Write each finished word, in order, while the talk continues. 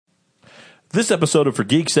This episode of For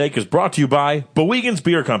Geek's Sake is brought to you by Bowegan's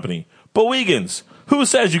Beer Company. Bowegan's, who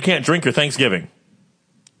says you can't drink your Thanksgiving?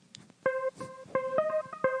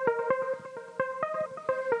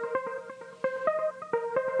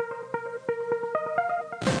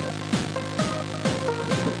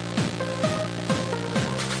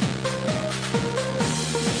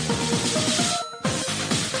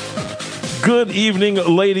 Good evening,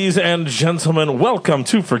 ladies and gentlemen. Welcome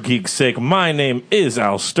to For Geek's Sake. My name is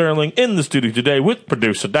Al Sterling, in the studio today with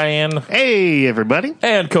producer Diane. Hey, everybody.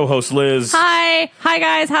 And co-host Liz. Hi. Hi,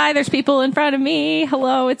 guys. Hi, there's people in front of me.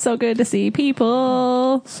 Hello, it's so good to see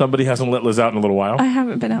people. Somebody hasn't let Liz out in a little while. I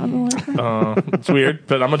haven't been out in a long time. It's weird,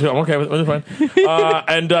 but I'm okay with it. It's fine.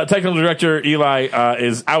 And technical director Eli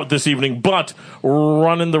is out this evening, but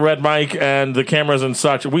running the red mic and the cameras and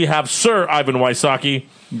such, we have Sir Ivan Wysocki.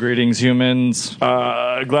 Greetings, humans.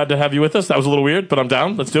 Glad to have you with us. That was a little weird, but I'm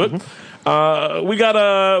down. Let's do it.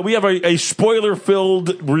 We have a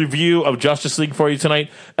spoiler-filled review of Justice League for you tonight,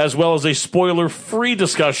 as well as a spoiler-free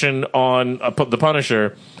discussion on The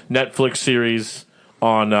Punisher Netflix series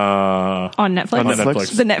on Netflix? On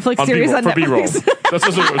Netflix. The Netflix series on B-roll. Netflix. That's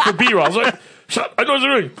for B-roll. I was like, shut! I know what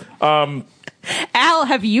you're doing. Al,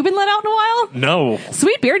 have you been let out in a while? No.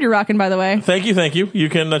 Sweet beard you're rocking, by the way. Thank you. You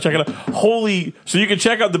can check it out. So you can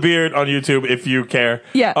check out the beard on YouTube if you care.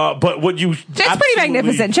 Yeah. But what you... It's pretty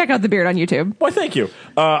magnificent. Check out the beard on YouTube. Why, thank you.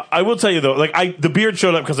 I will tell you, though, the beard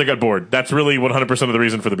showed up because I got bored. That's really 100% of the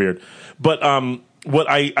reason for the beard. But what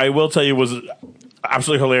I will tell you was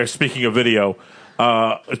absolutely hilarious. Speaking of video,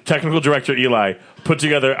 technical director Eli put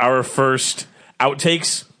together our first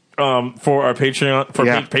outtakes for our Patreon.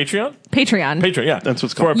 Patreon, yeah. That's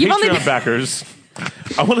what's for our called. Patreon backers.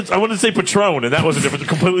 I wanted to say Patron, and that was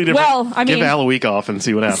completely different. Well, I mean... Give Al a week off and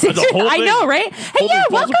see what happens. I know, right? Hey, yeah,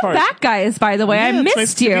 welcome back, guys, by the way. I it's missed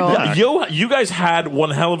nice to be you. back. You guys had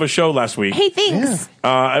one hell of a show last week. Hey, thanks.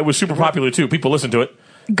 It was super popular, too. People listened to it.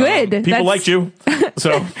 Good. People liked you.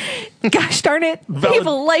 So, Gosh darn it.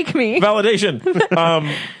 People like me.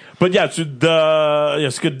 validation. But yeah,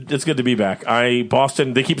 it's good. It's good to be back.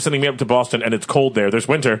 Boston. They keep sending me up to Boston, and it's cold there. There's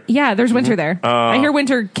winter. Yeah, there's winter there. I hear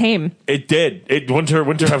winter came. It did. Winter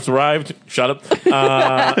has arrived. Shut up.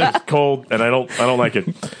 It's cold, and I don't like it.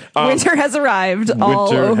 Winter has arrived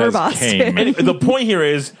all over Boston. And the point here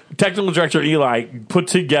is technical director Eli put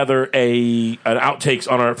together an outtakes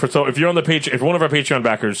on our. So if you're on the page, if you're one of our Patreon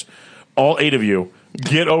backers, all 8 of you,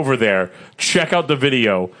 get over there, check out the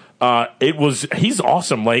video. He's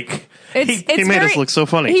awesome. Like he made us look so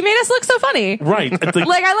funny. He made us look so funny. Right.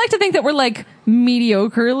 Like I like to think that we're like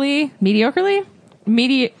mediocrely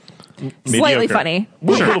slightly funny.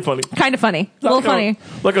 We're a little funny. Kind of funny. A little funny.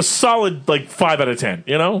 Like a solid 5 out of 10,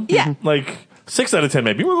 you know? Yeah. Like 6 out of 10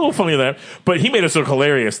 maybe. We're a little funny there. But he made us look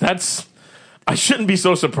hilarious. I shouldn't be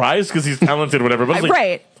so surprised because he's talented or whatever. But I was like,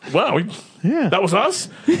 right. Wow, that was us.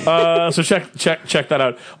 So check that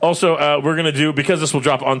out. Also, we're gonna do, because this will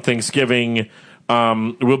drop on Thanksgiving.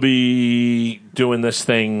 We'll be doing this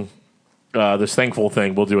thing, this thankful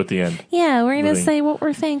thing. We'll do at the end. Yeah, we're gonna say what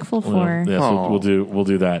we're thankful for. Yes, we'll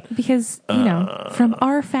do that because from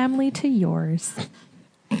our family to yours.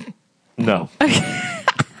 No.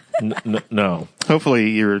 No.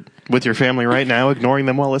 Hopefully you're with your family right now, ignoring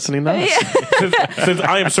them while listening to us. Since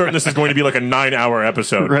I am certain this is going to be like a 9-hour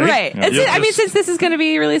episode. Right. Since this is going to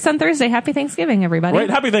be released on Thursday, happy Thanksgiving, everybody.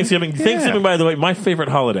 Right. Happy Thanksgiving. Yeah. Thanksgiving, by the way, my favorite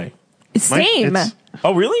holiday. Same.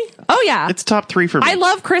 Oh, really? Oh, yeah. It's top 3 for me. I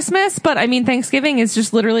love Christmas, but I mean, Thanksgiving is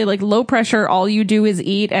just literally like low pressure. All you do is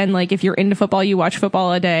eat. And like, if you're into football, you watch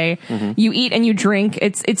football a day. Mm-hmm. You eat and you drink.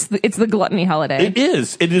 It's the gluttony holiday. It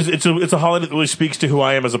is. It's a holiday that really speaks to who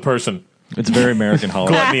I am as a person. It's a very American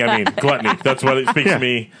holiday. Gluttony. That's what it speaks to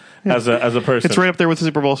me as a person. It's right up there with the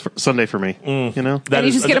Super Bowl Sunday for me. You know? And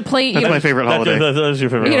you just get a plate. That's my favorite holiday. That is your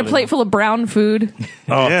favorite You holiday. get a plate full of brown food.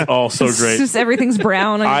 Oh, so It's great. just everything's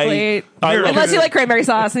brown on your plate. Unless you like cranberry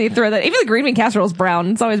sauce and you throw that. Even the green bean casserole is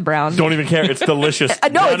brown. It's always brown. Don't even care. It's delicious. No,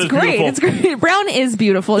 Brown it's is great. beautiful. It's great. Brown is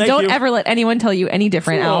beautiful. Thank Don't you. ever let anyone tell you any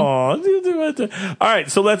different, Al. All right,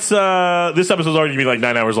 so let's. This episode's already gonna be like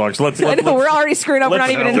 9 hours long. So let's. I know, we're already screwed up. We're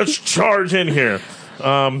not even in. Let's charge in here.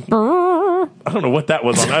 I don't know what that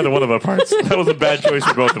was on either one of our parts. That was a bad choice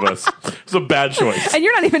for both of us. It was a bad choice. And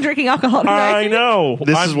you're not even drinking alcohol tonight. I know.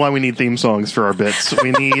 This is why we need theme songs for our bits.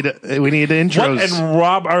 We need intros. And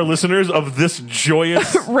rob our listeners of this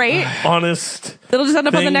joyous, right? Honest. It'll just end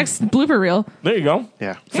up on the thing. next blooper reel. There you go.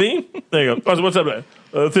 Yeah. See? There you go. What's up?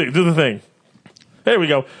 Do the thing. There we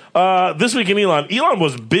go. This week in Elon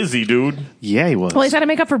was busy, dude. Yeah, he was. Well, he's got to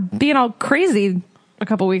make up for being all crazy a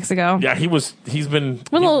couple weeks ago. Yeah, he's been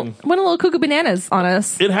Went a little cuckoo bananas on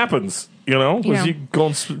us. it happens, you know? You Was know. he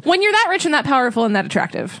going When you're that rich and that powerful and that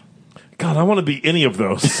attractive. God, I want to be any of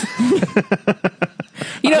those.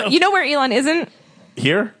 You know where Elon isn't?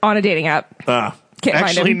 Here? On a dating app. Can't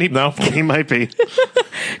Actually, find him. No. he might be.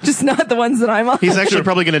 Just not the ones that I'm on. He's actually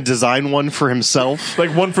probably going to design one for himself,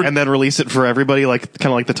 Like one for and then release it for everybody, like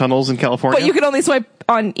kind of like the tunnels in California. But you can only swipe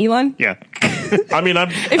on Elon. yeah, I mean,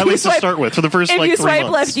 If at you least to swipe- start with for the first If like you 3 swipe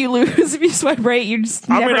months. left, you lose. If you swipe right, you just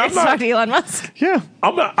I mean, never I'm get to not- talk to Elon Musk. Yeah,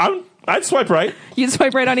 I'd swipe right. You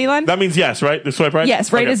swipe right on Elon? That means yes, right? The swipe right?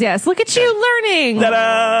 Yes, right Okay. is yes. Look at you learning.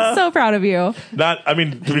 Ta-da! So proud of you. I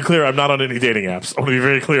mean, to be clear, I'm not on any dating apps. I want to be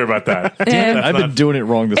very clear about that. And I've been doing it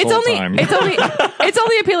wrong this it's whole only time. it's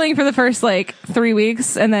only appealing for the first like 3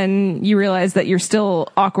 weeks, and then you realize that you're still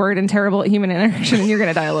awkward and terrible at human interaction, and you're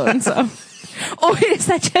gonna die alone. So, oh, wait, is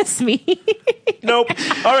that just me? Nope.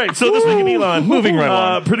 All right, so this week in Elon. Moving right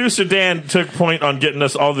along. Producer Dan took point on getting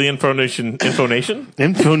us all the information.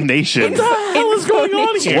 Infonation. What the hell is going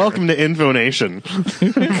on here? Welcome to Infonation,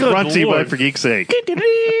 brought to you by Lord. For Geek's Sake.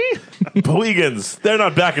 Pagans. They're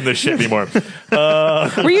not back in this shit anymore.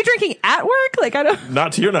 Were you drinking at work? Like I don't.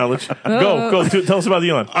 Not to your knowledge. Go. Tell us about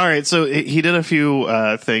Elon. All right, so he did a few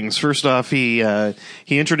things. First off, he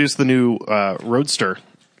introduced the new Roadster,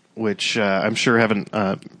 which I'm sure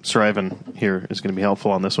Sir Ivan here is going to be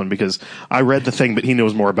helpful on this one because I read the thing, but he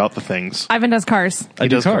knows more about the things. Ivan does cars. I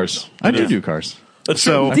do does cars. I do cars. That's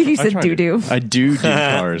So He said try doo to. doo. I do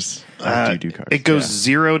cars. I do cars. it goes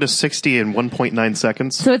yeah. 0 to 60 in 1.9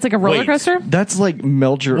 seconds. So it's like a roller Wait. coaster. That's like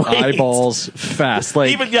melt your eyeballs fast.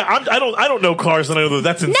 Like Even I don't know cars, and I know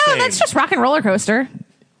that's insane. No, that's just rock and roller coaster.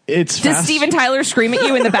 it's Does fast. Steven Tyler scream at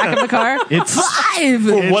you in the back of the car? It's Five.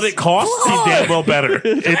 For what it costs, he damn well better.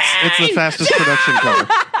 It's the fastest production car.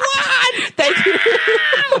 Thank you.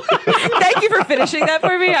 Thank you for finishing that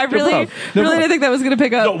for me. I really didn't think that was going to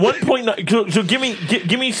pick up. 1.9. So give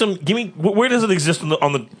me. Where does it exist on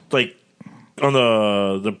the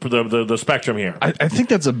spectrum here? I think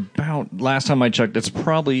that's about last time I checked. It's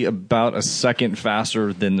probably about a second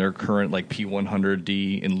faster than their current like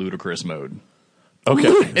P100D in ludicrous mode. Okay,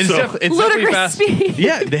 It's, so it's Ludicrous definitely fast. speed.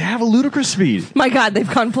 Yeah, they have a ludicrous speed. My God, they've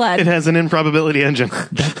gone It plaid. has an improbability engine.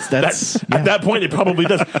 That's at that point it probably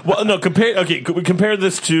does. Well, no, compare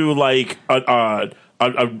this to like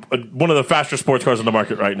one of the faster sports cars on the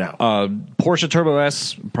market right now. Porsche Turbo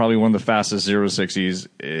S, probably one of the fastest 0 to 60s,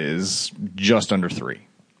 is just under 3.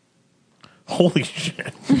 Holy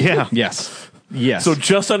shit! Yeah. Yes. So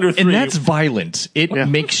just under 3. And that's violent. It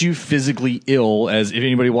makes you physically ill, as if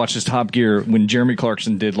anybody watches Top Gear, when Jeremy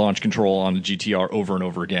Clarkson did launch control on a GTR over and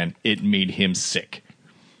over again, it made him sick.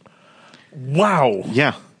 wow.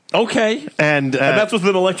 Yeah. Okay, And that's with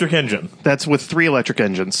an electric engine. that's with 3 electric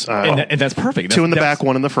engines. And that's perfect. 2 in the That's- back,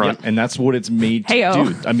 1 in the front. Yeah, and that's what it's made to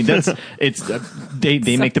Heyo. do. I mean,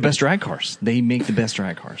 they make the best drag cars. They make the best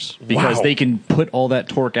drag cars because Wow. they can put all that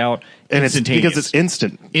torque out And it's instantaneous. because it's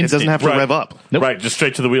instant. It Instant. doesn't have to Right. rev up. Nope. Right, just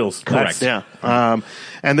straight to the wheels. Correct. That's- Yeah.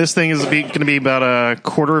 And this thing is going to be about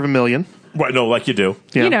 $250,000. Right, no, like you do.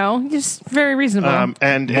 Yeah. You know, just very reasonable.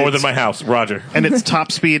 And More it's- than my house, Roger. And its top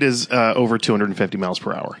speed is over 250 miles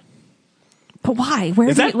per hour. but why? Where?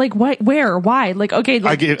 Is that- Like what? Where? Why? Like okay.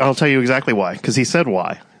 Like, I'll tell you exactly why. Because he said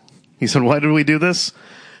why. He said, why did we do this?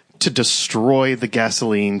 To destroy the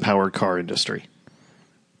gasoline-powered car industry.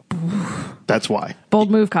 That's why. bold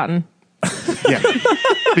move, Cotton. Yeah.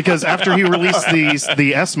 Because after he released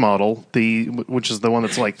the S model, which is the one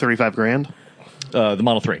that's like $35,000. the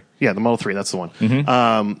Model 3. Yeah, the Model 3, that's the one.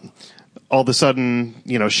 All of a sudden,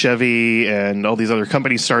 Chevy and all these other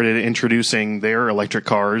companies started introducing their electric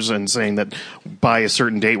cars and saying that by a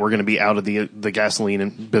certain date we're going to be out of the gasoline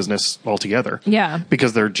business altogether. Yeah.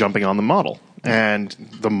 Because they're jumping on the model. And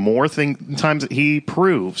the more times that he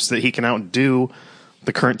proves that he can outdo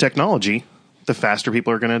the current technology, the faster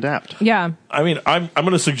people are going to adapt. Yeah. I mean, I'm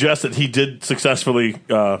going to suggest that he did successfully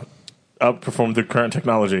outperform the current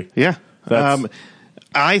technology. Yeah. That's-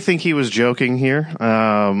 I think he was joking here,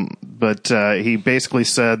 but he basically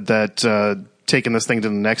said that taking this thing to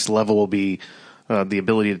the next level will be the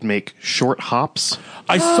ability to make short hops.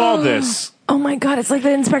 I saw this. Oh my God! It's like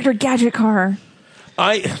the Inspector Gadget car.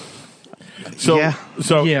 So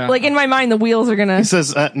Yeah. Like in my mind, the wheels are gonna. He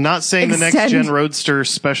says, not saying the Extend. next-gen Roadster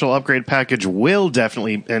special upgrade package will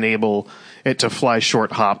definitely enable it to fly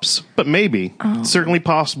short hops, but maybe. Certainly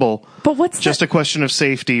possible. But what's just a question of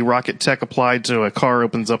safety? Rocket tech applied to a car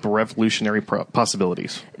opens up revolutionary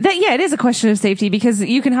possibilities. Yeah, it is a question of safety because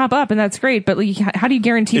you can hop up and that's great, but like, how do you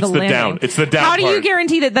guarantee It's the the landing? down. It's the down How do you part.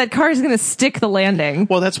 guarantee that car is going to stick the landing?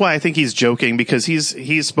 Well, that's why I think he's joking, because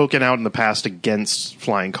he's spoken out in the past against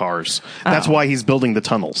flying cars. That's why he's building the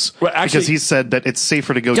tunnels. Well, actually- because he said that it's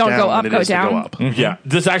safer to go Don't down go up, than it go is to go down. up. Yeah,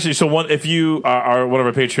 this actually. So if you are one of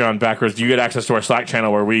our Patreon backers, you get access to our Slack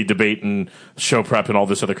channel where we debate and show prep and all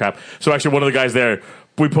this other crap. So actually, one of the guys there,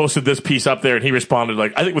 we posted this piece up there, and he responded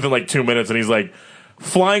I think within 2 minutes, and he's like,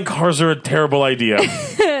 "Flying cars are a terrible idea,"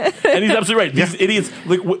 and he's absolutely right. These idiots,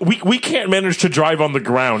 we can't manage to drive on the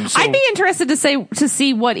ground. So I'd be interested to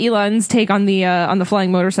see what Elon's take on the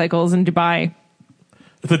flying motorcycles in Dubai.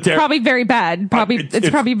 Probably very bad. It's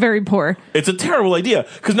probably very poor. It's a terrible idea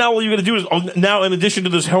because now all you're going to do is now, in addition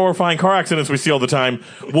to this horrifying car accidents we see all the time,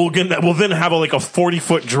 we'll then have a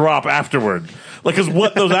 40-foot drop afterward. Because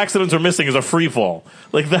what those accidents are missing is a free fall.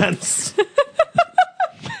 That's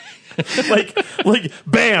like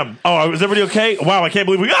bam. Oh, is everybody okay? Wow, I can't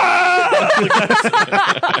believe we.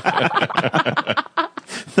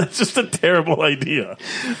 That's just a terrible idea.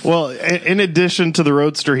 Well, in addition to the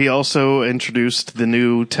Roadster, he also introduced the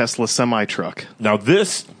new Tesla semi-truck. Now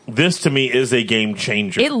this to me is a game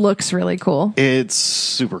changer. It looks really cool. It's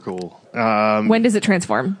super cool. When does it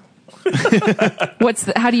transform?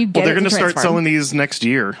 How do you get Well, they're going to start selling these next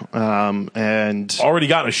year. And already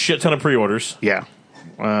gotten a shit ton of pre-orders. yeah.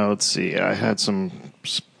 Let's see. I had some.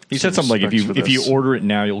 He said something like specs for if you this. order it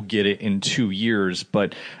now, you'll get it in 2 years.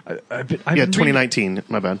 But I've been 2019.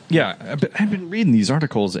 My bad. Yeah, I've been reading these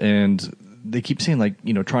articles, and they keep saying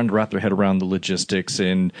trying to wrap their head around the logistics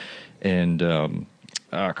and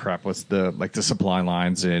what's the supply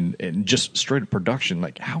lines and just straight up production.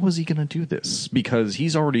 How is he going to do this? Because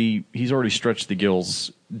he's already stretched the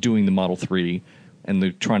gills doing the Model 3. And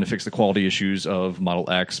they're trying to fix the quality issues of Model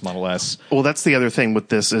X, Model S. Well, that's the other thing with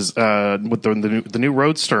this is with the new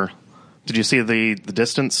Roadster. Did you see the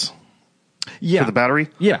distance? Yeah, for the battery.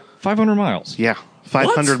 Yeah, 500 miles. Yeah,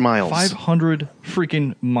 500 What? miles. 500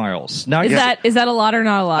 freaking miles. Now, Is that a lot or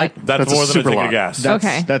not a lot? That's a more than a super tank lot. of gas.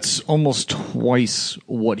 Okay. That's almost twice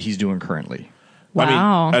what he's doing currently.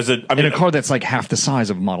 Wow. In In a car that's half the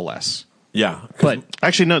size of Model S. yeah, But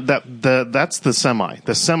Actually, no. That's the Semi.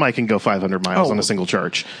 The Semi can go 500 miles on a single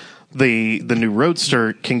charge. The new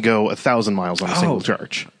Roadster can go 1,000 miles on a single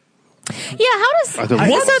charge. Yeah, Are the so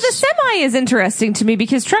limits- the semi is interesting to me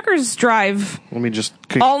because truckers drive Let me just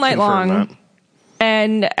all night confirm long. that.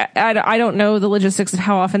 And I don't know the logistics of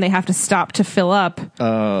how often they have to stop to fill up.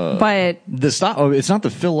 But the stop. Oh, it's not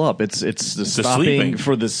the fill up. It's the stopping sleeping.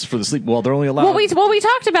 for the sleep. Well, they're only allowed. well, we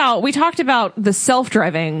talked about the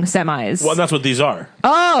self-driving semis. well, that's what these are.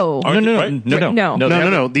 Oh, Aren't no. No.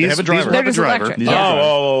 They have a These driver. are They're the just driver. electric. These Oh. are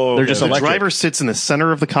driver. They're just The electric. driver sits in the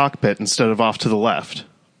center of the cockpit instead of off to the left.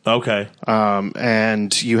 Okay.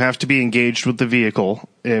 And you have to be engaged with the vehicle.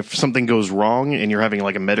 If something goes wrong and you're having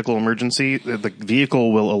a medical emergency, the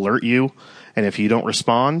vehicle will alert you. And if you don't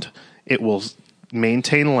respond, it will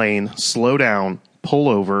maintain lane, slow down, pull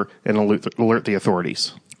over, and alert the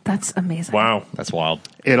authorities. that's amazing. Wow. That's wild.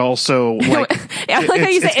 It also I like how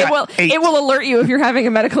you say it will alert you if you're having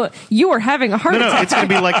a medical. You are having a heart No, attack. it's going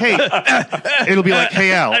to be like, hey, it'll be like,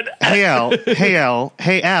 hey,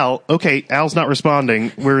 Al. Okay, Al's not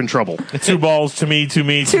responding. We're in trouble. 2 balls to me. to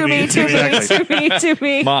me.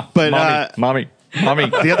 But, mommy.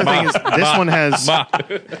 The other thing is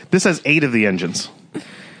this has 8 of the engines.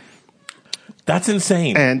 That's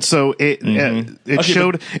insane. And so it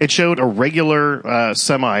showed a regular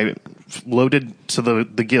semi loaded to the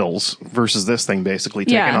gills versus this thing basically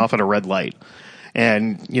taking Yeah. off at a red light.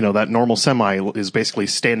 And, that normal semi is basically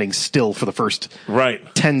standing still for the first Right.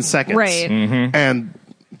 10 seconds. Right. And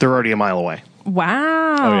they're already a mile away.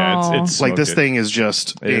 Wow. Oh yeah, it's Like, this smoked it. thing is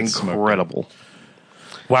just It's smoked. incredible.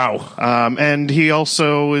 Wow. And he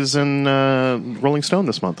also is in Rolling Stone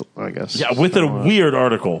this month, I guess. Yeah, with a weird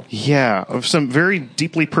article. Yeah, of some very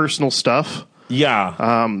deeply personal stuff.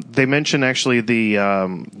 Yeah. They mention actually the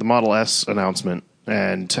Model S announcement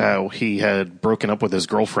and how he had broken up with his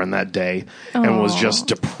girlfriend that day and was just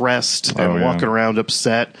depressed and yeah. walking around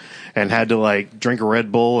upset and had to drink a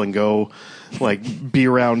Red Bull and go be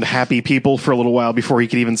around happy people for a little while before he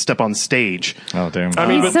could even step on stage. Oh damn. I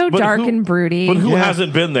mean, He's so dark and broody. But who Yeah.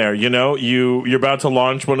 hasn't been there? You're about to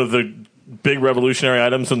launch one of the big revolutionary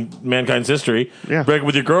items in mankind's history. Yeah. Break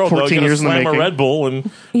with your girl, though. 14 You're years in going the to slam a making. Red Bull and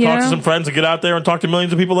talk Yeah. to some friends and get out there and talk to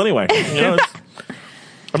millions of people anyway.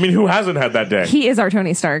 I mean, who hasn't had that day? He is our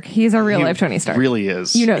Tony Stark. He's our real life Tony Stark. Really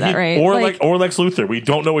is. You know that, right? Or Lex Luthor. We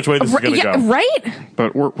don't know which way this is going to go. Right?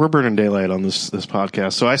 But we're burning daylight on this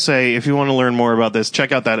podcast. So I say, if you want to learn more about this,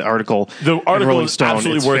 check out that article. The in article Rolling is Stone.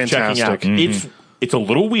 absolutely It's worth fantastic. checking out. It's a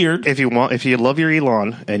little weird. If you love your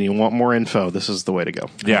Elon and you want more info, this is the way to go.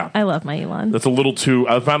 Yeah. I love my Elon. That's a little too...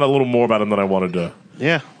 I found out a little more about him than I wanted to.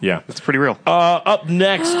 Yeah. Yeah. It's pretty real. Up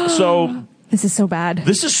next, so... This is so bad.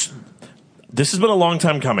 This has been a long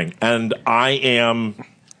time coming, and I am...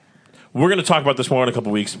 We're going to talk about this more in a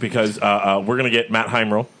couple weeks because we're going to get Matt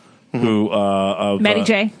Heimrel, who... Matty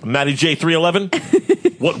J. Matty J 311.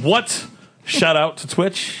 What? Shout out to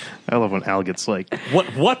Twitch. I love when Al gets like... What?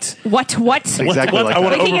 Exactly What? like I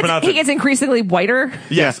want that. to overpronounce he it. gets increasingly whiter.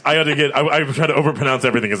 Yes, I ought to get... I try to overpronounce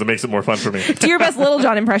everything because it makes it more fun for me. Do your best Little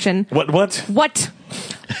John impression. What?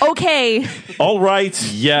 Okay. All right.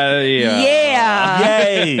 Yeah. Yeah.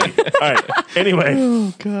 Yay! All right. Anyway.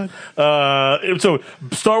 Oh, God. So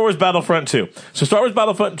Star Wars Battlefront 2. So Star Wars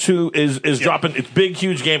Battlefront 2 is dropping. It's big,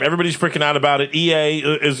 huge game. Everybody's freaking out about it. EA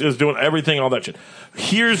is doing everything, all that shit.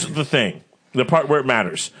 Here's the thing. The part where it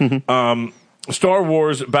matters. Star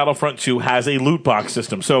Wars Battlefront 2 has a loot box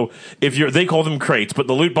system. So they call them crates, but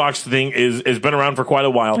the loot box thing is been around for quite a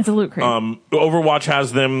while. It's a loot crate. Overwatch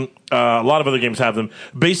has them. A lot of other games have them.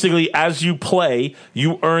 Basically, as you play,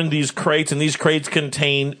 you earn these crates, and these crates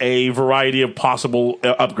contain a variety of possible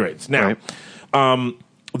upgrades. Now,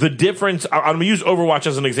 the difference, I'm going to use Overwatch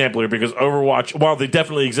as an example here because Overwatch, while they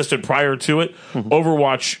definitely existed prior to it,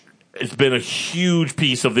 Overwatch has been a huge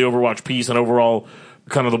piece of the Overwatch piece and overall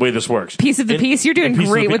kind of the way this works. Piece of the piece. You're doing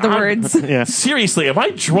great with the words. Yeah. Seriously, am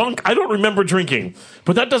I drunk? I don't remember drinking,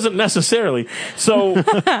 but that doesn't necessarily. So in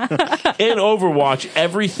Overwatch,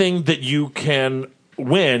 everything that you can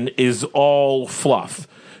win is all fluff.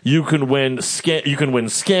 You can win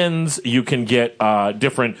skins. You can get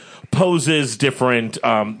different poses, different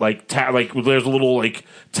like there's little like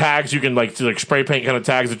tags you can like spray paint kind of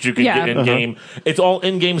tags that you can get in game. It's all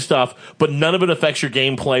in game stuff, but none of it affects your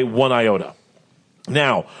gameplay one iota.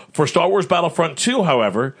 Now, for Star Wars Battlefront 2,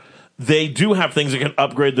 however, they do have things that can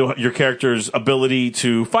upgrade your character's ability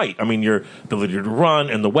to fight. I mean, your ability to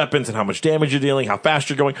run and the weapons and how much damage you're dealing, how fast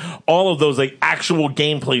you're going. All of those like actual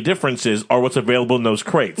gameplay differences are what's available in those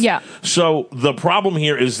crates. Yeah. So the problem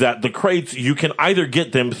here is that the crates, you can either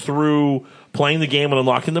get them through playing the game and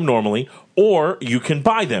unlocking them normally, or you can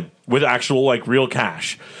buy them with actual like real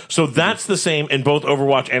cash. So that's the same in both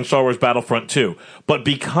Overwatch and Star Wars Battlefront 2. But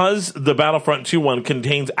because the Battlefront 2 one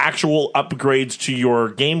contains actual upgrades to your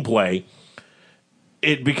gameplay,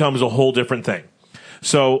 it becomes a whole different thing.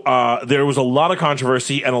 So there was a lot of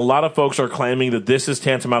controversy, and a lot of folks are claiming that this is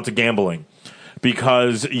tantamount to gambling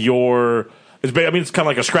because it's kind of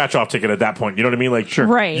like a scratch-off ticket at that point. You know what I mean? Like, sure.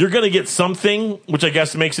 Right. You're going to get something, which I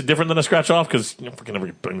guess makes it different than a scratch-off because you can never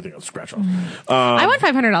get anything on scratch-off. I won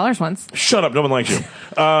 $500 once. Shut up. No one likes you. Is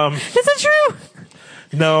that true?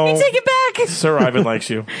 No. You take it back. Sir Ivan likes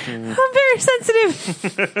you. I'm very sensitive.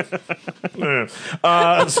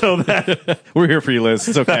 So We're here for you, Liz.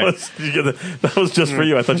 It's okay. that was just for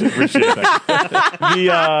you. I thought you'd appreciate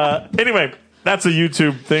that. Anyway, that's a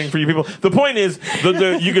YouTube thing for you people. The point is,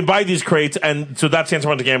 you can buy these crates, and so that's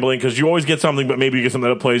tantamount to gambling because you always get something, but maybe you get something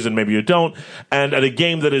that plays and maybe you don't. And at a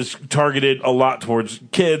game that is targeted a lot towards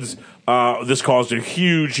kids, this caused a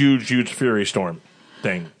huge Fury Storm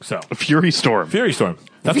thing. So A Fury Storm. Fury Storm.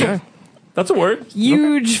 That's a word.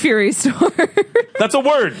 Huge fury storm. That's a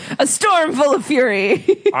word. A storm full of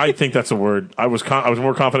fury. I think that's a word. I was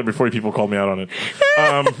more confident before people called me out on it.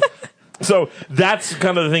 So that's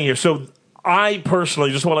kind of the thing here. So I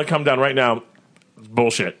personally just want to come down right now.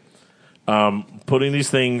 Bullshit. Putting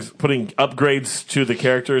upgrades to the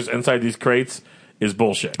characters inside these crates is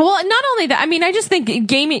bullshit. Well, not only that. I mean, I just think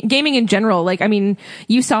gaming in general. Like, I mean,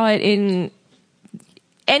 you saw it in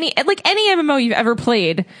any MMO you've ever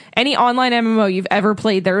played, any online MMO you've ever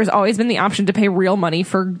played. There has always been the option to pay real money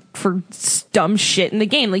for dumb shit in the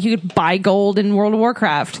game. Like, you could buy gold in World of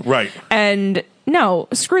Warcraft, right? And no,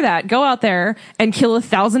 screw that. Go out there and kill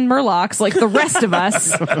 1,000 Murlocs like the rest of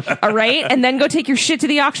us, all right? And then go take your shit to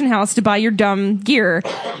the auction house to buy your dumb gear.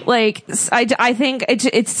 Like, I think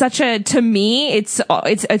it's such a, to me, it's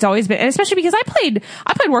always been, and especially because I played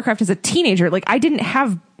Warcraft as a teenager. Like, I didn't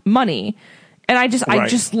have money. And I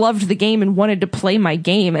just loved the game and wanted to play my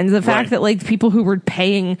game. And the fact that like people who were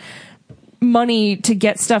paying money to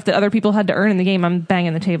get stuff that other people had to earn in the game, I'm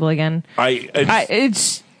banging the table again.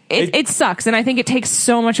 It sucks, and I think it takes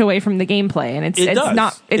so much away from the gameplay, and it's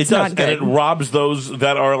not good. And it robs those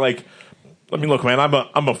that are like I mean, look, man,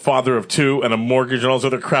 I'm a father of two and a mortgage and all this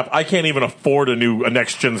other crap. I can't even afford a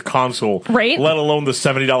next gen console, Right? Let alone the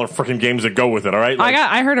 $70 freaking games that go with it. All right,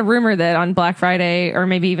 I heard a rumor that on Black Friday or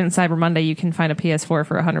maybe even Cyber Monday you can find a PS4 for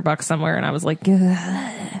 $100 somewhere, and I was like,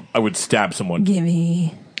 I would stab someone. give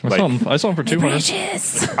me I saw him for 200.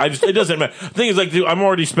 riches. It doesn't matter. The thing is, like, dude, I'm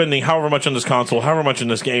already spending however much on this console, however much in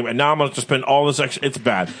this game, and now I'm going to spend all this extra. It's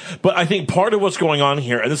bad. But I think part of what's going on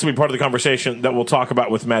here, and this will be part of the conversation that we'll talk about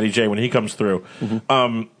with Matty J when he comes through,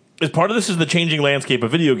 is part of this is the changing landscape of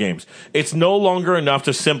video games. It's no longer enough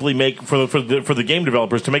to simply make, for the game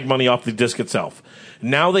developers, to make money off the disc itself.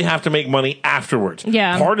 Now they have to make money afterwards.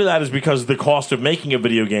 Yeah. Part of that is because the cost of making a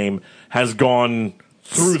video game has gone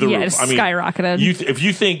through the roof. It's skyrocketed. If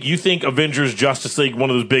you think Avengers, Justice League, one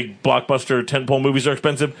of those big blockbuster tentpole movies are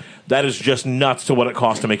expensive, that is just nuts to what it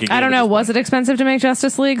costs to make a game. I don't know. Was it expensive to make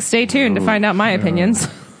Justice League? Stay tuned to find out my opinions.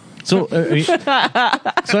 So, so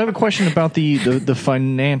I have a question about the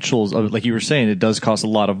financials of it. Like you were saying, it does cost a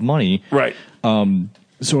lot of money, Right.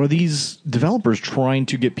 So are these developers trying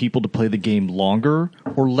to get people to play the game longer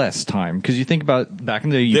or less time? Because you think about back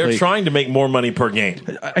in the day, They're trying to make more money per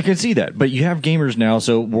game. I can see that, but you have gamers now.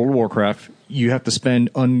 So World of Warcraft, you have to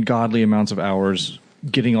spend ungodly amounts of hours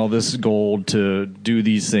getting all this gold to do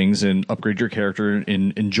these things and upgrade your character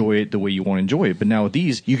and enjoy it the way you want to enjoy it. But now with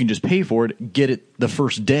these, you can just pay for it, get it the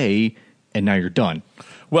first day, and now you're done.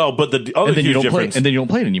 Well, but the other huge difference, and then you don't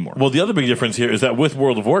play it anymore. Well, the other big difference here is that with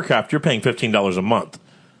World of Warcraft, you're paying $15 a month.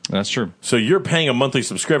 That's true. So you're paying a monthly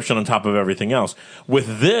subscription on top of everything else.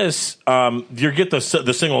 With this, you get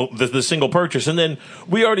the single purchase, and then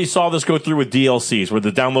we already saw this go through with DLCs, with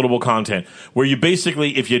the downloadable content, where you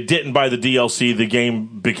basically, if you didn't buy the DLC, the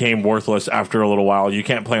game became worthless after a little while. You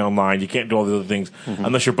can't play online, you can't do all the other things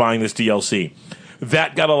unless you're buying this DLC.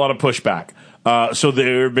 That got a lot of pushback. So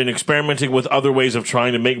they've been experimenting with other ways of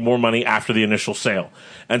trying to make more money after the initial sale.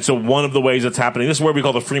 And so one of the ways that's happening, this is where we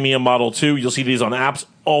call the freemium model too. You'll see these on apps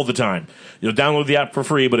all the time. You'll download the app for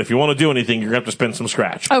free, but if you want to do anything, you're going to have to spend some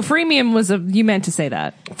scratch. Oh, freemium was you meant to say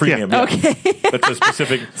that. Freemium, yeah. Okay. That's a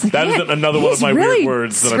specific, that is another one of my really weird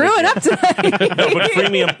words. Screwing up tonight.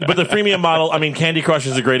 No, but the freemium model, I mean, Candy Crush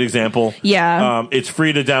is a great example. Yeah. It's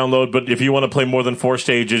free to download, but if you want to play more than 4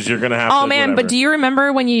 stages, you're going to have to. Oh man, but do you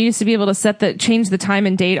remember when you used to be able to change the time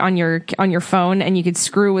and date on your phone, and you could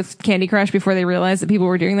screw with Candy Crush before they realized that people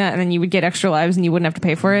were doing that, and then you would get extra lives and you wouldn't have to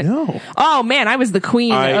pay for it? No. Oh man, I was the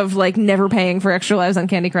queen of like never paying for extra lives on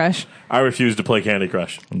Candy Crush. I refused to play Candy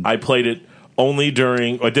Crush. I played it only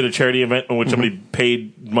I did a charity event in which somebody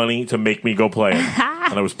paid money to make me go play it,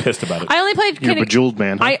 and I was pissed about it. I only played You're bejeweled,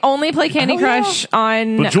 man. Huh? I only play Candy Crush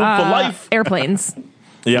on Bejeweled for life. airplanes.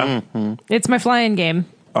 Yeah. It's my flying game.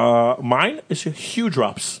 Mine is Hue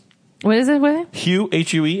Drops. What is it? What? Hue,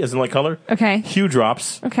 H-U-E, as in like color. Okay. Hue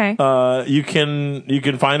Drops. Okay. You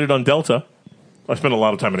can find it on Delta. I spent a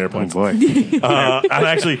lot of time in airplanes. Oh, boy.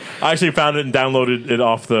 I actually found it and downloaded it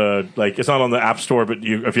off it's not on the App Store, but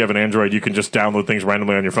if you have an Android, you can just download things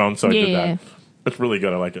randomly on your phone. So I did that. It's really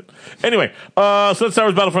good. I liked it. Anyway, so that's Star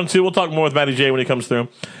Wars Battlefront 2. We'll talk more with Matty J when he comes through.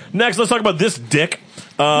 Next, let's talk about this dick.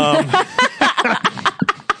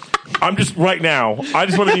 I'm just right now. I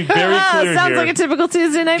just want to be very clear Sounds here. like a typical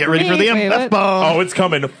Tuesday night. Get ready for the F-bomb. Oh, it's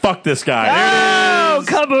coming. Fuck this guy. Oh,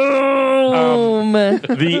 kaboom!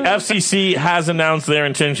 The FCC has announced their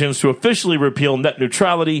intentions to officially repeal net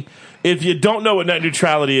neutrality. If you don't know what net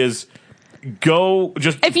neutrality is,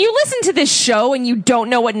 if you listen to this show and you don't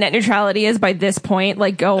know what net neutrality is by this point,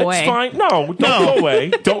 go away. It's fine. No, don't go away.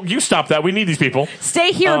 Don't you stop that. We need these people.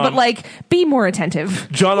 Stay here, but be more attentive.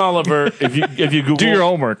 John Oliver, if you Google, do your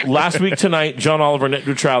homework. Last week tonight, John Oliver net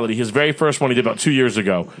neutrality. His very first one he did about 2 years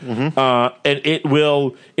ago, and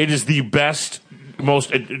it is the best.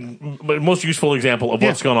 Most useful example of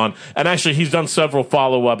what's going on, and actually he's done several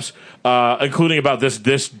follow-ups, including about this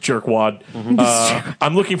jerkwad.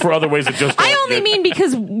 I'm looking for other ways that just. I only mean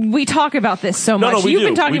because we talk about this so much. You've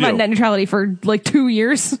been talking about net neutrality for 2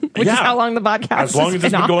 years, which is how long the podcast. As long as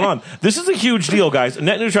it's been going on, this is a huge deal, guys.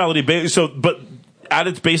 Net neutrality. But at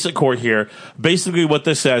its basic core here, basically what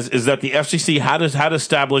this says is that the FCC had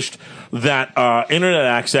established that internet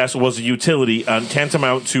access was a utility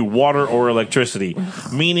tantamount to water or electricity,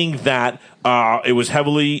 meaning that it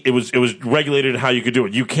was regulated how you could do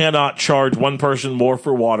it. You cannot charge one person more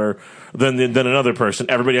for water than another person.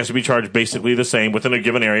 Everybody has to be charged basically the same within a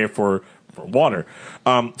given area for water.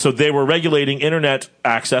 So they were regulating internet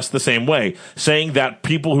access the same way, saying that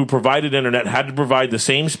people who provided internet had to provide the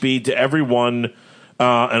same speed to everyone.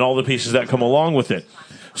 And all the pieces that come along with it.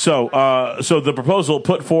 So the proposal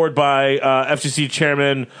put forward by FCC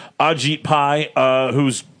Chairman Ajit Pai,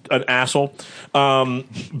 who's an asshole,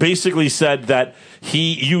 basically said that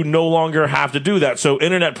you no longer have to do that. So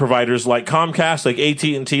internet providers like Comcast, like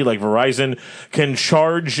AT&T, like Verizon can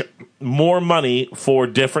charge more money for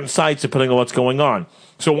different sites depending on what's going on.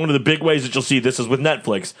 So one of the big ways that you'll see this is with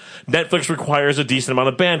Netflix. Netflix requires a decent amount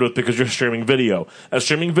of bandwidth because you're streaming video.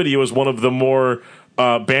 Streaming video is one of the more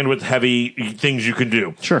bandwidth heavy things you can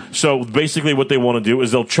do. Sure. So basically what they want to do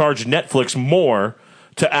is they'll charge Netflix more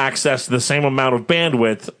to access the same amount of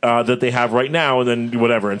bandwidth that they have right now, and then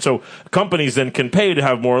whatever. And so companies then can pay to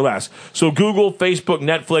have more or less. So Google, Facebook,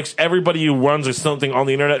 Netflix, everybody who runs something on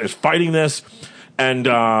the internet is fighting this. And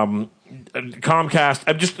Comcast,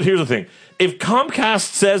 here's the thing. If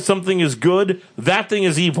Comcast says something is good, that thing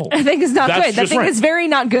is evil. I think it's not That's good. That just thing right. is very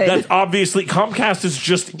not good. That's obviously Comcast is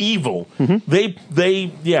just evil.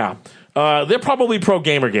 Mm-hmm. They're probably pro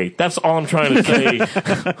Gamergate. That's all I'm trying to say.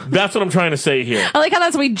 That's what I'm trying to say here. I like how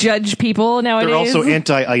that's how we judge people nowadays. They're also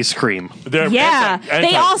anti-ice cream. They're yeah.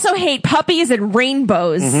 They also hate puppies and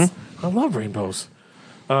rainbows. Mm-hmm. I love rainbows.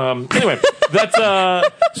 Anyway, that's so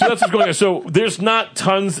that's what's going on. So there's not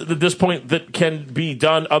tons at this point that can be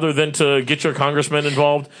done other than to get your congressman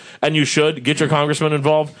involved, and you should get your congressman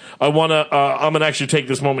involved. I'm gonna actually take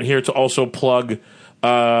this moment here to also plug.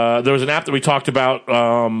 There was an app that we talked about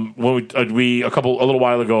when we a little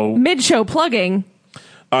while ago. Mid-show plugging.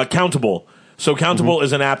 Countable. So Countable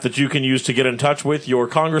is an app that you can use to get in touch with your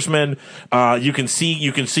congressman. You can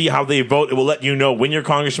see how they vote. It will let you know when your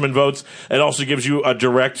congressman votes. It also gives you a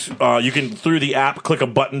direct. You can through the app click a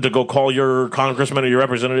button to go call your congressman or your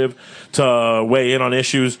representative to weigh in on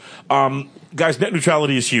issues. Guys, net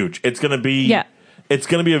neutrality is huge. It's going to be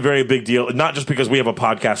a very big deal. Not just because we have a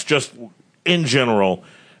podcast, just in general.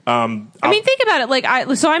 I mean, think about it.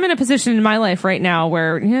 I'm in a position in my life right now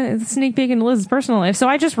where it's a sneak peek into Liz's personal life. So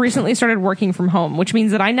I just recently started working from home, which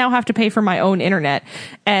means that I now have to pay for my own internet,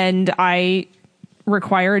 and I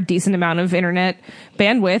require a decent amount of internet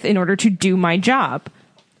bandwidth in order to do my job.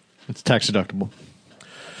 It's tax deductible.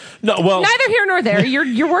 No, well, neither here nor there.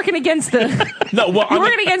 You're working against the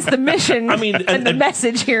working against the mission. I mean, and the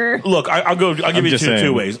message here. Look, I'll give you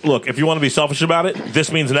two ways. Look, if you want to be selfish about it,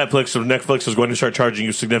 this means Netflix is going to start charging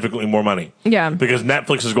you significantly more money. Yeah, because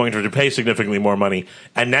Netflix is going to pay significantly more money,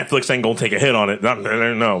 and Netflix ain't going to take a hit on it.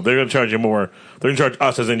 No, they're going to charge you more. They're going to charge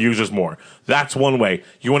us as end users more. That's one way.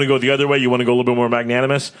 You want to go the other way. You want to go a little bit more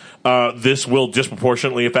magnanimous. This will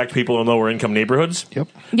disproportionately affect people in lower income neighborhoods. Yep.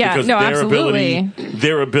 Yeah. Because absolutely.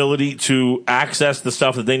 Their ability to access the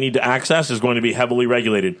stuff that they need to access is going to be heavily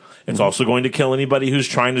regulated. It's also going to kill anybody who's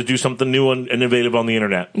trying to do something new and innovative on the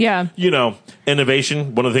internet. Yeah.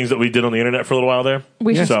 Innovation, one of the things that we did on the internet for a little while there.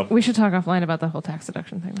 We should talk offline about the whole tax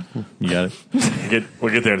deduction thing. You got it.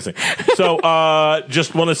 We'll get there in a second. So,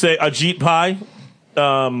 just want to say Ajit Pai.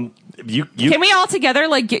 Can we all together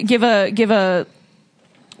give a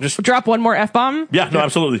just drop one more F-bomb? Yeah, no,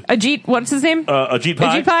 absolutely. Ajit, what's his name? Ajit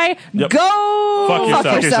Pai. Ajit Pai. Yep. Go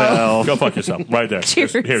fuck yourself. Go fuck yourself. Right there.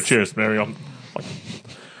 Cheers. Here, cheers. There we go.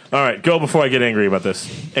 All right, go before I get angrier about this.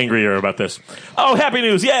 Oh, happy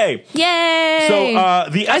news! Yay! Yay! So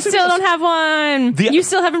I still don't have one. You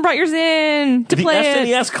still haven't brought yours in to play it.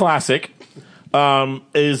 The SNES Classic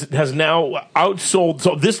has now outsold.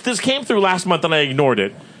 So this came through last month and I ignored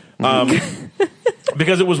it.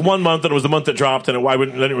 Because it was 1 month and it was the month that dropped and I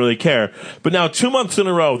didn't really care. But now 2 months in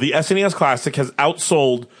a row, the SNES Classic has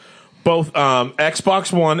outsold both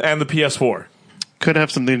Xbox One and the PS4. Could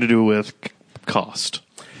have something to do with cost.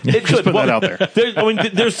 It could put that out there.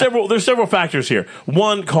 There's several factors here.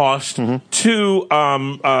 One, cost. Mm-hmm. Two,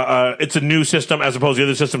 it's a new system as opposed to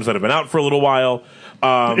the other systems that have been out for a little while.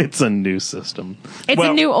 It's a new system. It's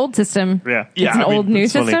a new old system. Yeah. It's an old new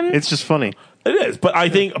system. Funny. It's just funny. It is, but I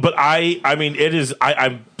mean, it is.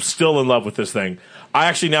 I'm still in love with this thing. I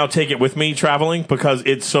actually now take it with me traveling because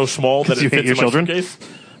it's so small that it fits in my suitcase.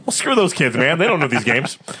 Well, screw those kids, man. They don't know these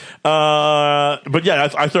games. But yeah,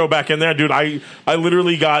 I throw it back in there, dude. I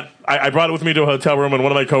literally I brought it with me to a hotel room, and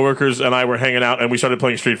one of my coworkers and I were hanging out, and we started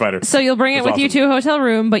playing Street Fighter. So you'll bring it with you to a hotel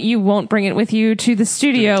room, but you won't bring it with you to the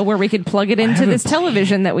studio where we could plug it into this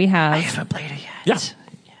television that we have. I haven't played it yet. Yeah.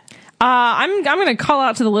 I'm going to call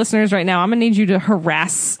out to the listeners right now. I'm going to need you to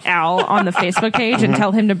harass Al on the Facebook page and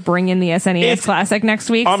tell him to bring in the SNES Classic next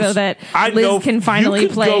week so that Liz can finally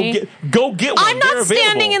play. Go get one. I'm not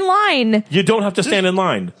standing in line. You don't have to stand in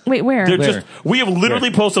line. Wait, where? We have literally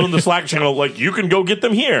posted on the Slack channel, you can go get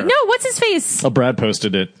them here. No, what's his face? Oh, Brad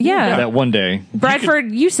posted it. Yeah. That one day.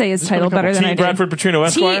 Bradford, you say his title better than I do. Bradford Petrino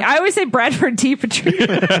Esquire? I always say Bradford T.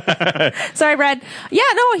 Petrino. Sorry, Brad. Yeah,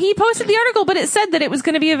 no, he posted the article, but it said that it was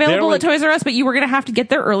going to be available at Toys R Us, but you were going to have to get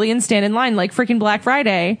there early and stand in line like freaking Black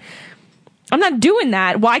Friday. I'm not doing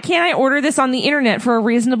that. Why can't I order this on the internet for a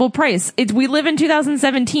reasonable price? We live in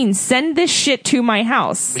 2017. Send this shit to my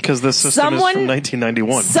house. Because this system is from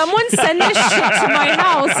 1991. Someone send this shit to my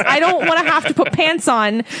house. I don't want to have to put pants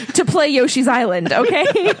on to play Yoshi's Island, okay?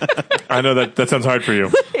 I know that sounds hard for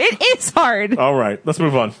you. It is hard. All right, let's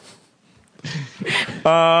move on.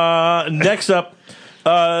 Next up,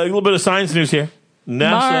 a little bit of science news here. NASA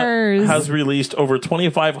Mars. has released over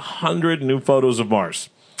 2,500 new photos of Mars.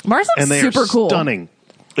 Mars looks And they super are cool. stunning.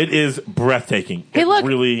 It is breathtaking. Hey, It look!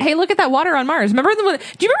 really. Hey, look at that water on Mars. Remember do you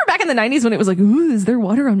remember back in the 90s when it was like, "Ooh, is there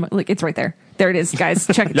water on Mars?" Like, it's right there. There it is, guys.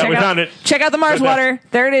 Check Yeah, we out. found it. Check out the Mars Right there. water.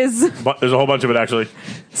 There it is. But there's a whole bunch of it actually.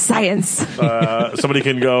 Science. Somebody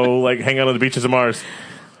can go like hang out on the beaches of Mars.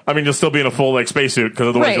 I mean, you'll still be in a full like spacesuit because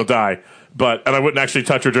otherwise Right. you'll die. And I wouldn't actually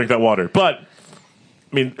touch or drink that water. But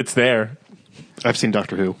I mean, it's there. I've seen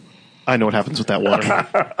Doctor Who. I know what happens with that water.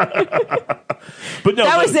 But no,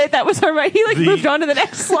 That was it. That was our. He moved on to the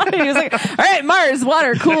next slide. He was like, "All right, Mars,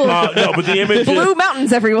 water, cool, No, but the image. blue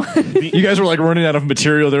mountains, everyone." You guys were like running out of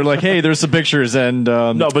material. They're like, hey, there's some pictures, and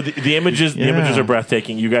No, but the images the Yeah. images are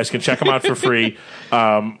breathtaking. You guys can check them out for free.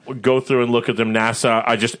 Go through and look at them. NASA,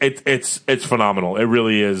 it's phenomenal. It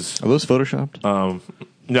really is. are those photoshopped?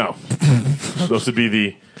 No, those would be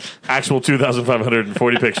the actual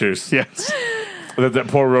 2,540 pictures Yes. that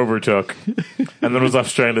poor rover took, and then was left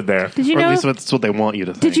stranded there. Did you Or at know? least that's what they want you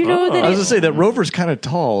to think. Did you know I was that gonna say that rover's kind of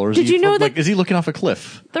tall, or is Did he you know like that- is he looking off a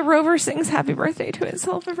cliff? the rover sings "Happy Birthday" to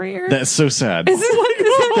itself every year? That's so sad. Is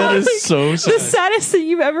it- That is so the sad. saddest thing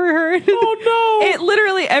you've ever heard. Oh no! It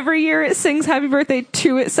literally every year it sings "Happy Birthday"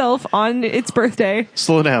 to itself on its birthday.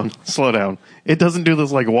 Slow down. Slow down. It doesn't do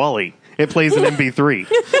this like Wall-E. It plays an MP3.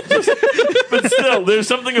 But still, there's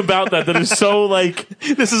something about that is so like.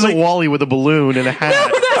 This is a Wall-E with a balloon and a hat.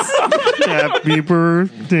 Happy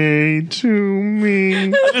birthday to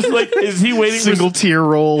me. Just like, is he waiting Single for? tear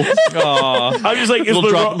roll. I'm just like, is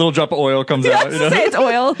little the little drop of oil comes I out. was You to know? say it's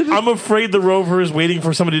oil. I'm afraid the rover is waiting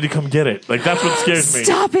for somebody to come get it. Like that's what scares me.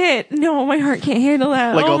 Stop it! No, my heart can't handle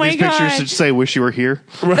that. Like oh all my these God. pictures should say, wish you were here.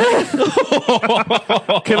 Can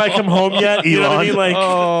I come home yet? You know what I mean?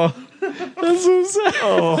 Like, That's so sad.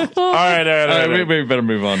 all right. All right, we better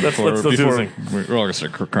move on. Let's do before this we're all gonna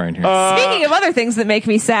start crying here. Speaking of other things that make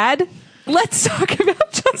me sad, let's talk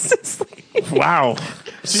about Justice League. Wow.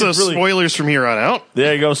 So really- spoilers from here on out.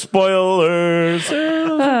 There you go. Spoilers.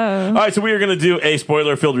 All right, so we are going to do a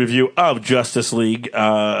spoiler-filled review of Justice League.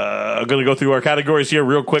 I'm going to go through our categories here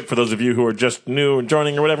real quick for those of you who are just new and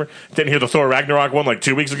joining or whatever. Didn't hear the Thor Ragnarok one like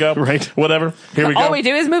 2 weeks ago. Right. Whatever. Here we go. All we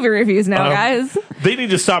do is movie reviews now, guys. They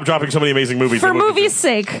need to stop dropping so many amazing movies. For that we'll get movies' to.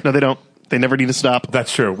 sake. No, they don't. They never need to stop.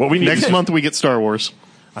 That's true. What we need Next month we get Star Wars.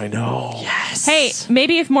 I know. Hey,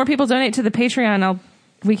 maybe if more people donate to the Patreon,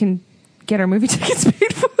 we can get our movie tickets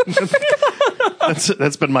paid for.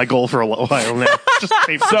 That's been my goal for a while now. Just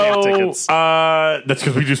pay for damn So tickets. that's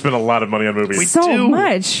because we do spend a lot of money on movies. So do.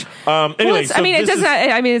 much. Anyway, Well, it's- so I mean, it this doesn't.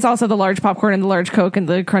 is- I mean, it's also the large popcorn and the large Coke and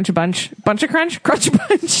the Crunch a Bunch, Crunch a Bunch,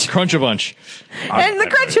 Crunch a bunch. and the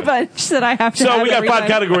Crunch a Bunch that I have to. So have we got every 5 time.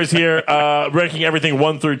 categories here, ranking everything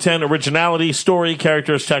 1 through 10: originality, story,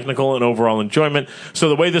 characters, technical, and overall enjoyment. So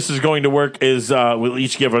the way this is going to work is we'll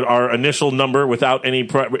each give our initial number without any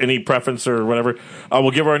preference or whatever.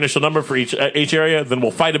 We'll give our initial number for each area, then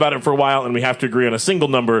we'll fight about it for a while, and we have to agree on a single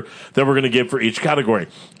number that we're going to give for each category.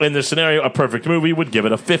 In this scenario, a perfect movie would give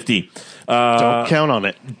it a 50. Don't count on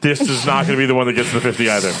it. This is not going to be the one that gets the 50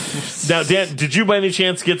 either. Now, Dan, did you by any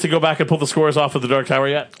chance get to go back and pull the scores off of The Dark Tower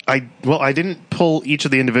yet? I didn't pull each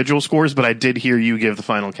of the individual scores, but I did hear you give the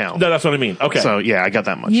final count. No, that's what I mean. Okay. So yeah, I got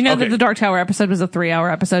that much. You know Okay. that the Dark Tower episode was a 3-hour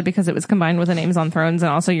episode because it was combined with the Names on Thrones, and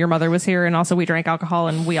also your mother was here, and also we drank alcohol,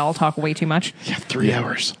 and we all talk way too much. Yeah, 3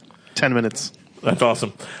 hours, 10 minutes. That's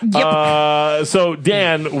awesome. Yep. So,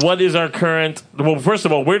 Dan, what is our current... Well, first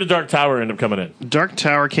of all, where did Dark Tower end up coming in? Dark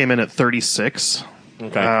Tower came in at 36,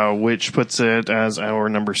 Okay. which puts it as our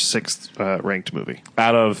number 6 ranked movie.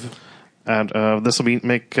 Out of... And this will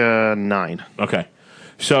make 9. Okay.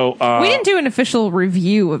 So... We didn't do an official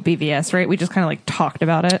review of BVS, right? We just kind of like talked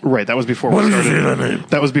about it. Right, that was before we started.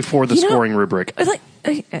 That was before the You know- scoring rubric. It's like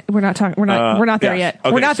we're not talking. We're not there yeah. yet.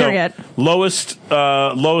 Okay, We're not so there yet. Lowest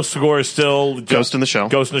score is still... Ghost in the Shell.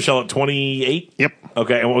 Ghost in the Shell at 28? Yep.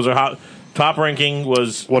 Okay, and what was our top ranking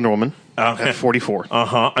was... Wonder Woman Okay. at 44.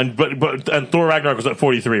 Uh-huh. And Thor Ragnarok was at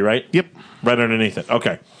 43, right? Yep. Right underneath it.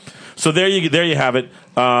 Okay. So there you have it.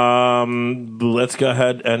 Let's go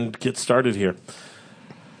ahead and get started here.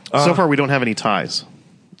 So far, we don't have any ties.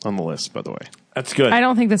 on the list, by the way. That's good. I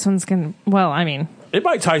don't think this one's gonna. Well, I mean, It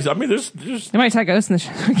might tie. I mean, there's it might tie Ghost in the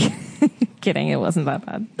Shell. Kidding, it wasn't that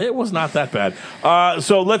bad. it was not that bad.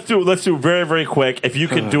 So let's do very, very quick. If you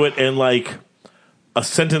could do it in like a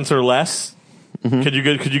sentence or less, could you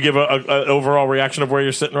give an overall reaction of where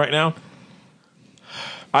you're sitting right now?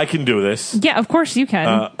 I can do this. Yeah, of course you can.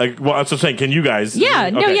 Well, that's what I'm saying. Can you guys? Yeah,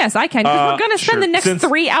 no, Okay. yes, I can. 'Cause we're going to spend the next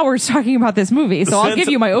 3 hours talking about this movie, so I'll Since- give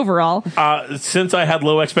you my overall. Since I had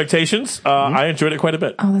low expectations, I enjoyed it quite a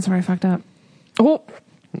bit. Oh, that's where I fucked up. Oh,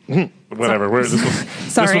 Whatever. This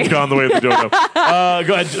sorry. one's gone the way of the dodo.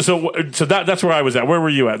 Go ahead. So that's where I was at. Where were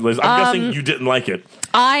you at, Liz? I'm guessing you didn't like it.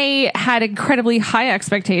 I had incredibly high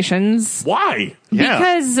expectations. Why?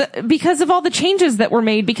 Yeah. Because of all the changes that were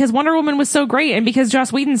made, because Wonder Woman was so great, and because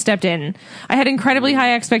Joss Whedon stepped in. I had incredibly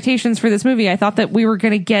high expectations for this movie. I thought that we were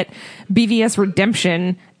going to get BVS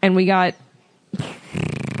redemption, and we got...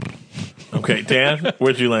 Okay, Dan,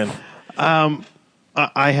 where'd you land?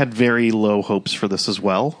 I had very low hopes for this as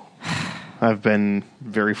well. I've been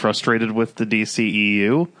very frustrated with the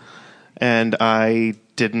DCEU, and I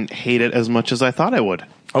didn't hate it as much as I thought I would.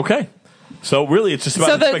 Okay. So really, it's just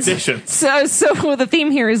about expectation. So the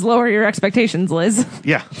theme here is lower your expectations, Liz.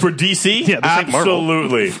 Yeah. For DC? Yeah, this ain't Marvel.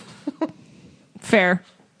 Absolutely. Fair.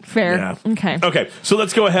 Yeah. Okay. Okay, so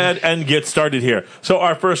let's go ahead and get started here. So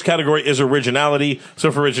our first category is originality.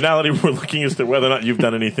 So for originality, we're looking as to whether or not you've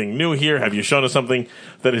done anything new here. Have you shown us something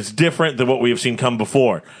that is different than what we have seen come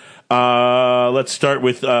before? Let's start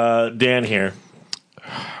with Dan here.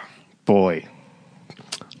 Boy.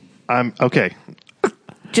 I'm okay.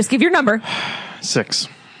 Just give your number. 6.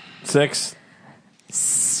 6.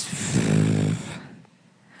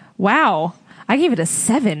 Wow. I gave it a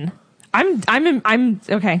 7. I'm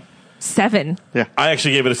okay. 7. Yeah. I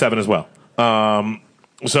actually gave it a 7 as well.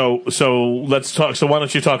 So let's talk. So why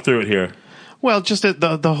don't you talk through it here? Well, just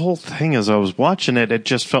the whole thing as I was watching it, it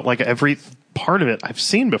just felt like every part of it I've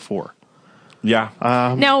seen before. Yeah.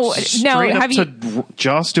 Now, Straight up have to you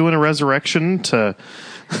Joss doing a resurrection to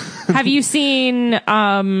have you seen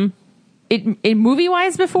it movie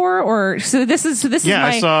wise before, or this is yeah,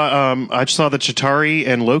 my I saw the Chitauri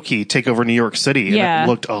and Loki take over New York City, and Yeah. it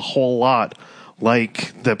looked a whole lot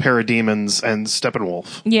like the Parademons and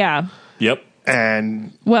Steppenwolf. yeah. Yep.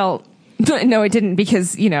 And Well, no, it didn't,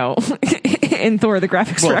 because in Thor the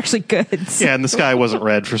graphics were actually good. So. yeah, and the sky wasn't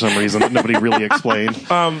red for some reason that nobody really explained.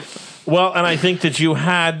 Well, and I think that you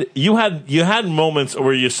had moments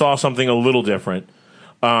where you saw something a little different.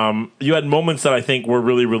 You had moments that I think were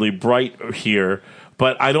really, really bright here,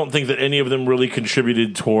 but I don't think that any of them really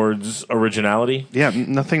contributed towards originality. Yeah,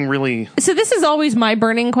 nothing really. So this is always my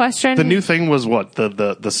burning question. The new thing was what,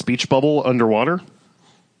 the speech bubble underwater,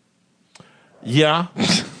 Yeah.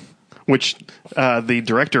 which the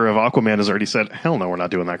director of Aquaman has already said, hell no, we're not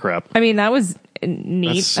doing that crap. I mean, that was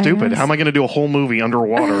neat. That's stupid. How am I going to do a whole movie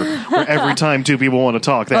underwater where every time two people want to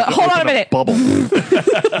talk, they have to Hold on open a minute. bubble?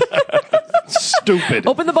 Stupid.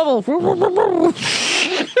 Open the bubble.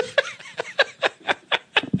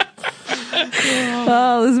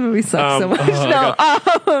 Oh, this movie sucks so much.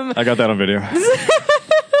 I got that on video.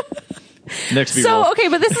 Next visual. So okay,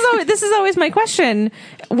 but this is always my question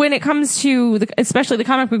when it comes to especially the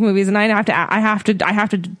comic book movies, and I have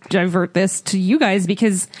to divert this to you guys,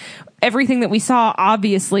 because everything that we saw,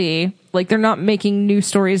 obviously, like, they're not making new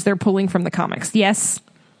stories; they're pulling from the comics. Yes,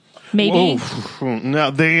 maybe.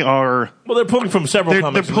 No, they are. Well, they're pulling from several They're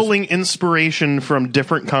comics. pulling inspiration from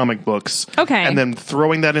different comic books. Okay. And then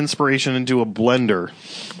throwing that inspiration into a blender.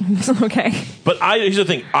 Okay, But here's the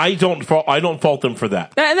thing: I don't fault them for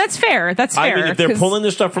that. and that's fair. That's fair. I mean, if they're 'cause- pulling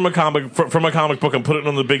this stuff from a comic book and put it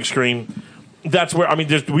on the big screen, that's where, I mean,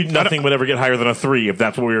 nothing would ever get higher than a 3 if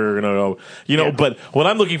that's where we were going to go. Yeah. But what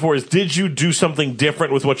I'm looking for is, did you do something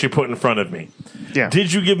different with what you put in front of me? Yeah.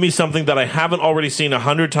 Did you give me something that I haven't already seen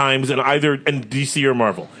 100 times in DC or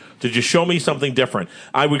Marvel? Did you show me something different?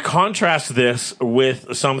 I would contrast this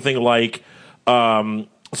with something like a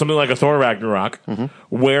Thor Ragnarok,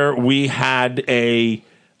 where we had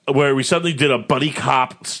where we suddenly did a buddy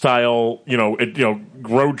cop style,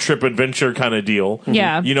 road trip adventure kind of deal.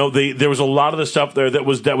 Yeah. There was a lot of the stuff there that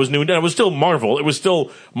was new. And it was still Marvel. It was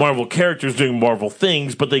still Marvel characters doing Marvel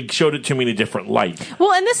things, but they showed it to me in a different light.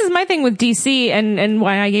 Well, and this is my thing with DC, and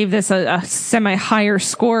why I gave this a semi higher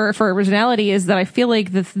score for originality, is that I feel like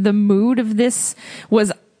the mood of this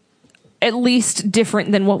was at least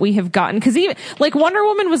different than what we have gotten. Because even like Wonder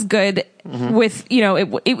Woman was good with,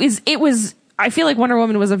 it was I feel like Wonder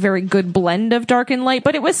Woman was a very good blend of dark and light,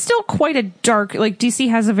 but it was still quite a dark, like DC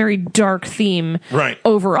has a very dark theme Right.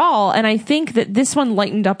 overall. And I think that this one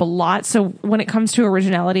lightened up a lot. So when it comes to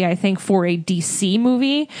originality, I think for a DC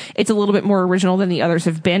movie, it's a little bit more original than the others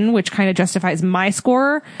have been, which kind of justifies my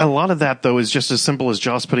score. A lot of that, though, is just as simple as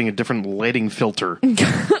Joss putting a different lighting filter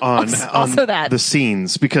on Also that. the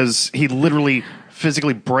scenes, because he literally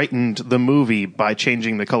physically brightened the movie by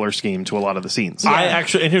changing the color scheme to a lot of the scenes. I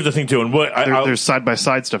actually, and here's the thing too, and what There's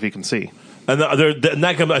side-by-side stuff you can see. and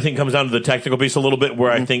that I think comes down to the technical piece a little bit,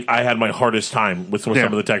 where I think I had my hardest time with some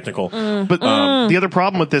of the technical. But the other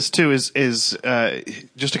problem with this, too, is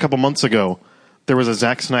just a couple months ago, there was a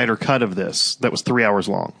Zack Snyder cut of this that was 3 hours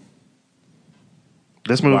long.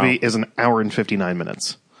 This movie is an hour and 59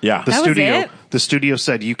 minutes. Yeah, That was it? The studio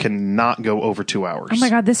said you cannot go over 2 hours. Oh my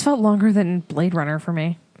God, this felt longer than Blade Runner for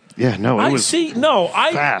me. Yeah, no, it was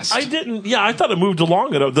fast. I didn't. Yeah, I thought it moved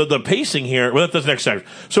along. The pacing here. Well, that's the next section.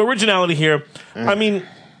 So originality here. I mean,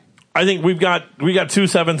 I think we got 2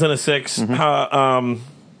 7s and a 6. I'm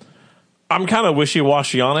kind of wishy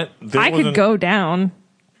washy on it. I could go down.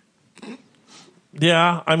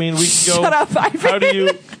 Yeah, I mean, we could go. Shut up,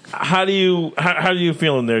 Ivan. How do you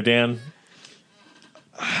feeling there, Dan?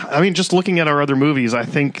 I mean, just looking at our other movies, I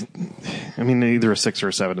think, either a 6 or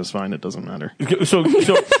a 7 is fine. It doesn't matter. So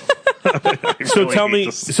tell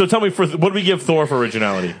me, for what do we give Thor for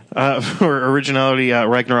originality? For originality,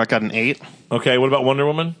 Ragnarok got an 8. Okay, what about Wonder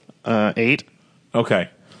Woman? 8. Okay,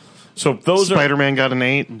 so those Spider-Man got an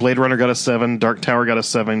 8. Blade Runner got a 7. Dark Tower got a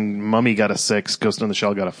 7. Mummy got a 6. Ghost in the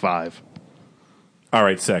Shell got a 5. All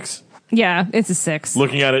right, 6. Yeah, it's a 6.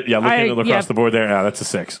 Looking at it, across the board there, yeah, that's a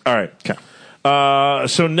 6. All right. Okay.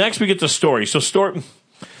 So next we get to story. So story.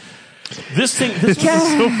 This is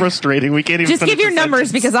so frustrating. We can't even just finish give your the numbers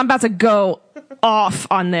sentence. because I'm about to go off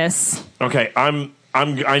on this. Okay, I know.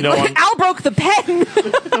 Al broke the pen.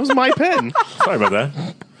 That was my pen. Sorry about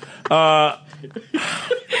that.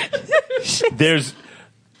 There's.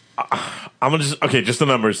 I'm gonna just the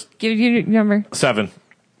numbers. Give you your number. 7.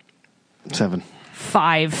 7.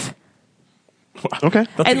 5. Okay.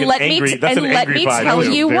 That's And let me tell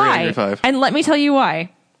you Very why. angry 5. And let me tell you why.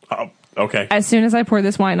 Oh, okay. As soon as I pour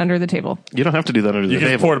this wine under the table. You don't have to do that under the You can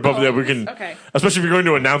table. pour it above there. We can. Okay. Especially if you're going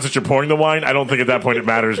to announce that you're pouring the wine. I don't think at that point it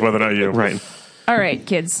matters whether or not you. Right. All right,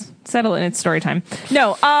 kids, settle in. It's story time.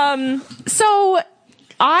 No, so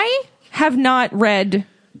I have not read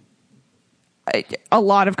a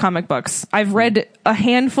lot of comic books. I've read a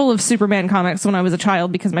handful of Superman comics when I was a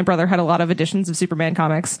child because my brother had a lot of editions of Superman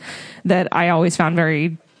comics that I always found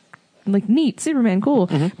very neat. Superman, cool.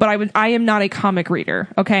 But I am not a comic reader.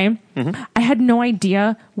 Okay. I had no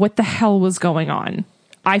idea what the hell was going on.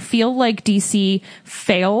 I feel like DC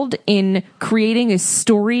failed in creating a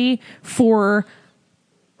story for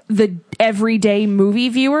the everyday movie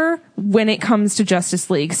viewer when it comes to Justice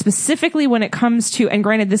League, specifically when it comes to, and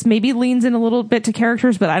granted, this maybe leans in a little bit to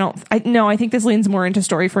characters, but I think this leans more into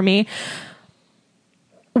story for me.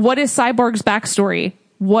 What is Cyborg's backstory?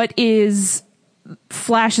 What is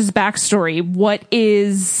Flash's backstory? What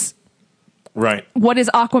is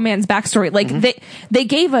Aquaman's backstory? They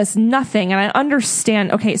gave us nothing, and I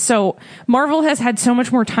understand. Okay, so Marvel has had so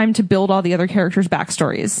much more time to build all the other characters'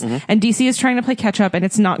 backstories, and DC is trying to play catch up, and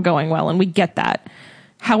it's not going well, and we get that.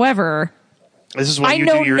 However, this is why you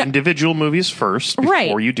do your individial movies first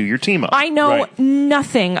before you do your team up. I know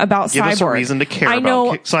nothing about Give Cyborg. us a reason to care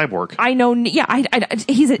about Cyborg. I know, yeah,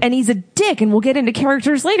 he's a dick, and we'll get into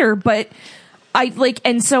characters later, but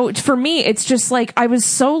and so for me, it's just I was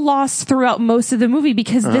so lost throughout most of the movie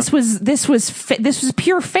because this was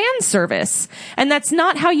pure fan service, and that's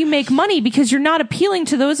not how you make money because you're not appealing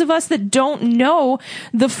to those of us that don't know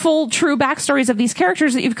the full true backstories of these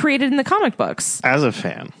characters that you've created in the comic books. As a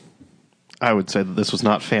fan, I would say that this was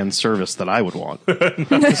not fan service that I would want.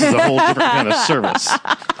 This is a whole different kind of service.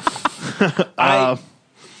 I'm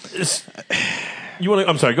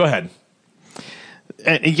sorry. Go ahead.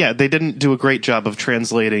 Yeah, they didn't do a great job of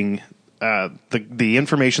translating the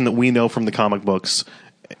information that we know from the comic books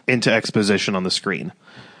into exposition on the screen.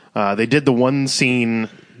 They did the one scene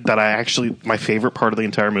that my favorite part of the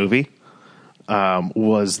entire movie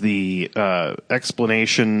was the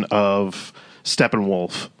explanation of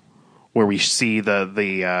Steppenwolf, where we see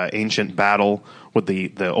the ancient battle with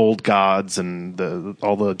the old gods and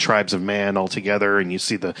all the tribes of man all together, and you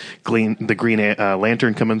see the Green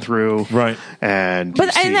Lantern coming through, right? And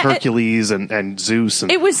you see Hercules and Zeus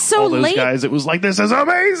and it was so all those late. guys. It was like, this is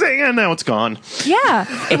amazing, and now it's gone. Yeah,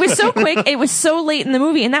 it was so quick. It was so late in the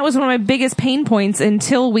movie, and that was one of my biggest pain points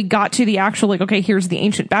until we got to the actual okay, here's the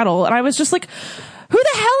ancient battle, and I was just like, who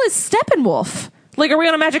the hell is Steppenwolf? Like, are we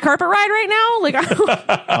on a magic carpet ride right now? Like,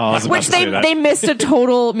 I was about which to say that. they missed a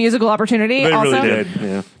total musical opportunity. They also. really did.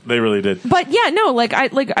 Yeah. They really did. But yeah, no,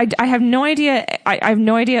 I have no idea. I have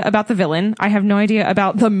no idea about the villain. I have no idea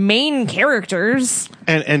about the main characters.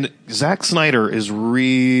 And Zack Snyder is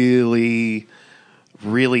really,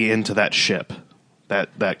 really into that ship,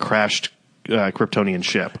 that crashed Kryptonian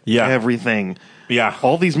ship. Yeah. Everything. Yeah.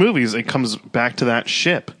 All these movies, it comes back to that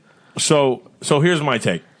ship. So here's my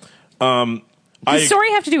take. Does story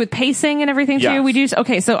have to do with pacing and everything too? Yes. We do.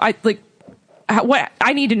 Okay, so what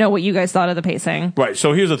I need to know what you guys thought of the pacing. Right.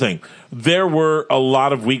 So here's the thing. There were a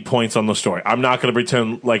lot of weak points on the story. I'm not going to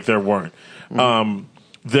pretend like there weren't.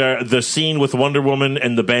 The scene with Wonder Woman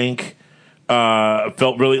and the bank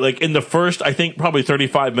felt really like in the first, I think probably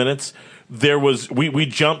 35 minutes. There was we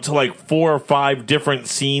jumped to like 4 or 5 different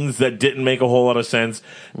scenes that didn't make a whole lot of sense.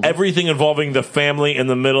 Everything involving the family in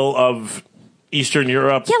the middle of Eastern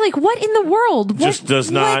Europe. Yeah, like what in the world? Just does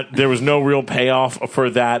not. There was no real payoff for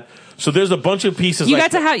that. So there's a bunch of pieces. You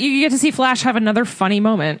like get to see Flash have another funny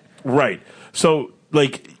moment. Right. So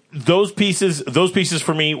like those pieces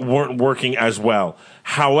for me weren't working as well.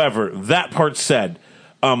 However, that part said,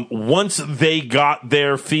 once they got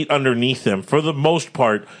their feet underneath them, for the most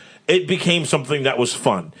part, it became something that was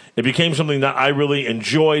fun. It became something that I really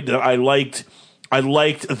enjoyed. That I liked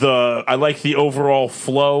the overall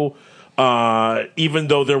flow. Even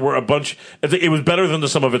though there were a bunch, it was better than the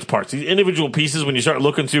sum of its parts. These individual pieces, when you start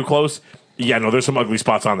looking too close, yeah, no, there's some ugly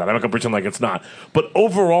spots on that. I'm not going to pretend like it's not. But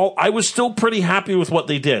overall, I was still pretty happy with what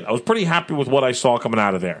they did. I was pretty happy with what I saw coming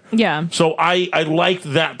out of there. Yeah. So I liked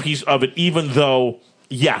that piece of it, even though,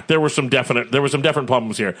 yeah, there were some definite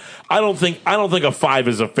problems here. I don't think a 5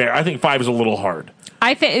 is a fair. I think 5 is a little hard.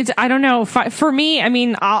 I don't know. For me, I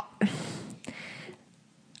mean,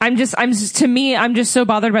 I'm just so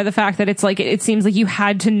bothered by the fact that it's like it seems like you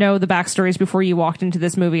had to know the backstories before you walked into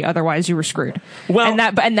this movie, otherwise you were screwed. Well,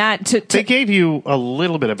 they gave you a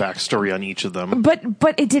little bit of backstory on each of them, but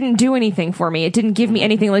it didn't do anything for me. It didn't give me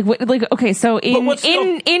anything. Okay, so in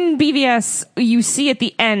BVS, you see at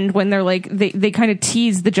the end when they're like they kind of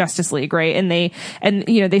tease the Justice League, right? And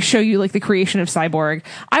they show you like the creation of Cyborg.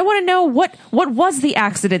 I want to know what was the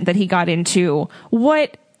accident that he got into?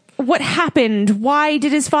 What happened? Why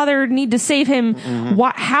did his father need to save him?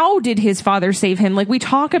 How did his father save him? Like, we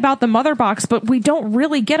talk about the mother box, but we don't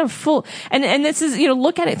really get a full, and this is,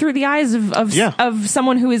 look at it through the eyes of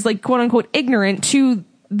someone who is like, quote unquote, ignorant to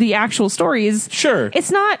the actual stories. Sure.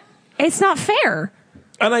 It's not fair.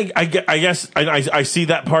 And I guess I see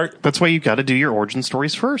that part. That's why you got to do your origin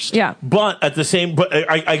stories first. Yeah. But at the same,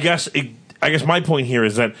 I guess my point here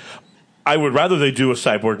is that I would rather they do a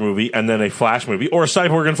Cyborg movie and then a Flash movie, or a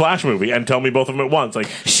Cyborg and Flash movie, and tell me both of them at once. Like,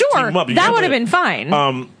 sure, that would have been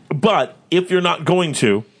fine. But if you're not going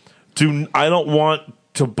to, I don't want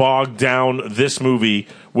to bog down this movie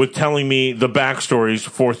with telling me the backstories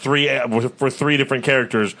for three different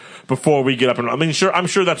characters before we get up and. I mean, I'm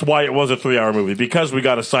sure that's why it was a 3-hour movie, because we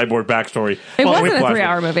got a Cyborg backstory. It wasn't a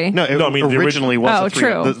 3-hour movie. No, originally was.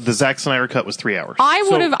 True. The Zack Snyder cut was 3 hours.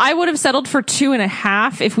 I would have settled for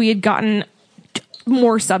 2.5 if we had gotten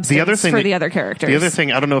more substance for the other characters. The other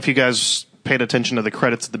thing, I don't know if you guys paid attention to the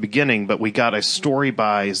credits at the beginning, but we got a story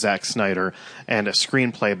by Zack Snyder and a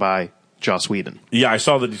screenplay by Joss Whedon. Yeah, I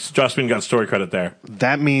saw that Joss Whedon got story credit there.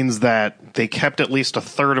 That means that they kept at least a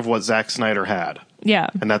third of what Zack Snyder had. Yeah.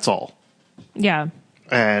 And that's all. Yeah.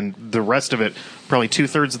 And the rest of it, probably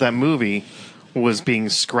 2/3 of that movie, was being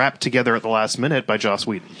scrapped together at the last minute by Joss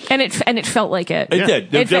Whedon. And it felt like it.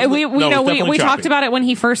 It did. We talked about it when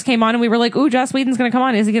he first came on, and we were like, "Ooh, Joss Whedon's going to come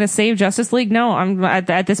on. Is he going to save Justice League?" No, I'm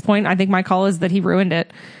at this point. I think my call is that he ruined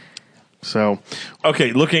it. So,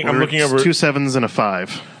 okay, I'm looking over 2 7s and a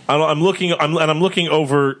 5. I'm looking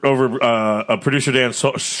over producer Dan's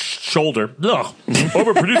shoulder. Ugh.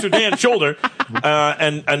 Over producer Dan's shoulder,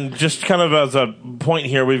 and just kind of as a point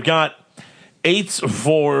here, we've got 8s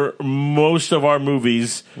for most of our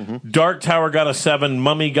movies. Dark Tower got a 7,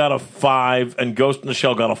 Mummy got a 5, and Ghost in the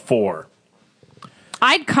Shell got a 4.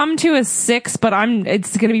 I'd come to a 6, but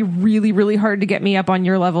it's going to be really, really hard to get me up on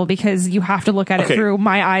your level, because you have to look at it through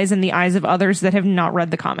my eyes and the eyes of others that have not read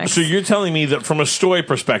the comics. So you're telling me that from a story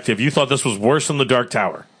perspective, you thought this was worse than the Dark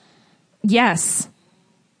Tower? Yes.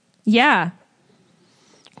 Yeah.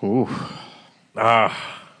 Ooh.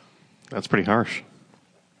 That's pretty harsh.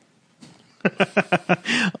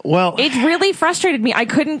 Well, it really frustrated me. I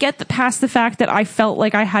couldn't get past the fact that I felt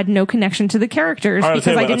like I had no connection to the characters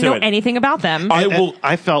because I didn't know anything about them.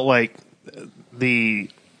 I felt like the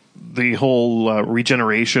the whole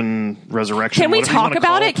regeneration, resurrection. Can we whatever you talk wanna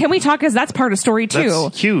about call it? Can we talk? Because that's part of story too.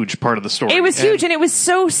 That's a huge part of the story. It was huge, and it was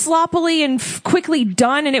so sloppily and quickly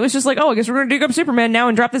done, and it was just like, oh, I guess we're going to dig up Superman now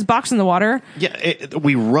and drop this box in the water. Yeah,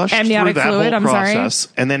 we rushed Amniotic through that fluid, whole I'm sorry. process,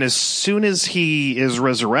 and then as soon as he is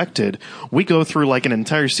resurrected, we go through like an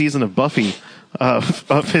entire season of Buffy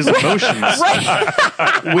of his emotions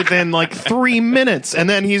within like 3 minutes, and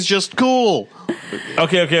then he's just cool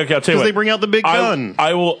Okay. I'll tell you because what. they bring out the big gun.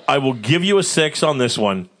 I will give you a 6 on this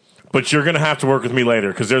one, but you're going to have to work with me later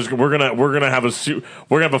because we're gonna have a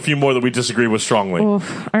few more that we disagree with strongly.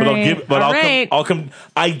 Oof. But All right. All right. I'll come.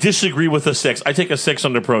 I disagree with a 6. I take a 6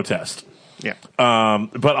 under protest. Yeah.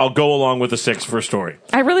 But I'll go along with a 6 for story.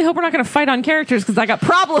 I really hope we're not going to fight on characters because I got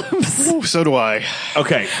problems. Ooh, so do I.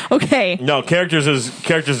 Okay. Okay. No, characters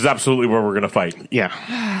is absolutely where we're going to fight. Yeah.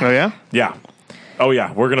 Oh yeah. Yeah. Oh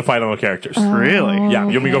yeah, we're going to fight on the characters. Really? Yeah.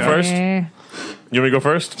 You want me to go first? Eh. You want me to go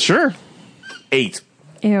first? Sure. 8.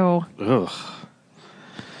 Ew. Ugh.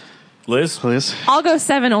 Liz? Please. I'll go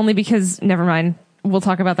 7 only because, never mind. We'll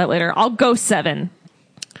talk about that later. I'll go 7.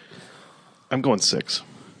 I'm going 6.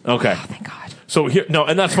 Okay. Thank God. So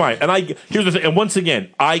and that's fine. And here's the thing. And once again,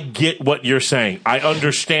 I get what you're saying. I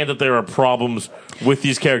understand that there are problems with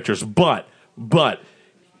these characters, but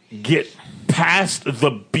get past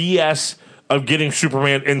the BS of getting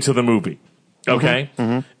Superman into the movie, okay?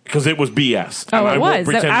 Because it was BS. Oh, And it was.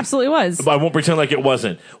 That pretend- absolutely was. I won't pretend like it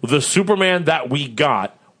wasn't. The Superman that we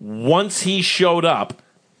got once he showed up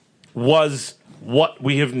was what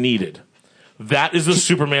we have needed. That is the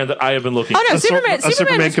Superman that I have been looking Oh, no, for. Superman a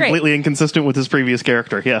Superman was great. completely inconsistent with his previous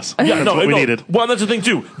character. Yes. Yeah, That's what we needed. Well, that's the thing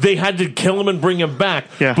too. They had to kill him and bring him back.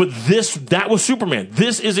 Yeah. But that was Superman.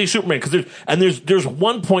 This is a Superman because there's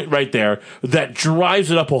one point right there that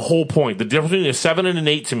drives it up a whole point. The difference between a 7 and an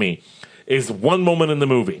 8 to me is one moment in the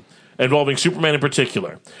movie involving Superman in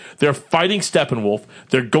particular. They're fighting Steppenwolf.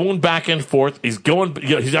 They're going back and forth. He's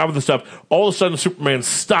out with the stuff. All of a sudden, Superman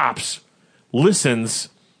stops, listens,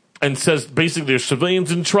 and says basically there's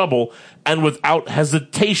civilians in trouble, and without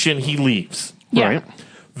hesitation, he leaves. Yeah. Right.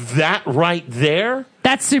 That right there,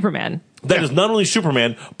 That's Superman. that is not only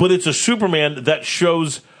Superman, but it's a Superman that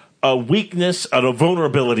shows a weakness and a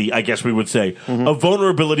vulnerability, I guess we would say. A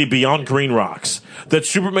vulnerability beyond Green Rocks. That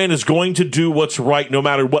Superman is going to do what's right no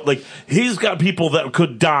matter what. Like, he's got people that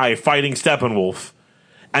could die fighting Steppenwolf,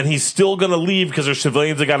 and he's still going to leave because there's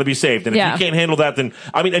civilians that got to be saved. And if Yeah. he can't handle that, then,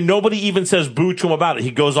 and nobody even says boo to him about it.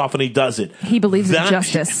 He goes off and he does it. He believes in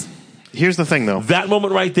justice. Here's the thing, though. That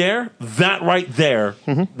moment right there,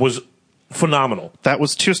 was phenomenal. That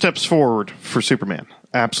was 2 steps forward for Superman.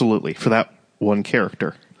 Absolutely. For that one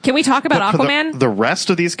character. Can we talk about But for Aquaman? the rest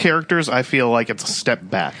of these characters, I feel like it's a step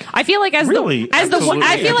back. I feel like Really? Absolutely.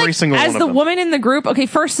 I feel Every like single as one of the them. woman in the group. Okay,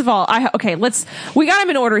 first of all, we got him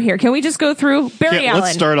in order here. Can we just go through Barry Yeah, Allen?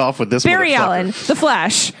 let's start off with this Barry motherfucker. Allen, the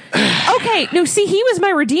Flash. Okay, no, see, he was my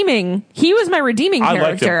redeeming I liked him.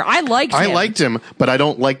 character. I liked him. I liked him, but I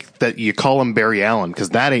don't like that you call him Barry Allen because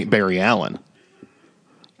that ain't Barry Allen.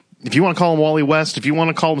 If you want to call him Wally West, if you want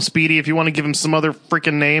to call him Speedy, if you want to give him some other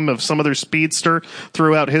freaking name of some other speedster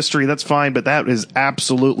throughout history, that's fine, but that is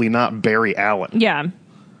absolutely not Barry Allen. Yeah.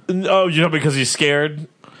 Oh, because he's scared?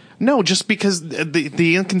 No, just because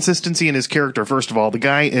the inconsistency in his character, first of all, the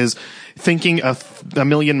guy is thinking a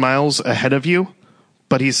million miles ahead of you,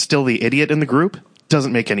 but he's still the idiot in the group.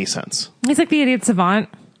 Doesn't make any sense. He's like the idiot savant.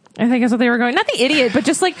 I think that's what they were going. Not the idiot, but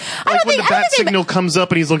just like I Like don't when think the I don't bat think signal comes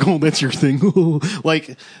up and he's like, "Oh, that's your thing." Like,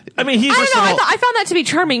 He's I don't know. I found that to be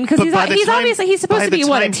charming because but by the he's time- obviously he's supposed by to the be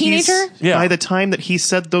what, a time he's- teenager? Yeah. By the time that he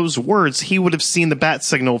said those words, he would have seen the bat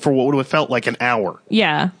signal for what would have felt like an hour.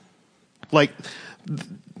 Yeah. Like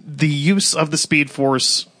the use of the Speed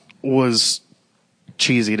Force was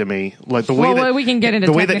cheesy to me. Like the way that we can get into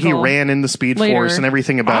the way that he technical ran in the Speed later. Force and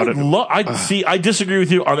everything about it. I disagree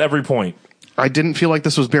with you on every point. I didn't feel like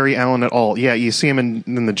this was Barry Allen at all. Yeah, you see him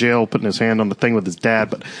in the jail putting his hand on the thing with his dad,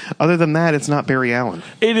 but other than that, it's not Barry Allen.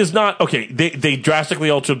 It is not okay. They drastically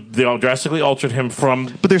altered him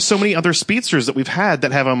from. But there's so many other speedsters that we've had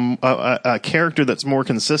that have a character that's more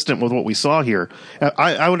consistent with what we saw here.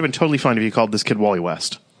 I would have been totally fine if you called this kid Wally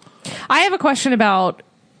West. I have a question about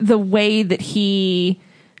the way that he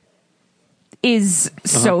is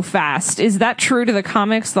so fast. Is that true to the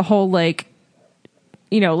comics? The whole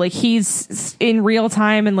he's in real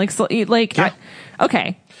time and Yeah.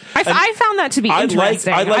 okay. I found that to be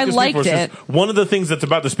interesting. I like the liked Speed Force. it. One of the things that's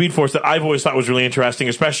about the Speed Force that I've always thought was really interesting,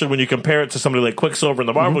 especially when you compare it to somebody like Quicksilver in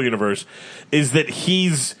the Marvel universe, is that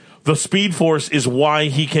the Speed Force is why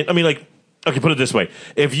he can. Okay, put it this way.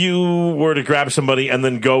 If you were to grab somebody and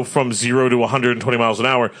then go from 0 to 120 miles an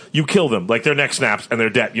hour, you kill them. Like, their neck snaps and they're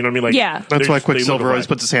dead. You know what I mean? Like, Yeah. That's why they Quicksilver live always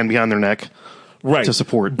puts his hand behind their neck right. to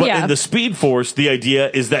support. But Yeah. in the Speed Force, the idea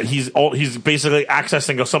is that he's basically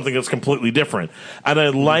accessing something that's completely different. And I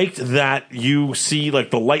liked that you see, like,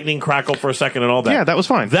 the lightning crackle for a second and all that. Yeah, that was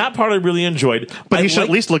fine. That part I really enjoyed. But I he should at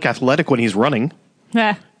least look athletic when he's running.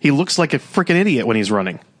 Eh. He looks like a freaking idiot when he's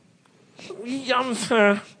running.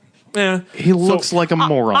 Yeah. He looks like a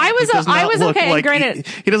moron. I was- He does I not was look okay, like- granted-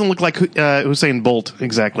 he doesn't look like Usain Bolt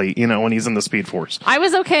exactly. When he's in the Speed Force. I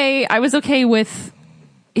was okay with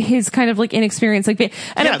his kind of like inexperience, like, and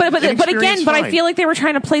Yeah, but inexperience, again, but I fine. feel like they were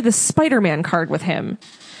trying to play the Spider-Man card with him.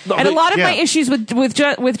 No, And a lot of my yeah. issues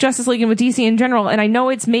with Justice League and with DC in general, and I know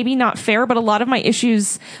it's maybe not fair, but a lot of my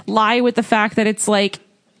issues lie with the fact that it's like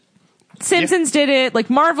Simpsons did it, like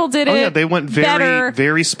Marvel did it. Oh yeah, they went better.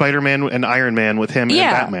 very Spider-Man and Iron Man with him and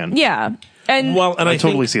Batman. Yeah, and Well, and I I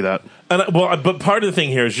totally think, see that. but part of the thing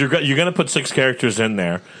here is you're going to put 6 characters in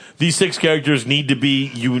there. These 6 characters need to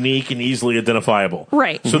be unique and easily identifiable.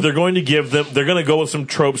 Right. So they're going to they're going to go with some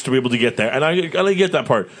tropes to be able to get there. And I get that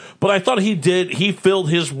part. But I thought he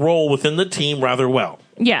filled his role within the team rather well.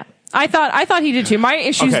 yeah. I thought he did too. My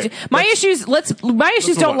issues, Okay,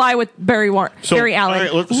 don't on. lie with Barry Allen. all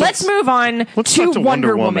right, let's move on let's to talk to Wonder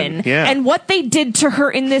Wonder Woman, Woman. Yeah. and what they did to her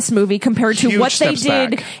in this movie compared to Huge what they steps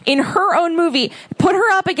did back. in her own movie. Put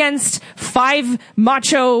her up against 5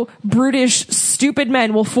 macho, brutish, stupid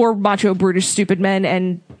men. Well, 4 macho, brutish, stupid men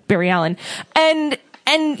and Barry Allen, and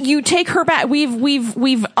you take her back.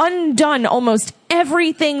 We've undone almost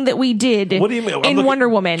everything that we did. What do you mean? in Wonder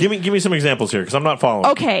Woman? Give me some examples here because I'm not following.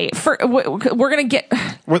 Okay, we're gonna get.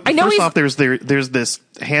 I know First he's off, there's this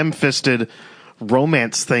ham-fisted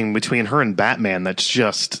romance thing between her and Batman that's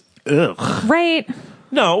just ugh. right.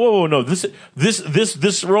 No, no.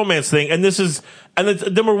 This romance thing, and it's,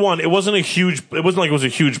 number one, it wasn't like it was a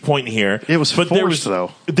huge point here. It was but forced,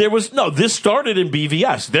 though. This started in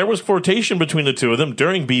BVS. There was flirtation between the two of them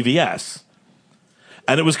during BVS,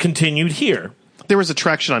 and it was continued here. There was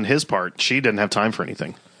attraction on his part. She didn't have time for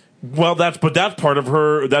anything. Well, that's part of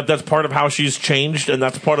her. That's part of how she's changed, and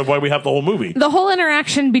that's part of why we have the whole movie. The whole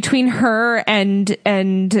interaction between her and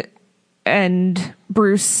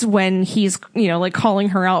Bruce when he's like calling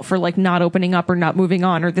her out for like not opening up or not moving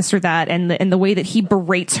on or this or that, and the way that he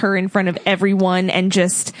berates her in front of everyone and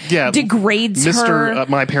just degrades her.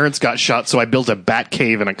 My parents got shot, so I built a bat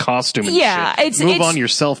cave in a costume. And shit. Move on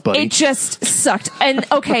yourself, buddy. It just sucked. And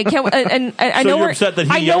okay, and I So know you're we're upset that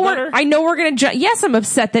he yelled at her? I know we're gonna. Yes, I'm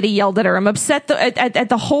upset that he yelled at her. I'm upset at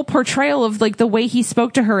the whole portrayal of like the way he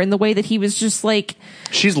spoke to her and the way that he was just like.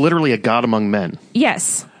 She's literally a god among men.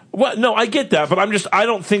 Yes. Well, no, I get that, but I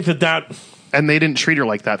don't think that. And they didn't treat her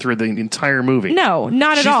like that through the entire movie. No,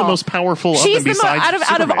 not at all. She's the most powerful of them besides out of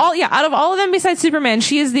Superman. all of them besides Superman,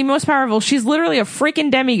 she is the most powerful. She's literally a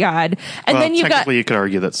freaking demigod. And then you got technically you could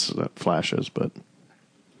argue that Flash is, but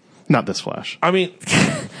not this Flash. I mean,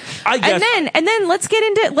 I guess. and then let's get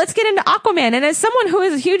into Aquaman. And as someone who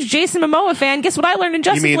is a huge Jason Momoa fan, guess what I learned in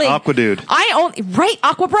Justice You mean League? Aqua Dude.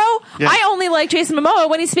 Aqua Bro. Yeah. I only like Jason Momoa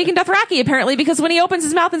when he's speaking Dothraki, apparently, because when he opens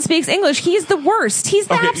his mouth and speaks English, he's the worst. He's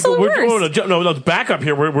the absolute worst. No, back up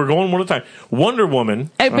here. We're going one at a time. Wonder Woman.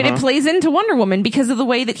 But it plays into Wonder Woman because of the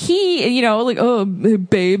way that he, like, oh,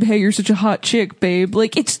 babe, hey, you're such a hot chick, babe.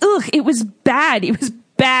 Like, it was bad. It was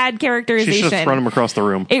bad characterization. She should have thrown him across the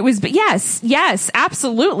room. It was, yes,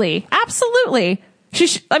 absolutely. I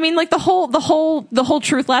mean, like the whole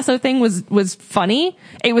truth lasso thing was funny.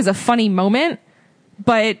 It was a funny moment,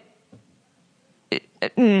 but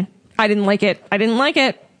I didn't like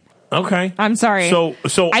it. Okay. I'm sorry. So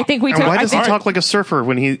I think we And took. why does he I think- talk like a surfer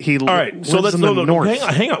when he all right. lives So let's in the north?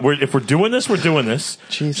 Hang on. If we're doing this, we're doing this.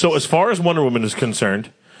 Jesus. So as far as Wonder Woman is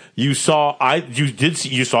concerned, you saw a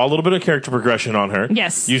little bit of character progression on her.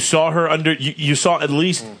 Yes. You saw her you saw at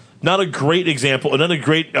least not a great example, not a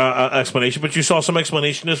great explanation, but you saw some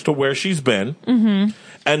explanation as to where she's been. Mm-hmm.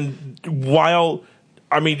 And while,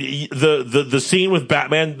 I mean, the scene with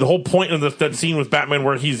Batman, the whole point of that scene with Batman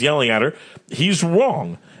where he's yelling at her, he's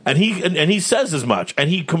wrong. And he says as much, and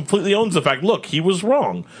he completely owns the fact, look, he was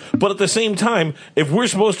wrong. But at the same time, if we're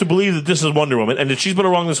supposed to believe that this is Wonder Woman and that she's been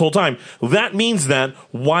wrong this whole time, that means that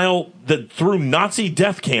through Nazi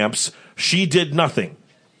death camps, she did nothing.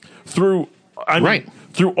 Through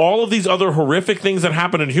all of these other horrific things that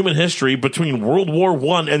happened in human history between World War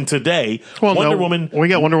I and today, Wonder Woman. We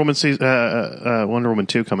got Wonder Woman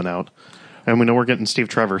 2 coming out, and we know we're getting Steve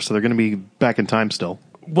Trevor, so they're going to be back in time still.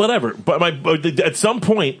 whatever. But at some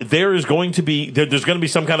point there's going to be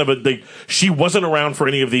some kind of she wasn't around for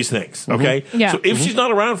any of these things. Okay, Yeah. So if she's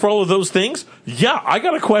not around for all of those things, yeah, I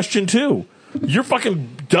got a question too. You're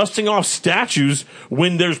fucking dusting off statues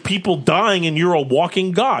when there's people dying and you're a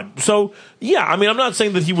walking god. So, yeah, I mean, I'm not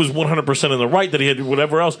saying that he was 100% in the right, that he had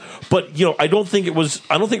whatever else, but, I don't think it was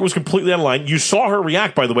completely out of line. You saw her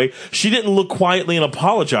react, by the way. She didn't look quietly and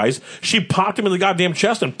apologize. She popped him in the goddamn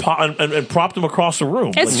chest and propped him across the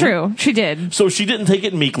room. It's true. She did. So she didn't take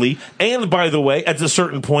it meekly. And, by the way, at a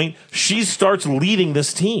certain point, she starts leading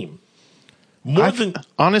this team.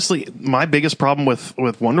 Honestly, my biggest problem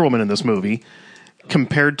with Wonder Woman in this movie,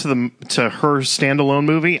 compared to her standalone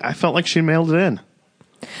movie, I felt like she mailed it in.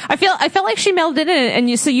 I felt like she mailed it in, and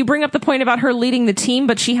you bring up the point about her leading the team,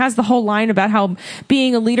 but she has the whole line about how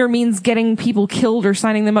being a leader means getting people killed or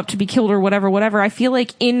signing them up to be killed or whatever. I feel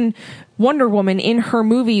like in Wonder Woman, in her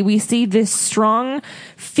movie, we see this strong,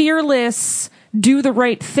 fearless, do the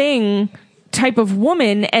right thing type of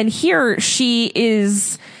woman, and here she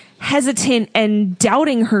is hesitant and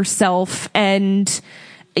doubting herself, and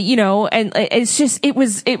and it's just it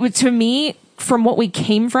was to me, from what we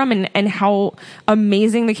came from and how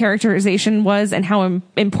amazing the characterization was and how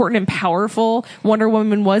important and powerful Wonder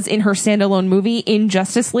Woman was in her standalone movie in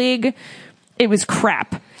Justice League, it was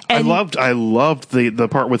crap. And I loved the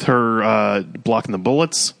part with her blocking the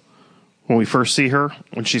bullets when we first see her,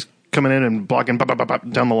 when she's coming in and blocking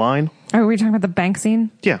down the line. Are we talking about the bank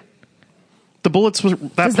scene? Yeah. The bullets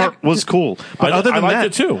was cool. But I liked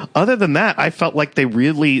it too. Other than that, I felt like they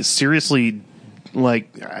really seriously, they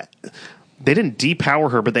didn't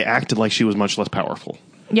depower her, but they acted like she was much less powerful.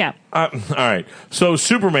 Yeah. All right. So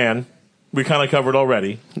Superman, we kind of covered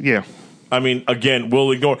already. Yeah. I mean, again,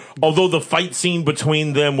 we'll ignore. Although the fight scene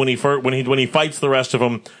between them when he fights the rest of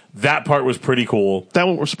them, that part was pretty cool. That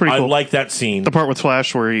one was pretty cool. I like that scene. The part with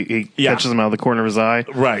Flash where he catches him out of the corner of his eye.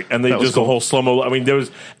 Right, and they just the whole slow mo. I mean,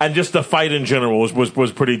 and just the fight in general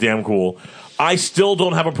was pretty damn cool. I still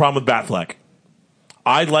don't have a problem with Batfleck.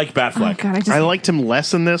 I like Batfleck. Oh, God, I liked him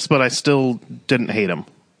less in this, but I still didn't hate him.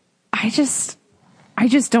 I just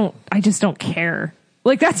don't care.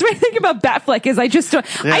 Like, that's my thing about Batfleck is I just don't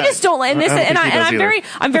like this, and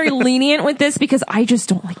I'm very lenient with this because I just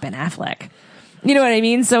don't like Ben Affleck. You know what I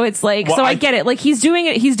mean? So it's like, I get it. Like, he's doing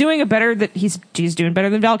it better he's doing better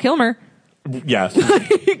than Val Kilmer. Yes.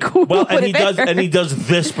 Cool. Well, and he does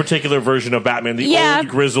this particular version of Batman, the old,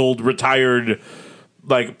 grizzled, retired,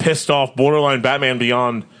 like pissed off, borderline Batman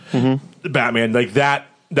Beyond Batman. Like that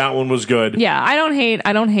one was good. Yeah, I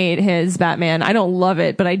don't hate his Batman. I don't love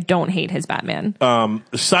it, but I don't hate his Batman.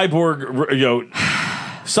 Cyborg,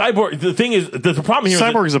 Cyborg. The thing is, the problem here.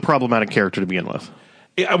 Cyborg is a problematic character to begin with.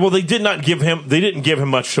 Yeah, well, they didn't give him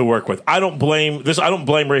much to work with. I don't blame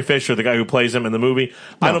Ray Fisher, the guy who plays him in the movie.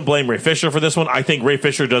 No. I don't blame Ray Fisher for this one. I think Ray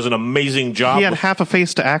Fisher does an amazing job. He had half a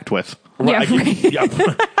face to act with. Right.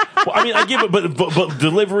 Well, I mean, I give it, but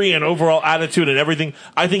delivery and overall attitude and everything,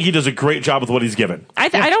 I think he does a great job with what he's given. I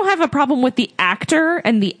don't have a problem with the actor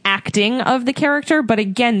and the acting of the character, but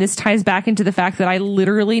again, this ties back into the fact that I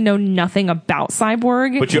literally know nothing about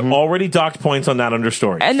Cyborg. But you already docked points on that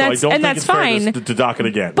understory, and so I don't think it's fine to dock it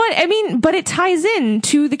again. But I mean, but it ties in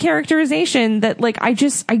to the characterization that, like, I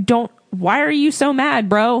don't. Why are you so mad,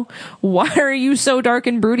 bro? Why are you so dark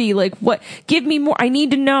and broody? Like, what? Give me more. I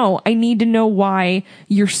need to know why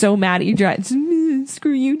you're so mad at your dad.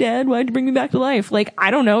 Screw you, Dad. Why'd you bring me back to life? Like,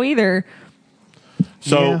 I don't know either.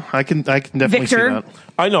 So yeah, I can definitely see that.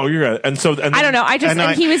 I know you're right. And so I don't know. I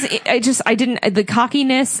didn't the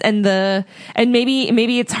cockiness and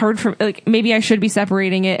maybe it's hard for, like, maybe I should be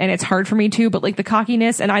separating it and it's hard for me too, but like the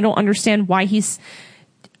cockiness, and I don't understand why he's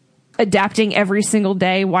adapting every single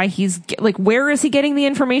day, why he's like, where is he getting the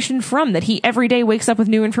information from that he every day wakes up with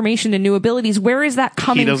new information and new abilities? Where is that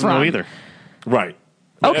coming from? He doesn't know either. Right.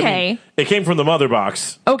 Okay. I mean, it came from the mother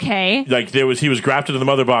box. Okay. Like he was grafted to the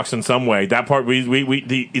mother box in some way. That part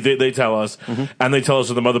they tell us, and they tell us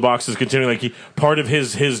that the mother box is continuing. Like part of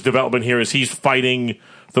his development here is he's fighting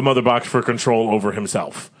the mother box for control over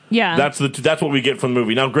himself. Yeah, that's what we get from the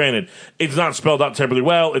movie. Now, granted, it's not spelled out terribly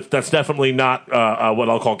well. That's definitely not what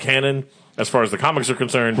I'll call canon as far as the comics are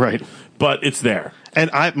concerned. Right, but it's there.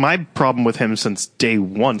 And my problem with him since day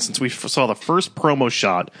one, since we saw the first promo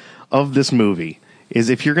shot of this movie, is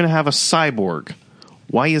if you're going to have a cyborg,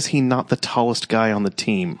 why is he not the tallest guy on the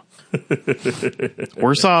team?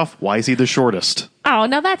 Worse off, why is he the shortest? Oh,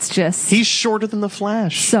 now that's just... He's shorter than the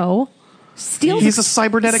Flash. So? He's a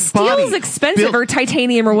cybernetic body. Steel's expensive, or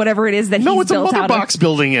titanium, or whatever it is that he's built out of. No, it's a mother box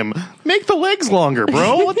building him. Make the legs longer,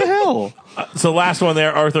 bro. What the hell? So last one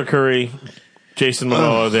there, Arthur Curry Jason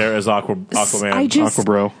Momoa there as Aquaman. I just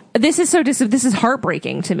Aquabro. this is this is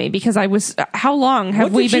heartbreaking to me because I was how long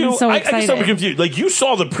have we been so I excited? guess I'm confused. Like, you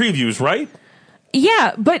saw the previews, right?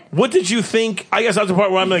 Yeah, but What did you think? I guess that's the part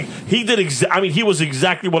where I'm like, he did. He was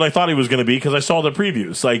exactly what I thought he was going to be because I saw the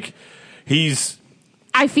previews. Like, he's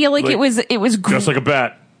I feel like it was just like a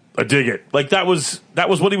bat. I dig it. Like, that was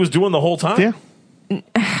what he was doing the whole time. Yeah.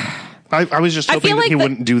 I was just I hoping feel that like he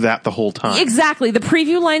wouldn't do that the whole time. Exactly. The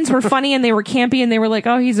preview lines were funny and they were campy and they were like,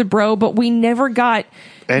 "Oh, he's a bro," but we never got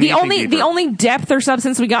Anything the deeper. only depth or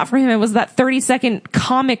substance we got from him was that 30-second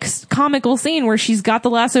comical scene where she's got the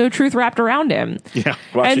lasso of truth wrapped around him. Yeah.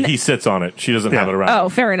 Well, actually, And- he sits on it. She doesn't have Yeah. it around. Oh,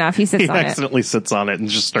 fair enough. He sits He on it. accidentally sits on it and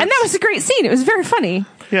just starts. And that was a great scene. It was very funny.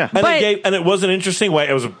 yeah. And, But- it was an interesting way.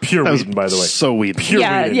 It was a pure That was Whedon, by the way. so Whedon. Pure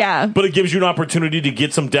Yeah, Whedon. yeah. But it gives you an opportunity to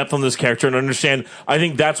get some depth on this character and understand. I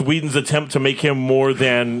think that's Whedon's attempt to make him more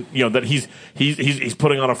than, that he's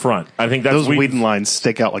putting on a front. I think that's Those Whedon's- Whedon lines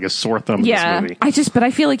stick out like a sore thumb Yeah. in this movie. But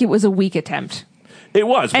I feel like it was a weak attempt. It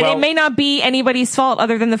was. And well, it may not be anybody's fault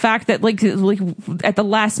other than the fact that like at the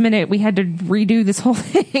last minute we had to redo this whole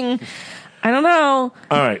thing. I don't know.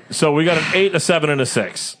 all right. So we got an 8, a 7, and a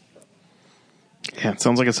 6. Yeah, it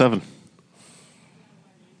sounds like a 7.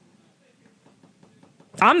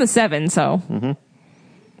 I'm the 7, so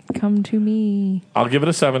Mm-hmm. come to me. I'll give it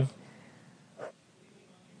a 7.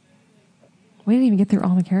 We didn't even get through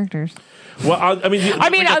all the characters. Well, I mean,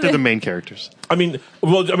 We got to the main characters. we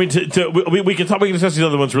can talk. We can discuss these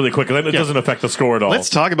other ones really quick because it doesn't affect the score at all. Let's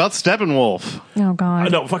talk about Steppenwolf. Oh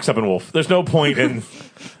God. No, fuck Steppenwolf. There's no point in.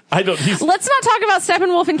 I don't. He's Let's not talk about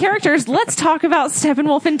Steppenwolf in characters. Let's talk about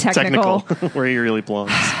Steppenwolf in technical. Where he really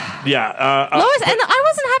belongs. yeah. Lois, and I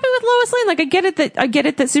wasn't happy with Lois Lane. Like I get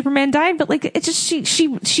it that Superman died, but like it's just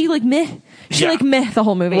she like meh. She Yeah. like meh the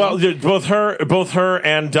whole movie. Well, both her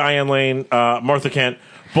and Diane Lane, Martha Kent.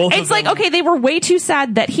 Both. It's of like, them, okay, they were way too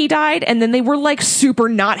sad that he died, and then they were like super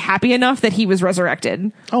not happy enough that he was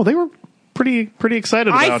resurrected. Oh, they were pretty excited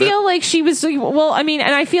about I feel like she was, well, I mean,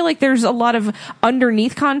 and I feel like there's a lot of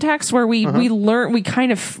underneath context where we learn, we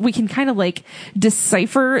can kind of like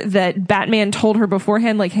decipher that Batman told her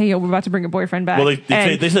beforehand, like, hey, we're about to bring a boyfriend back. Well, they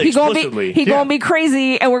say he gonna explicitly. he gonna be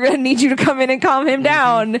crazy, and we're gonna need you to come in and calm him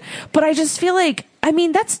down. But I just feel like, I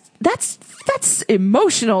mean, that's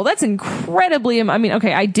emotional. That's incredibly. I mean,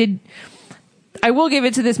 okay, I will give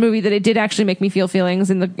it to this movie that it did actually make me feel feelings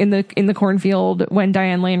in the cornfield when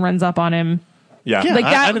Diane Lane runs up on him. Yeah. Yeah. Like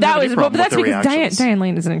I that didn't that have any was, problem but that's with the because reactions. Diane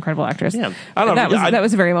Lane is an incredible actress. Yeah. I don't know. That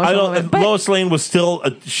was a very emotional. I don't, moment. But- Lois Lane was still.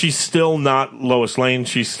 She's still not Lois Lane.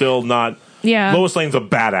 She's still not. Yeah. Lois Lane's a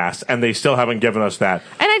badass, and they still haven't given us that.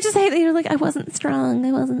 And I just hate that you're like, I wasn't strong.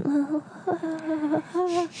 I wasn't.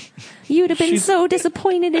 You'd have been She's- so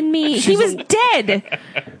disappointed in me. He She's was a- dead.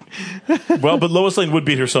 Well, but Lois Lane would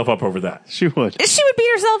beat herself up over that. She would. She would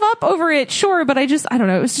beat herself up over it, sure, but I don't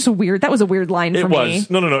know. It was just that was a weird line for It me. was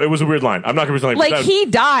no. It was a weird line. I'm not going to pretend Like that- he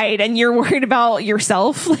died and you're worried about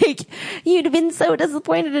yourself. Like you'd have been so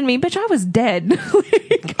disappointed in me, bitch. I was dead.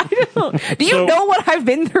 Like, I don't. Do you So- know what I've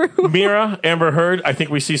been through? Mira, Amber Heard. I think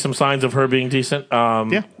we see some signs of her being decent.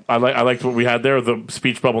 Yeah. I liked what we had there. The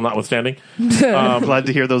speech bubble notwithstanding. I'm glad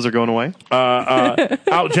to hear those are going away.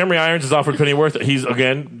 Jeremy Irons is Alfred Pennyworth. He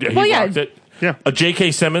Well, yeah. rocked it. Yeah.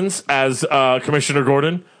 J.K. Simmons as Commissioner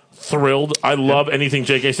Gordon. Thrilled. I love anything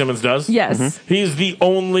J.K. Simmons does. Yes. He's the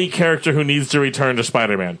only character who needs to return to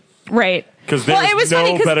Spider-Man. Right. 'Cause there's it was no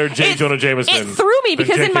funny 'cause better J. Jonah Jameson It threw me than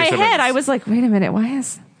because in J.K. my Simmons. head I was like, wait a minute, why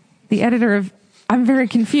is the editor of I'm very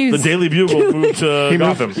The confused. Daily Bugle moved to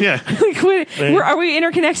Gotham. Yeah. Like, are we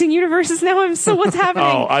interconnecting universes now? What's happening?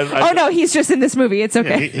 Oh, no, he's just in this movie. It's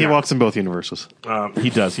okay. He walks in both universes. He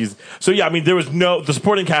does. I mean, there was the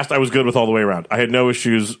supporting cast I was good with all the way around. I had no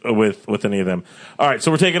issues with any of them. All right,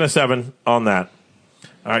 so we're taking a 7 on that.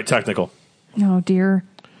 All right, technical. Oh dear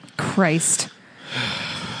Christ.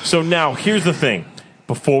 So now here's the thing.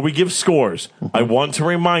 Before we give scores, I want to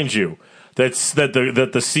remind you that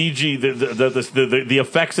the CG the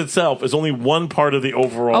effects itself is only one part of the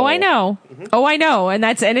overall. Oh, I know. Oh, I know. And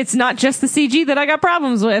it's not just the CG that I got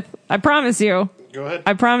problems with. I promise you. Go ahead.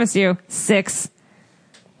 I promise you. 6.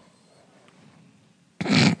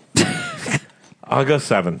 I'll go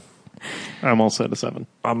 7. I'm also at a 7.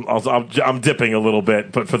 I'm dipping a little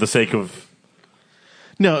bit, but for the sake of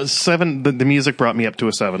No, 7. The music brought me up to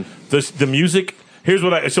a 7. the music. Here's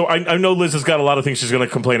what I know Liz has got a lot of things she's going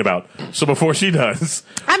to complain about. So before she does,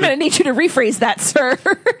 I'm going to need you to rephrase that, sir.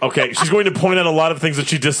 okay, she's going to point out a lot of things that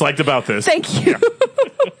she disliked about this. Thank you.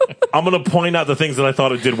 I'm going to point out the things that I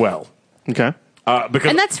thought it did well. Okay. Because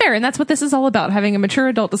And that's fair. And that's what this is all about, having a mature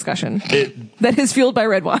adult discussion that is fueled by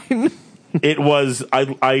red wine. It was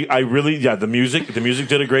I really the music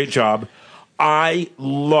did a great job. I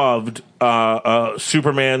loved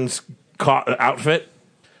Superman's outfit.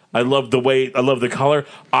 I loved the color.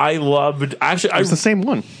 It's the same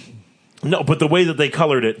one. No, but the way that they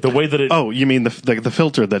colored it, the way that it. Oh, you mean the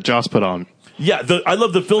filter that Joss put on? Yeah, I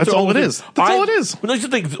love the filter. That's all it is. That's all it is.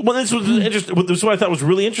 Well, this was interesting. This is what I thought was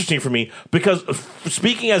really interesting for me because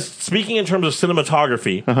speaking in terms of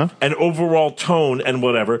cinematography and overall tone and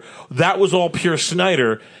whatever, that was all pure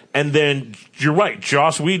Snyder. And then you're right,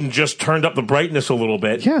 Joss Whedon just turned up the brightness a little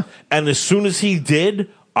bit. Yeah, and as soon as he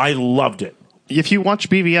did, I loved it. If you watch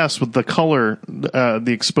BVS with the color,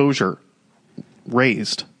 the exposure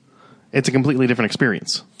raised, it's a completely different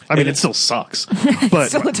experience. I mean, it still sucks, but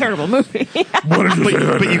Still a terrible movie.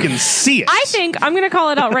 but you can see it. I think I'm going to call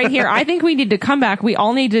it out right here. I think we need to come back. We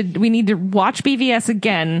need to watch BVS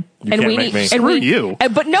again. You can't make me. Screw you.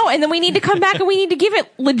 But no, and then we need to come back and we need to give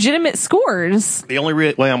it legitimate scores. The only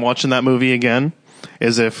way I'm watching that movie again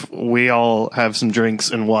is if we all have some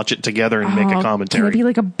drinks and watch it together and make a Can commentary. it be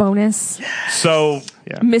like a bonus So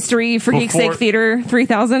mystery for Geek Sake Theater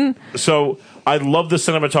 3000? So I love the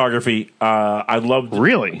cinematography. I loved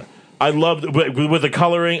with the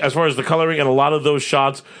coloring, as far as the coloring and a lot of those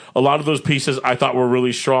shots, a lot of those pieces I thought were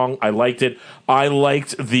really strong. I liked it. I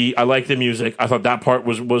liked the music. I thought that part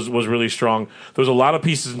was really strong. There was a lot of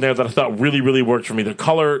pieces in there that I thought really, really worked for me. The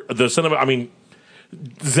color, the cinema, I mean,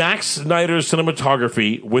 Zack Snyder's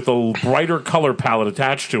cinematography with a brighter color palette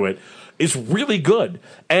attached to it is really good.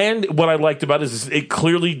 And what I liked about it is it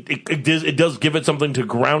clearly it does give it something to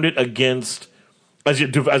ground it against as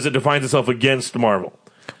it defines itself against Marvel.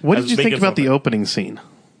 What did you think about the opening scene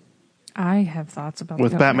I have thoughts about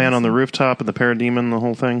with Batman on the rooftop and the Parademon, the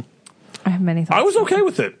whole thing? I have many thoughts. I was okay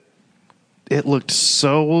with it. It looked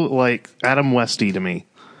so like Adam Westy to me.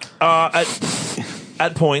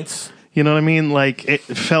 At points. You know what I mean? Like it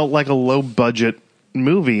felt like a low budget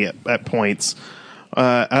movie at points.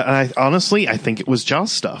 I honestly, I think it was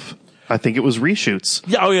Joss stuff. I think it was reshoots.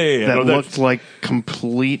 Yeah, yeah. That looked like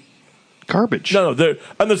complete garbage. No.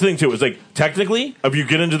 And the thing too is like technically, if you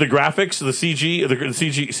get into the graphics, the CGI.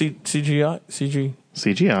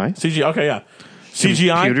 Okay, yeah.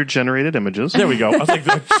 CGI, computer generated images. There we go. I was like,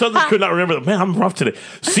 I suddenly could not remember. Man, I'm rough today.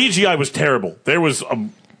 CGI was terrible. There was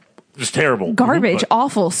just terrible, garbage,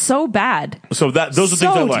 awful, so bad. So those are things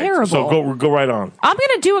I like. Terrible. So go right on. I'm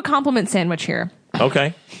gonna do a compliment sandwich here.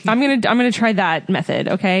 Okay. I'm gonna try that method.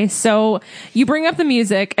 Okay, so you bring up the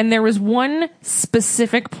music, and there was one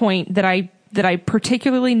specific point that I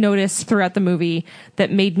particularly noticed throughout the movie that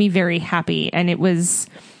made me very happy, and it was,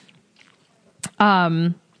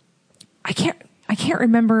 I can't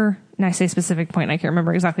remember. And I say specific point, I can't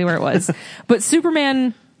remember exactly where it was, but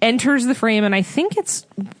Superman enters the frame, and I think it's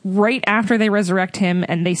right after they resurrect him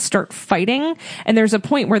and they start fighting, and there's a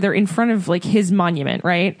point where they're in front of like his monument,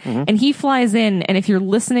 right? Mm-hmm. And he flies in, and if you're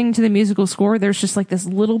listening to the musical score, there's just like this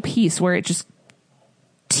little piece where it just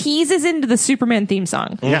teases into the Superman theme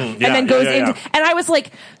song. And then goes into, and I was like,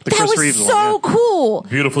 that was so cool.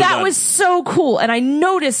 Beautifully that done. was so cool. And I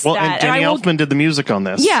noticed that. And Danny Elfman did the music on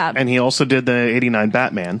this. Yeah. And he also did the 89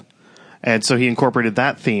 Batman. And so he incorporated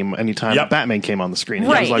that theme anytime Batman came on the screen.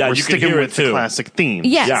 Right. He was like, we're sticking with the classic theme.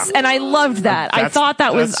 Yes, and I loved that. I thought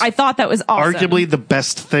that was awesome. Arguably the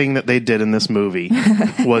best thing that they did in this movie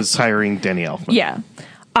was hiring Danny Elfman.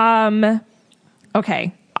 Yeah.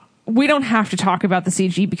 Okay. We don't have to talk about the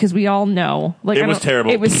CG because we all know. Like, it was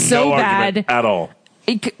terrible. It was so bad at all.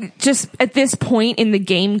 Just at this point in the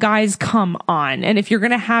game, guys, come on. And if you're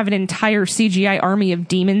going to have an entire CGI army of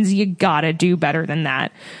demons, you gotta do better than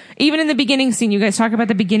that. Even in the beginning scene, you guys talk about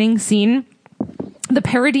the beginning scene, the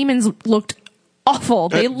parademons looked awful.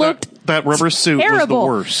 They looked that rubber suit terrible.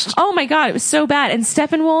 Was the worst. Oh my god, it was so bad. And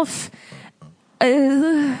Steppenwolf,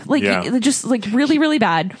 just like really, really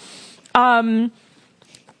bad.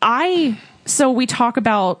 So we talk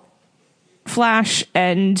about Flash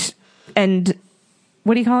and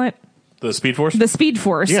what do you call it? The Speed Force? The Speed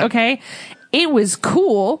Force, okay? It was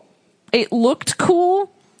cool. It looked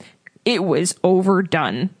cool. It was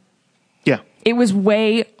overdone. Yeah. It was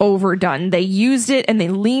way overdone. They used it and they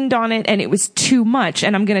leaned on it and it was too much.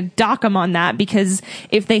 And I'm going to dock them on that because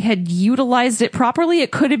if they had utilized it properly,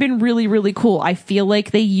 it could have been really, really cool. I feel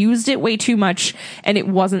like they used it way too much and it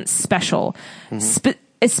wasn't special. Mm-hmm.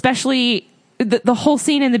 Especially the whole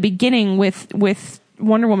scene in the beginning with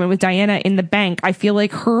Wonder Woman, with Diana in the bank. I feel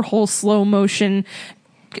like her whole slow motion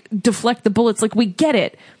deflect the bullets. Like, we get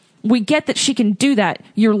it. We get that she can do that.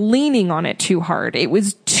 You're leaning on it too hard. It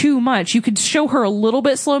was too much. You could show her a little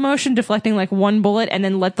bit slow motion, deflecting like one bullet, and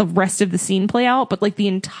then let the rest of the scene play out. But like the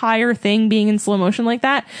entire thing being in slow motion like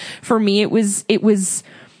that, for me, it was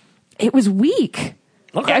weak.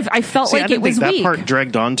 Okay. I felt See, like I didn't it was think that weak. part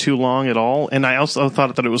dragged on too long at all, and I also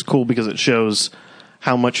thought that it was cool because it shows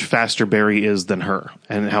how much faster Barry is than her,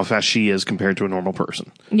 and how fast she is compared to a normal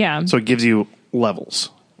person. Yeah. So it gives you levels.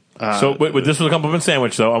 So wait, this was a compliment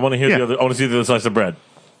sandwich, though. I want to hear the other. I want to see the other slice of bread.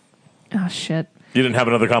 Oh shit. You didn't have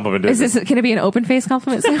another compliment, did Is this can it be an open face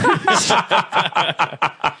compliment sandwich?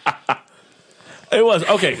 It was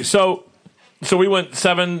okay. So we went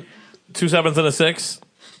 7, 2 7s, and a 6.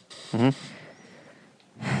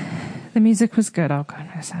 The music was good. I'll go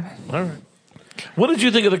to a 7. All right. What did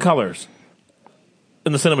you think of the colors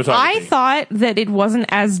in the cinematography? I thought that it wasn't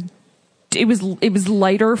as it was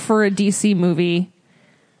lighter for a DC movie.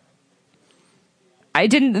 I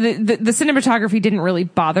didn't the cinematography didn't really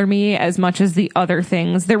bother me as much as the other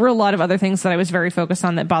things. There were a lot of other things that I was very focused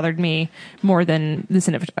on that bothered me more than the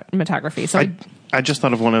cinematography. So I just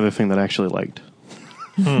thought of one other thing that I actually liked.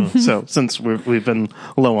 So since we've been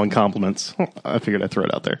low on compliments, I figured I'd throw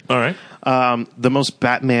it out there. All right. The most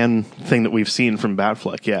Batman thing that we've seen from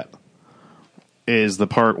Batfleck yet is the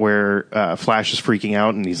part where Flash is freaking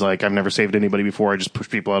out and he's like, I've never saved anybody before. I just push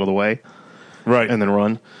people out of the way. Right. And then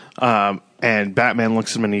run. And Batman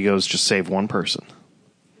looks at him and he goes, just save one person. And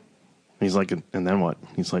he's like, and then what?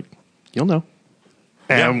 He's like, you'll know.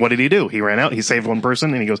 And what did he do? He ran out, he saved one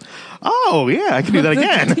person, and he goes, oh, yeah, I can do that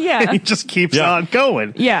again. Yeah. And he just keeps on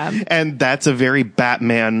going. Yeah. And that's a very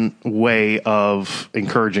Batman way of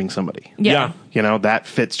encouraging somebody. Yeah. You know, that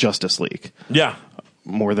fits Justice League Yeah.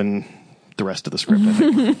 more than the rest of the script, I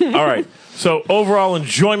think. All right. So overall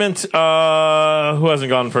enjoyment. Who hasn't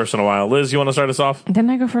gone first in a while? Liz, you want to start us off? Didn't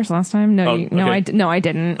I go first last time? No, Oh, no, okay. I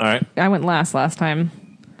didn't. All right. I went last time.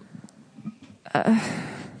 I'm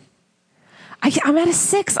at a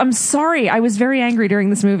 6. I'm sorry. I was very angry during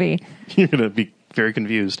this movie. You're going to be very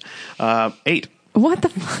confused. 8. What the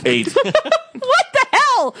fuck? 8. What the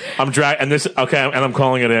hell? I'm I'm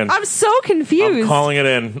calling it in. I'm so confused. I'm calling it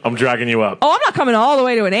in. I'm dragging you up. I'm not coming all the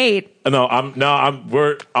way to an 8. I'm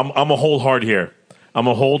a hold hard here. I'm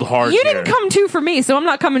a hold hard. You here. didn't come 2 for me, so I'm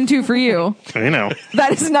not coming 2 for you. I know.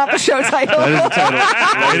 That is not the show title. That is the title.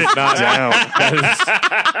 Write it not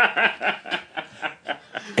Down.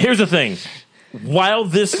 Here's the thing. While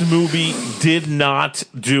this movie did not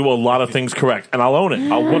do a lot of things correct, and I'll own it,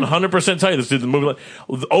 I'll 100% tell you this, did the movie.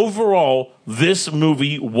 Overall, this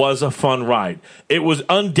movie was a fun ride. It was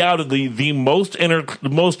undoubtedly the most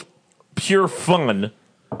pure fun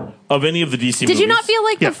of any of the DC movies. Did you not feel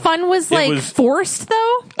like the fun was forced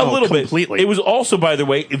though? A little completely. bit. It was also, by the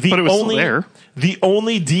way, But it was still there. the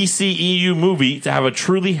only DCEU movie to have a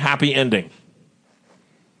truly happy ending.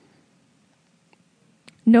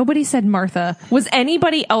 Nobody said Martha. Was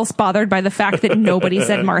anybody else bothered by the fact that nobody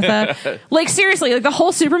said Martha? Like, seriously, like the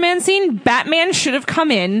whole Superman scene, Batman should have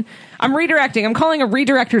come in. I'm redirecting. I'm calling a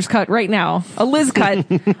redirector's cut right now. A Liz cut.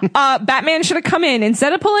 Batman should have come in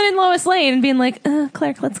instead of pulling in Lois Lane and being like,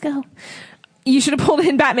 Clark, let's go. You should have pulled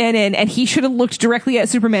in Batman in, and he should have looked directly at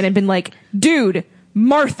Superman and been like, dude,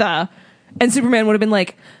 Martha. And Superman would have been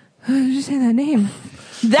like, oh, did you say that name?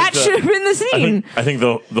 That should have been the scene. I think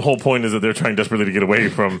the whole point is that they're trying desperately to get away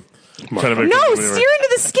from trying to make No, steer into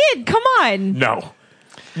the skid. Come on. No,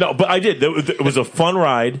 but I did. It was a fun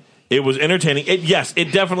ride. It was entertaining.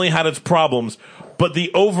 It definitely had its problems, but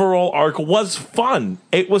the overall arc was fun.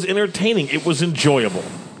 It was entertaining. It was enjoyable.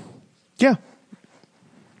 Yeah.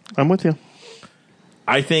 I'm with you.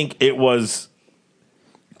 I think it was.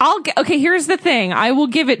 Okay, here's the thing. I will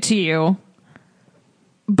give it to you.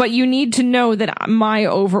 But you need to know that my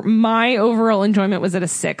overall enjoyment was at a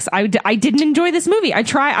 6. I didn't enjoy this movie.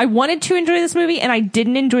 I wanted to enjoy this movie, and I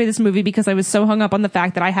didn't enjoy this movie because I was so hung up on the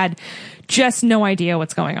fact that I had just no idea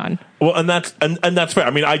what's going on. Well, and that's fair.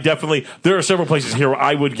 I mean, there are several places here where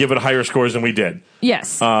I would give it higher scores than we did.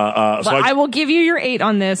 Yes. I will give you your 8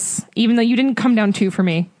 on this, even though you didn't come down 2 for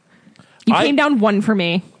me. You came down 1 for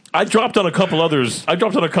me. I dropped on a couple others.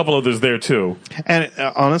 There too. And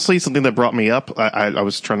honestly, something that brought me up, I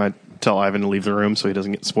was trying to tell Ivan to leave the room so he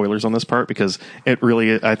doesn't get spoilers on this part, because it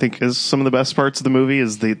really, I think, is some of the best parts of the movie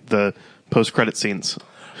is the post-credit scenes.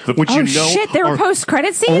 Which shit, there were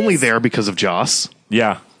post-credit scenes? Only there because of Joss.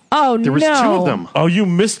 Yeah. Oh, There was no. 2 of them. Oh, you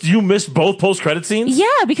missed both post-credit scenes? Yeah,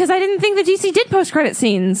 because I didn't think that DC did post-credit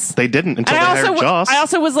scenes. They didn't until And they hired Joss. I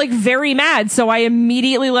also was like very mad, so I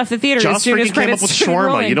immediately left the theater as Joss soon as freaking came credits up with started shawarma.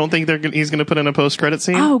 rolling. You don't think he's going to put in a post-credit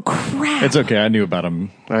scene? Oh crap! It's okay. I knew about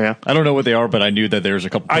them. Oh, yeah. I don't know what they are, but I knew that there's a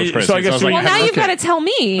couple post credits. so I guess was we- well, now you've okay. got to tell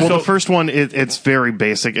me. Well, the first one, it's very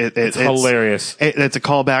basic. It's hilarious. It's a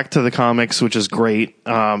callback to the comics, which is great.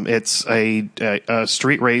 It's a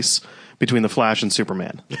street race between the Flash and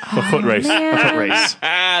Superman. A foot race. Man. A foot race.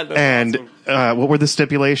 And what were the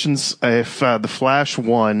stipulations? If the Flash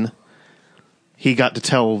won, he got to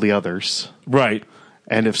tell the others. Right.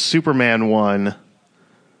 And if Superman won,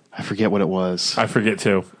 I forget what it was. I forget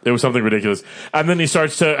too. It was something ridiculous. And then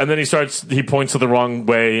he points to the wrong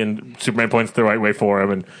way and Superman points the right way for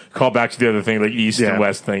him and call back to the other thing, like east Yeah. and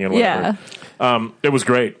west thing and whatever. It was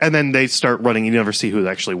great. And then they start running. You never see who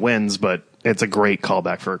actually wins, but it's a great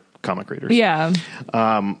callback for comic readers. Yeah.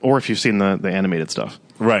 Or if you've seen the animated stuff.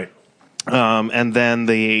 Right. And then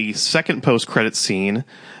the second post-credit scene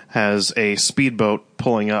has a speedboat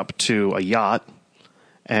pulling up to a yacht,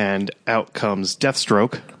 and out comes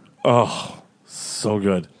Deathstroke, So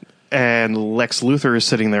good. and Lex Luthor is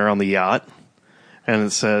sitting there on the yacht, and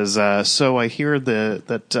it says, so I hear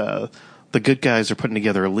that the good guys are putting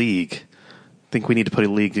together a league. Think we need to put a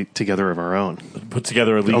league together of our own. Put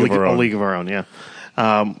together a league of our own. A league of our own,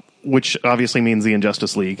 yeah. Which obviously means the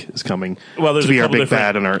Injustice League is coming Well, there's to be a our couple big different-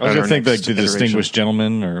 bad in our. I was in going our to think next like the iteration. Distinguished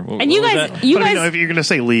Gentleman, or what And you was guys, that? you But I know guys, if you're going to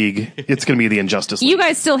say league, it's going to be the Injustice League. you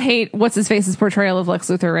guys still hate what's his face's portrayal of Lex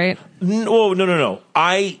Luthor, right? No.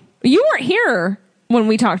 You weren't here when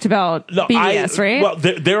we talked about BVS, right? Well,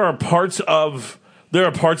 there are parts of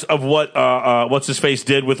what what's his face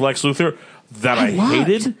did with Lex Luthor that I loved.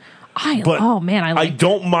 hated. But I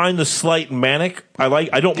don't mind the slight manic. I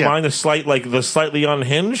don't Yeah. mind the slightly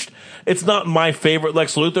unhinged. It's not my favorite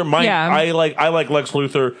Lex Luthor. I like Lex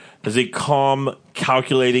Luthor as a calm,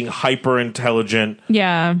 calculating, hyper intelligent.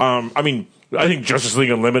 Yeah. I mean, I think Justice League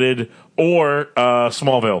Unlimited or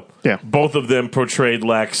Smallville. Yeah. Both of them portrayed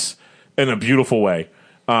Lex in a beautiful way.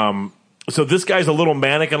 So this guy's a little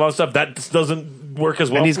manic and all that stuff. That just doesn't work as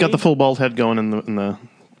well. and he's for got me. the full bald head going in the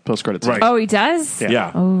post credits. Right. Oh, he does?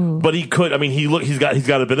 Yeah. But he could. I mean, he's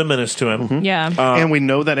got a bit of menace to him. Yeah. And we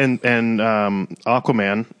know that in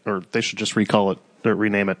Aquaman, or they should just recall it or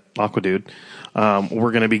rename it Aquadude.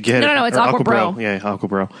 We're going to be getting No, it's or Aquabro. Yeah,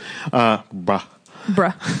 Aquabro. Bruh.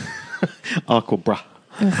 Bruh.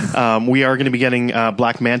 Aquabra. We are going to be getting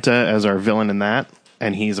Black Manta as our villain in that,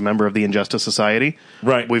 and he's a member of the Injustice Society.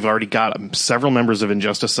 Right. We've already got several members of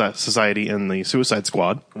Injustice Society in the Suicide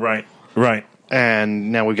Squad, Right.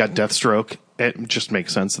 and now we've got Deathstroke. It just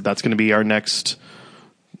makes sense that that's going to be our next,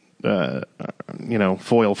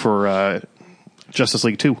 foil for Justice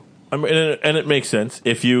League 2. I mean, and it makes sense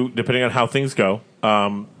if you, depending on how things go.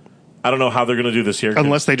 I don't know how they're going to do this here,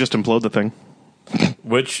 Unless they just implode the thing.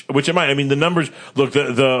 which it might. I mean, the numbers. Look,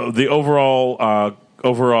 the overall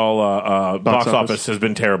box office has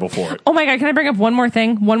been terrible for it. Oh my God, can I bring up one more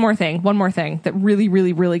thing that really,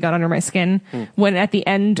 really, really got under my skin? When at the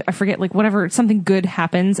end, I forget, like whatever, something good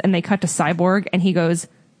happens and they cut to Cyborg and he goes,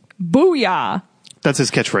 "Booyah." That's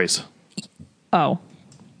his catchphrase. Oh.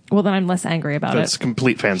 Well, then I'm less angry about That's it.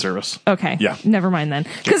 complete fan service. Okay. Yeah. Never mind then.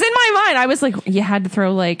 Because in my mind, I was like, you had to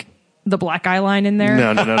throw like the black eye line in there.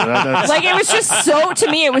 No. That's, Like it was just so,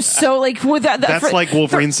 to me, it was so like, with that. that's like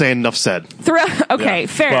Wolverine saying enough said. Throughout, okay,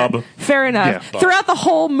 Yeah. Bub. fair enough. Yeah, Bub. Throughout the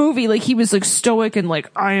whole movie, like he was like stoic and like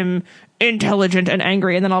I am intelligent and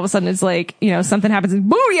angry, and then all of a sudden it's like something happens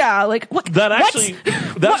and booyah! Like what? That actually, what?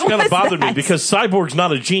 that's What kind of was bothered me that? because Cyborg's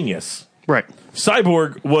not a genius. Right.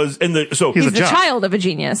 Cyborg was in the He's he's a the jock. child of a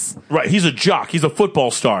genius. right. He's a jock. He's a football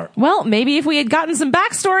star. Well, maybe if we had gotten some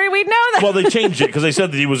backstory, we'd know that. Well, they changed it because they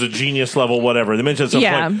said that he was a genius level, whatever. They mentioned at some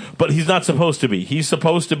Yeah. point, but he's not supposed to be. He's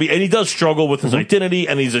supposed to be, and he does struggle with his identity,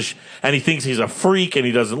 and and he thinks he's a freak, and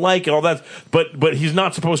he doesn't like and all that. But he's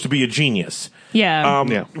not supposed to be a genius. Yeah.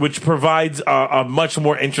 Yeah. Which provides a much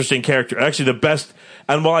more interesting character. Actually, the best.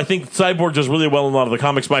 And while I think Cyborg does really well in a lot of the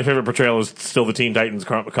comics, my favorite portrayal is still the Teen Titans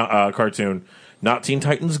cartoon, not Teen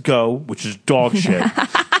Titans Go, which is dog shit.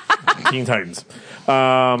 Teen Titans.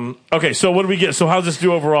 Okay, so what do we get? So how's this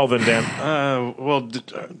do overall then, Dan? Well,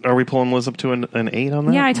 are we pulling Liz up to an 8 on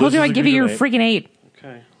that? yeah, I told Liz you is I'd a give good you your night. freaking 8.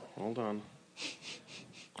 Okay, hold on.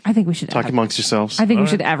 I think we should. Talk amongst yourselves. I think we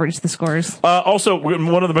should average the scores. Also,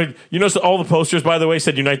 one of the big, you notice that all the posters, by the way,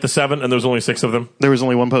 said Unite the Seven, and there's only 6 of them. There was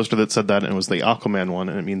only one poster that said that, and it was the Aquaman one,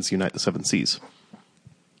 and it means Unite the Seven Seas.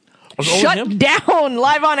 Was it only Shut him? down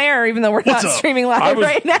live on air, even though we're What's not up? streaming live I was-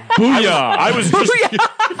 right now. Booyah! I was just.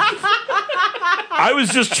 I was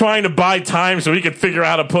just trying to buy time so he could figure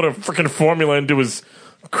out how to put a freaking formula into his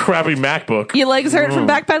crappy MacBook. Your legs hurt from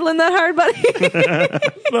backpedaling that hard, buddy?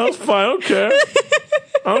 No, it's fine. I don't care.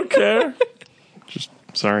 I don't care.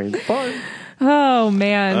 Sorry. Fine. Oh,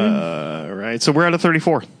 man. All right. So we're out of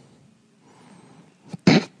 34.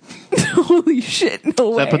 Holy shit.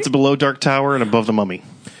 No way. That puts it below Dark Tower and above The Mummy.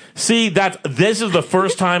 See, this is the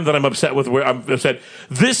first time that I'm upset with where I'm upset.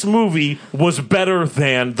 This movie was better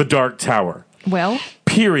than The Dark Tower. Well.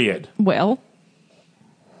 Period. Well.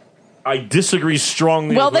 I disagree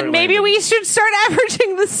strongly. Well, with where then it maybe landed. we should start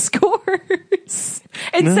averaging the scores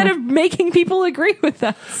instead of making people agree with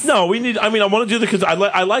us. No, we need. I mean, I want to do because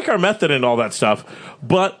I like our method and all that stuff,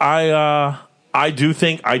 but I do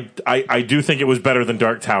think I do think it was better than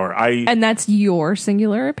Dark Tower. And that's your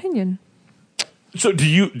singular opinion. So do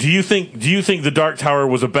you think The Dark Tower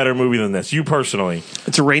was a better movie than this? You personally?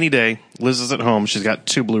 It's a rainy day. Liz is at home. She's got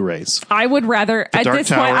 2 Blu-rays. I would rather at Dark this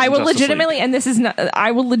Tower point I and would Justice legitimately League. and this is not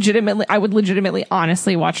I would legitimately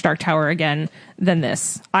honestly watch Dark Tower again than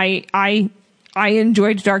this. I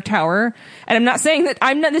enjoyed Dark Tower, and I'm not saying that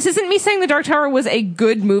this isn't me saying the Dark Tower was a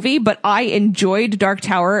good movie, but I enjoyed Dark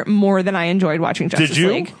Tower more than I enjoyed watching Justice Did you?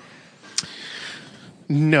 League.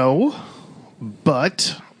 No,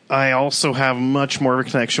 but I also have much more of a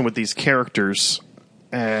connection with these characters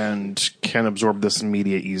and can absorb this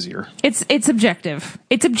media easier. It's objective.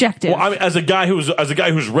 It's objective. Well, I mean, as a guy who's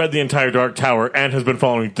read the entire Dark Tower and has been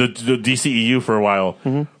following the DCEU for a while,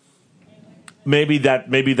 maybe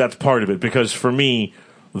that's part of it. Because for me,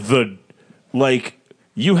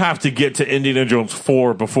 you have to get to Indiana Jones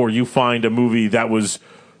 4 before you find a movie that was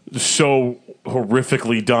so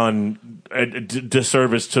horrifically done a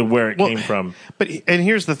disservice to where it came from. And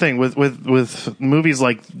here's the thing with movies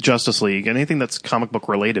like Justice League, anything that's comic book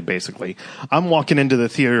related, basically, I'm walking into the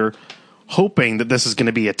theater hoping that this is going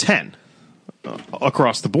to be a 10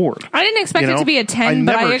 across the board. I didn't expect it to be a 10,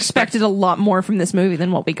 but I expected a lot more from this movie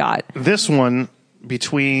than what we got. This one,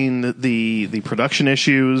 between the production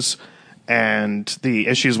issues and the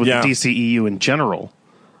issues with the DCEU in general,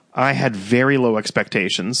 I had very low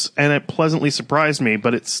expectations, and it pleasantly surprised me,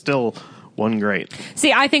 but it's still one great.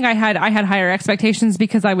 See, I think I had higher expectations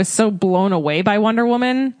because I was so blown away by Wonder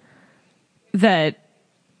Woman that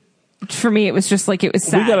for me it was just like it was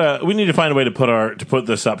sad. We need to find a way to put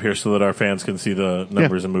this up here so that our fans can see the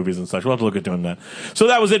numbers and movies and such. We'll have to look at doing that. So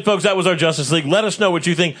that was it, folks. That was our Justice League. Let us know what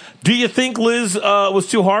you think. Do you think Liz was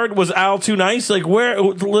too hard? Was Al too nice? Like, where?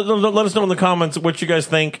 Let us know in the comments what you guys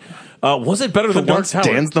think. Was it better than Dark Tower?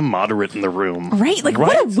 Dan's the moderate in the room. Right? Like,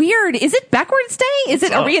 what a weird... Is it backwards day? Is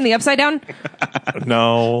it... Are we in the upside down?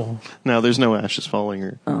 No. No, there's no ashes falling.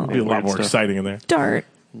 Or Be a lot more exciting in there. Dart.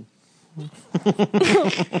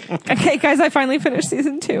 Okay, guys, I finally finished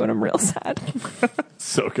season 2, and I'm real sad.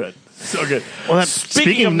 So good. So good. Well,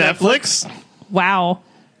 speaking of Netflix... Wow.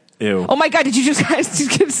 Ew. Oh my god, did you just guys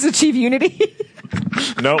just achieve unity?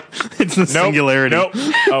 Nope. It's the singularity. Nope.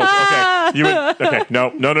 Oh, okay. Okay.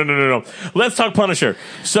 No. Let's talk Punisher.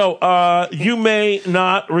 So, you may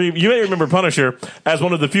remember Punisher as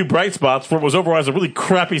one of the few bright spots for what was otherwise a really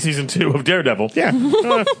crappy season 2 of Daredevil. Yeah.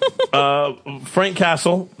 Frank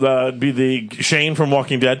Castle, be the Shane from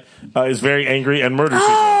Walking Dead, is very angry and murders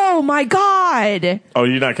people. Oh my god. Oh,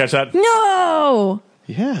 you did not catch that? No.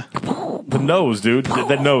 Yeah. The nose, dude.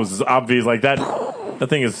 That nose is obvious. Like that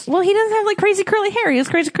thing is. Well, he doesn't have like crazy curly hair. He has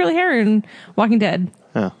crazy curly hair in Walking Dead.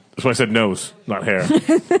 Oh. That's why I said nose, not hair.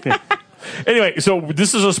 Anyway, so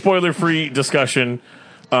this is a spoiler-free discussion.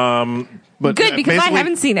 But good, because I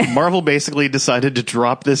haven't seen it. Marvel basically decided to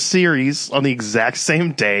drop this series on the exact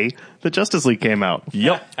same day that Justice League came out.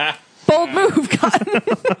 Yep. Bold move,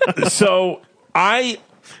 God. So I'm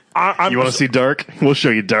You want to see Dark? We'll show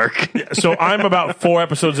you Dark. So I'm about 4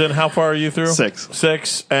 episodes in. How far are you through? 6.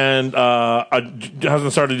 6, and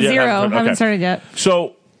hasn't started yet. 0. Okay. Haven't started yet.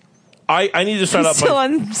 So I need to start up. Still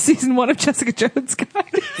on season 1 of Jessica Jones,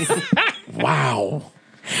 guys. Wow.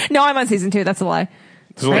 No, I'm on season 2. That's a lie.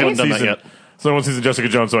 There's only Right? one Haven't done that season. yet. There's only one season of Jessica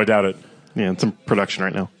Jones, so I doubt it. Yeah, it's in production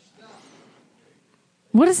right now.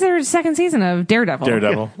 What is their second season of Daredevil?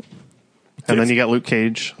 Daredevil. And then you got Luke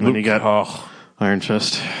Cage. And then you got Iron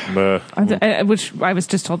Fist. Which I was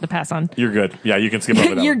just told to pass on. You're good. Yeah, you can skip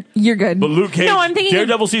over that. You're good. But Luke Cage, No, I'm thinking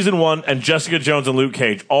Daredevil season 1, and Jessica Jones and Luke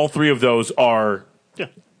Cage. All 3 of those are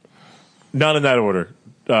not in that order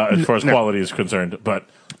as far as quality is concerned. But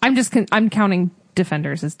I'm counting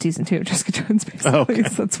Defenders as season 2 of Jessica Jones. Basically, Okay.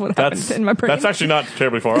 that's what happened in my brain. That's actually not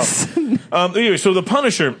terribly far off. Anyway, so the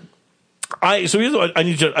Punisher. Here's what I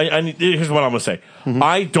need. Here's what I'm going to say.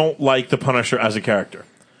 I don't like the Punisher as a character.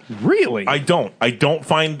 Really? I don't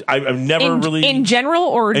find. I've never really in general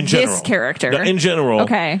or in this general. character. No, in general.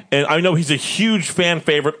 Okay. And I know he's a huge fan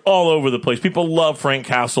favorite all over the place. People love Frank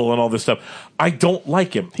Castle and all this stuff. I don't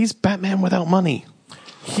like him. He's Batman without money.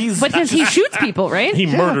 But he shoots people, right? He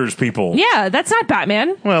murders people. Yeah, that's not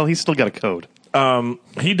Batman. Well, he's still got a code.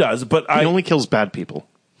 He does, but He only kills bad people.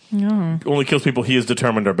 only kills people he is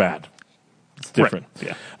determined are bad. It's different.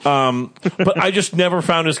 Right. Yeah. But I just never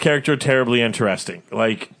found his character terribly interesting.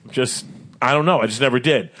 Like, just, I don't know. I just never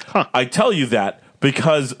did. Huh. I tell you that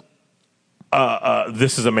because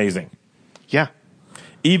this is amazing. Yeah.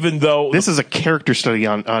 Even though This is a character study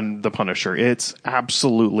on the Punisher. It's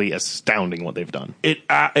absolutely astounding what they've done. it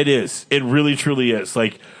is. It really, truly is.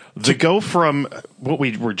 Like, To go from what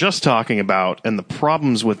we were just talking about and the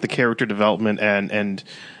problems with the character development and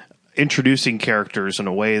introducing characters in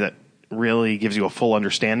a way that really gives you a full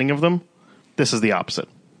understanding of them, this is the opposite.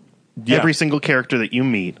 yeah. Every single character that you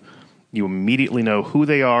meet, you immediately know who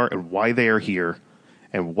they are and why they are here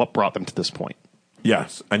and what brought them to this point.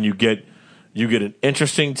 Yes, and you get an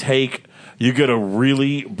interesting take. You get a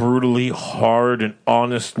really brutally hard and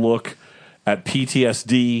honest look at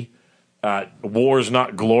PTSD. War is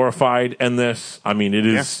not glorified in this. I mean, it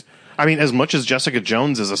is. I mean, as much as Jessica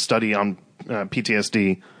Jones is a study on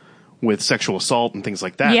PTSD with sexual assault and things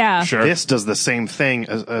like that, Yeah. Sure. this does the same thing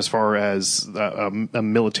as far as a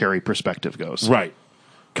military perspective goes. Right.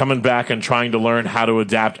 Coming back and trying to learn how to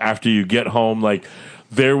adapt after you get home. Like,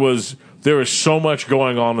 there is so much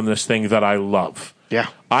going on in this thing that I love. Yeah.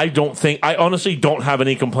 I honestly don't have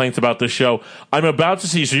any complaints about this show. I'm about to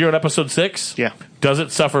see, so you're on episode 6? Yeah. Does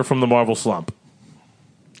it suffer from the Marvel slump?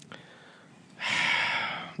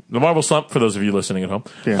 The Marvel slump, for those of you listening at home.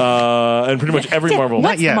 Yeah. And pretty much every Marvel...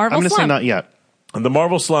 What's Not yet. Marvel I'm going to say slump? not yet. The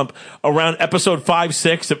Marvel slump, around episode 5,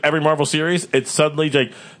 6 of every Marvel series, it's suddenly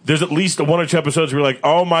like there's at least 1 or 2 episodes where you're like,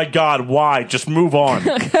 oh my god, why? Just move on.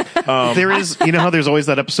 There is, you know how there's always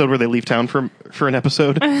that episode where they leave town for an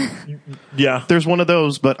episode? Yeah. There's one of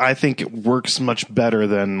those, but I think it works much better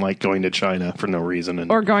than like going to China for no reason.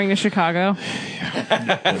 And Or going to Chicago.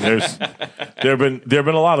 There have been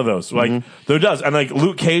a lot of those. Like there does. And like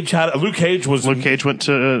Luke Cage was Luke Cage went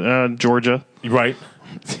to Georgia. right.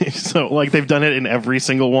 So, like, they've done it in every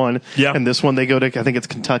single one. Yeah. And this one, they go to, I think it's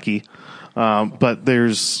Kentucky. But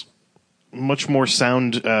there's much more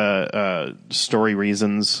sound story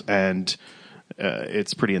reasons, and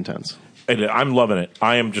it's pretty intense. And I'm loving it.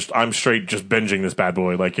 I'm straight just binging this bad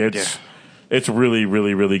boy. Like it's really,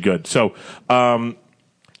 really, really good. So,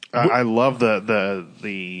 I love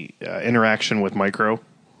the interaction with Micro.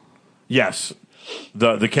 yes.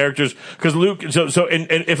 The characters, because Luke, so and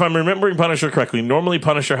if I'm remembering Punisher correctly, normally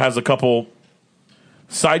Punisher has a couple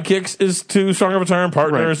sidekicks is too strong of a term,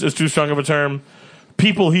 partners is too strong of a term,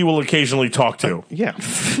 people he will occasionally talk to. Yeah.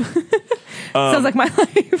 Sounds like my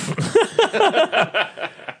life.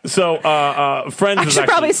 So Friends I is should actually,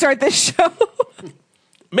 probably start this show.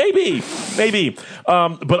 maybe,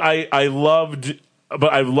 but I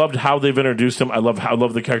loved how they've introduced him. I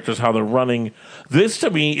love the characters, how they're running. This to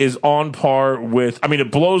me is on par with. I mean,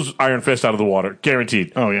 it blows Iron Fist out of the water,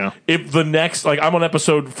 guaranteed. Oh, yeah. If the next, like, I'm on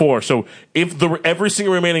episode 4, so if every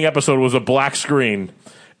single remaining episode was a black screen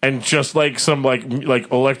and just like some like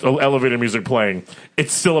elevator music playing,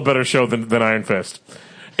 it's still a better show than Iron Fist.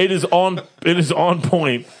 It is on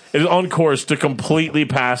point. It is on course to completely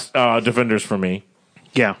pass Defenders for me.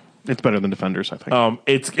 Yeah. It's better than Defenders, I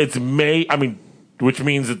think. Which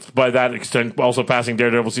means it's by that extent also passing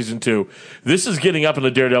Daredevil season 2. This is getting up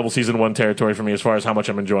into Daredevil season 1 territory for me as far as how much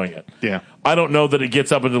I'm enjoying it. Yeah. I don't know that it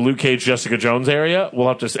gets up into Luke Cage, Jessica Jones area.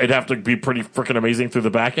 It'd have to be pretty freaking amazing through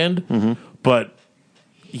the back end. Mm-hmm. But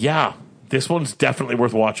yeah, this one's definitely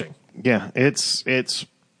worth watching. Yeah. It's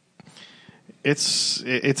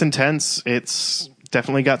intense. It's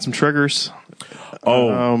definitely got some triggers.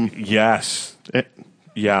 Oh, yes.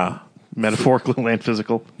 Yeah. Metaphorical and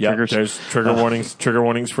physical Yeah, triggers. there's trigger warnings. Trigger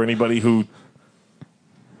warnings for anybody who,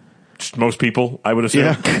 just most people, I would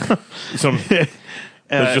assume. Yeah.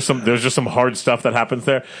 There's just some hard stuff that happens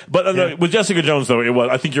there. But with Jessica Jones, though,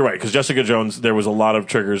 I think you're right, because Jessica Jones, there was a lot of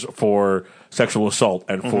triggers for sexual assault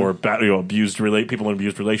and for people in abused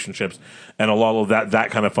relationships, and a lot of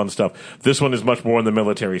that kind of fun stuff. This one is much more on the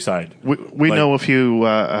military side. We know a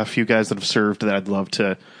few guys that have served that I'd love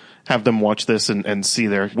to have them watch this and see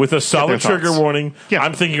with a solid trigger thoughts. warning. Yeah.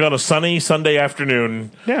 I'm thinking on a sunny Sunday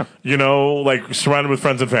afternoon. Yeah. Like surrounded with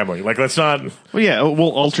friends and family. Like, let's not. Well, yeah,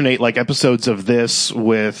 we'll alternate like episodes of this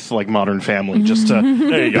with like Modern Family just to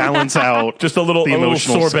balance out Just a little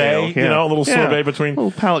emotional sorbet, scale. Yeah. a little sorbet between. A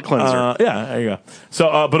little palate cleanser. Yeah, there you go.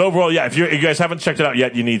 So, but overall, yeah, if you guys haven't checked it out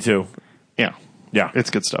yet, you need to. Yeah. Yeah. It's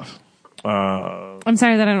good stuff. I'm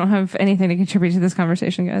sorry that I don't have anything to contribute to this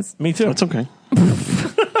conversation, guys. Me too. That's okay.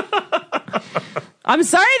 I'm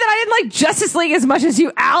sorry that I didn't like Justice League as much as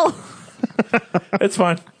you, Al. It's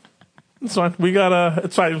fine. It's fine. We got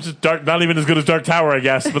it's fine. It's just dark. Not even as good as Dark Tower, I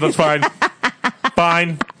guess, but that's fine.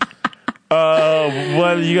 Fine.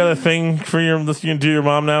 What you got a thing for your? You can do your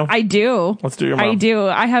mom now. I do. Let's do your mom. I do.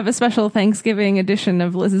 I have a special Thanksgiving edition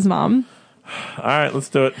of Liz's mom. All right, let's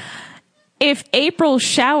do it. If April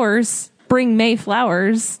showers bring May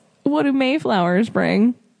flowers, what do May flowers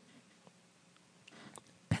bring?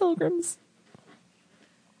 Pilgrims.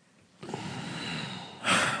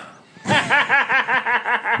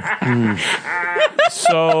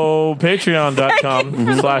 So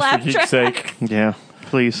patreon.com/forgeeksake. Yeah,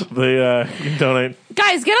 please. You can donate.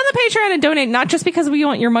 Guys, get on the Patreon and donate, not just because we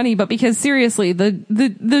want your money, but because seriously, the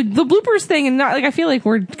bloopers thing, and not like I feel like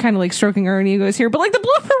we're kind of like stroking our own egos here, but like the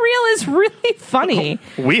blooper reel is really funny.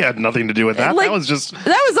 We had nothing to do with that. Like,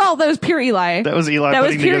 that was pure Eli. That was Eli That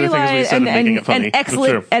was putting pure together things Eli we said and making it funny. and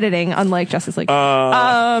excellent That's true. editing, unlike Justice League.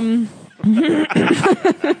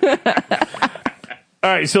 All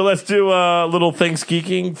right, so let's do a little Thanks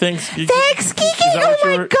Geeking. Thanks geeking! Oh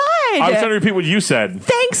my god! I was trying to repeat what you said.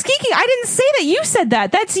 Thanks geeking! I didn't say that. You said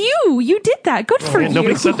that. That's you. You did that. Good for you.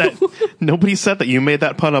 Nobody said that. Nobody said that. You made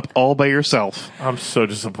that pun up all by yourself. I'm so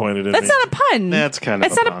disappointed in That's me. not a pun. That's kind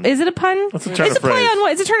of It's a not pun. Is it a pun? That's a turn It's of a play phrase. on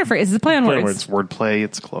what? It's a turn of phrase. It's a play on Play on words. It's wordplay.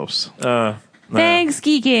 It's close. Thanks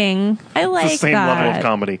geeking. I like It's the same that. level of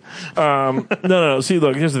comedy. No. See,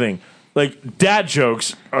 look. Here's the thing. Like dad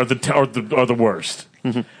jokes are the worst.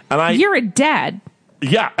 And You're a dad.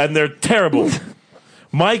 yeah, and they're terrible.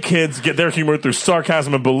 My kids get their humor through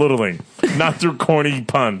sarcasm and belittling, not through corny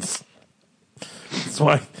puns. That's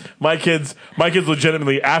why my kids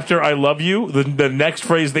legitimately, after I love you, the next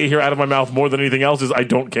phrase they hear out of my mouth more than anything else is I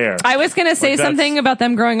don't care. I was gonna say that's- something about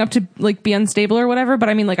them growing up to like be unstable or whatever, but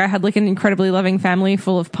I mean, like I had like an incredibly loving family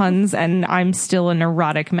full of puns, and I'm still a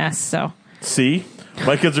neurotic mess. So See?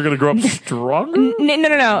 My kids are going to grow up stronger?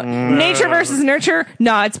 no. Nature versus nurture?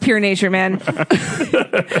 No, it's pure nature, man.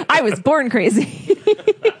 I was born crazy.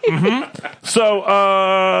 So,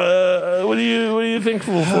 what are you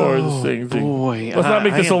thankful for this thing? boy. Let's not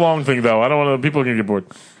make this I a am- long thing, though. I don't want to, people can get bored.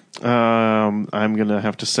 I'm going to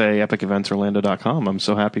have to say epiceventsorlando.com. I'm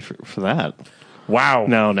so happy for that. Wow.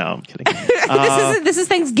 No, I'm kidding. This is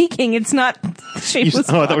Thanks Geeking. It's not shameless.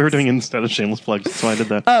 I thought we were plugs. doing instead of shameless plugs, so I did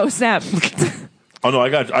that. Oh snap! Oh, no, I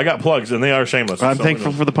got plugs, and they are shameless. I'm So,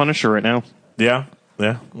 thankful for the Punisher right now. Yeah.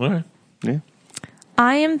 All right. Yeah.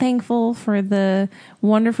 I am thankful for the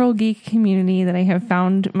wonderful geek community that I have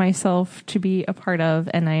found myself to be a part of,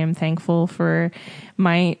 and I am thankful for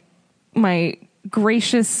my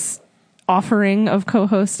gracious offering of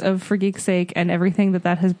co-host of For Geek's Sake and everything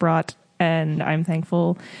that has brought. And I'm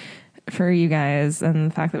thankful for you guys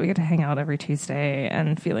and the fact that we get to hang out every Tuesday,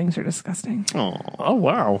 and feelings are disgusting. Oh,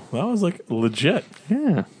 wow. That was like legit.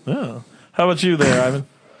 Yeah. Yeah. How about you there, Ivan?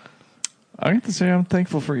 I have to say I'm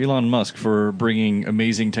thankful for Elon Musk for bringing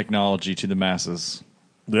amazing technology to the masses.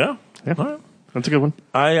 Yeah. Yeah. All right. That's a good one.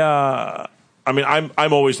 I mean,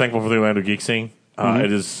 I'm always thankful for the Orlando geek scene.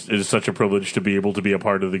 It is such a privilege to be able to be a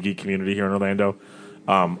part of the geek community here in Orlando.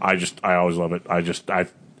 I always love it.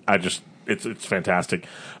 It's fantastic.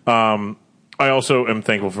 I also am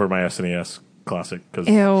thankful for my SNES Classic because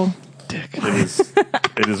Ew.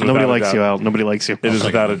 it is Nobody likes you, Al. Nobody likes you. It is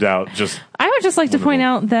without a doubt just I would just like to point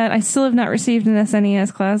out that I still have not received an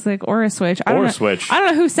SNES Classic or a Switch. I don't Or a know, Switch. I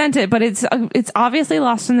don't know who sent it, but it's obviously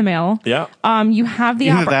lost in the mail. yeah. You have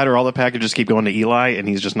the Either that or all the packages keep going to Eli, and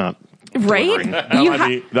he's just not. right. That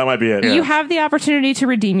You might be it. You have the opportunity to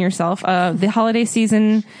redeem yourself. The holiday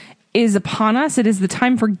season is upon us. It is the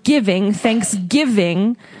time for giving,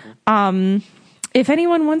 Thanksgiving. If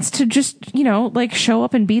anyone wants to just, like show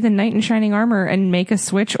up and be the knight in shining armor and make a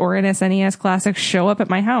Switch or an SNES Classic show up at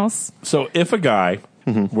my house. So if a guy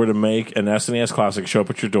were to make an SNES Classic show up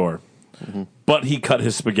at your door, but he cut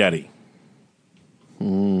his spaghetti,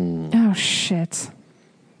 Oh, shit.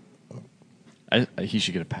 He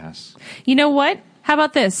should get a pass. You know what? How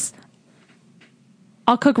about this?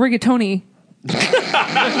 I'll cook rigatoni.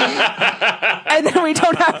 And then we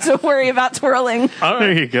don't have to worry about twirling.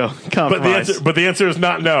 There you go. Compromise. but the answer is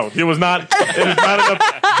not no. It was not. It is not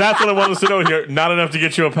enough. That's what I want us to know here. Not enough to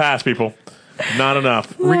get you a pass, people. Not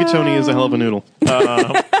enough. Rigatoni is a hell of a noodle.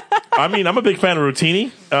 I mean, I'm a big fan of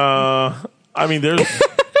rotini. I mean, there's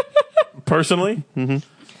personally.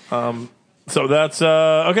 So that's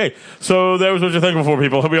okay. So that was what you're thankful for,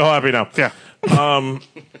 people. Hope you're all happy now. Yeah.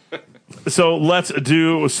 So let's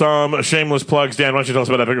do some shameless plugs. Dan, why don't you tell us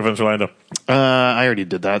about Epic Events Orlando? I already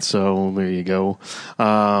did that, so there you go.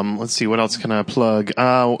 Let's see, what else can I plug?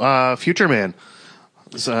 Future Man.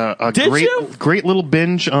 It's a Did great, you? great little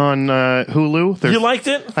binge on Hulu. You liked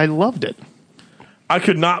it? I loved it. I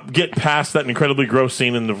could not get past that incredibly gross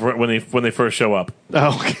scene in the when they first show up.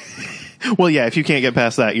 Oh, okay. Well, yeah, if you can't get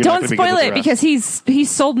past that, you're Don't not going to be spoil good it with the rest. because he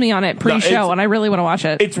sold me on it pre-show, it's- and I really want to watch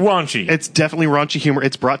it. It's raunchy, It's definitely raunchy humor.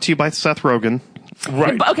 It's brought to you by Seth Rogen.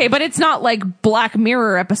 right? Okay, but it's not like Black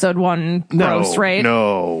Mirror episode 1 gross, right?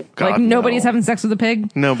 No. God, Like nobody's no. having sex with a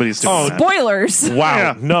pig. Nobody's doing Oh, that. Spoilers. Wow,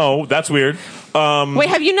 Yeah. no, that's weird. Wait,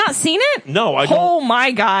 have you not seen it? No, I don't. Oh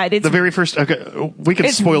my god, it's The very first. Okay, we can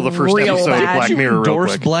It's spoil the first real episode bad. of Black Did you Mirror real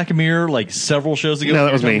endorse quick. Black Mirror like several shows ago? No,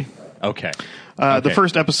 that was me. Okay. The Okay.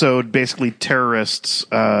 first episode, basically, terrorists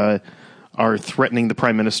are threatening the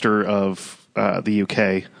Prime Minister of the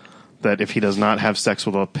UK that if he does not have sex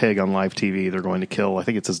with a pig on live TV, they're going to kill. I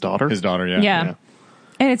think it's his daughter. His daughter, yeah. yeah.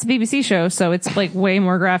 And it's a BBC show, so it's like way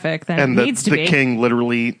more graphic than and it needs to the be. king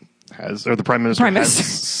literally has, or the Prime Minister Prime has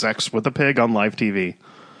Minister. sex with a pig on live TV,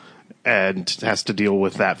 and has to deal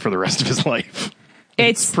with that for the rest of his life.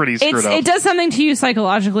 It's pretty screwed up. It does something to you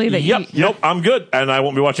psychologically that you, Yep, nope, I'm good, and I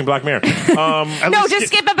won't be watching Black Mirror. At No, least just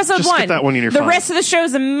skip episode just 1. Skip that one and you're the fine. rest of the show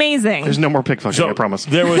is amazing. There's no more pig fucking. I promise.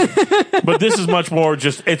 There was, but this is much more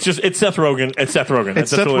just. It's Seth Rogen. It's Seth Rogen. It's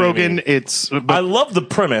That's Seth really what I Rogen. mean. It's I love the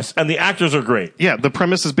premise, and the actors are great. yeah. The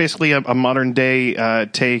premise is basically a modern day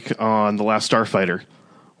take on The Last Starfighter,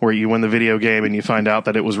 where you win the video game and you find out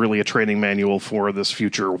that it was really a training manual for this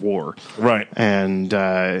future war, Right. and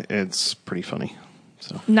it's pretty funny.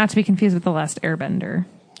 So Not to be confused with The Last Airbender.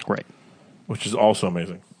 right. Which is also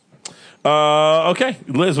amazing. Okay,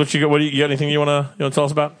 Liz, what you got? You got anything you want to tell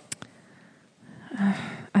us about?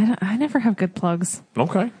 I never have good plugs.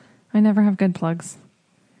 Okay. I never have good plugs.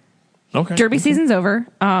 Okay. Derby season's over,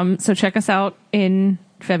 so check us out in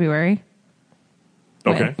February.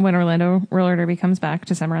 Okay. When Orlando Roller Derby comes back,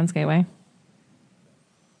 December on Skyway.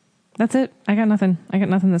 That's it. I got nothing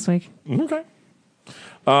this week. Okay.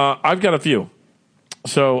 I've got a few.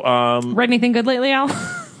 So Read anything good lately, Al?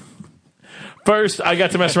 first, I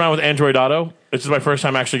got to mess around with Android Auto. This is my first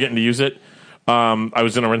time actually getting to use it. I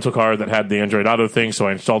was in a rental car that had the Android Auto thing, so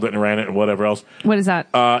I installed it and ran it and whatever else. What is that?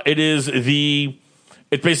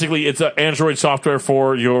 It's basically it's an Android software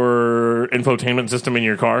for your infotainment system in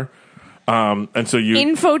your car. And so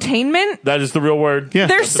Infotainment? that is the real word. Yeah.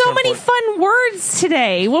 There's That's the so term many for it. fun words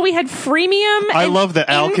today. Well, we had freemium I and love that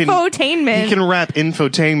Al can infotainment. He can wrap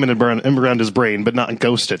infotainment around his brain, but not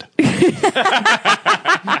ghosted.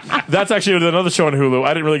 That's actually another show on Hulu. I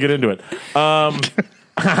didn't really get into it.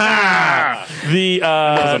 It was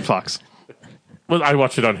on Fox. Well, I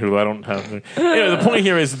watched it on Hulu. I don't have. Anyway, the point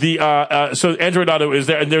here is so Android Auto is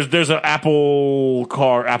there, and there's an Apple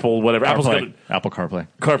whatever. Apple's got Apple CarPlay.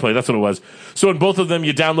 CarPlay, that's what it was. So in both of them,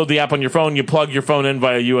 you download the app on your phone, you plug your phone in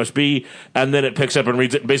via USB, and then it picks up and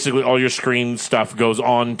reads it. Basically, all your screen stuff goes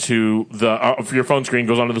on to your phone screen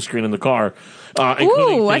goes onto the screen in the car.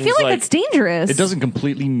 Ooh, I feel like that's dangerous. It doesn't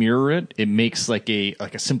completely mirror it. It makes like a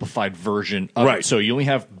simplified version of Right. it. So you only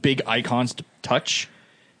have big icons to touch.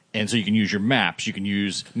 And so you can use your maps, you can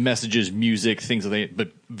use messages, music, things like that,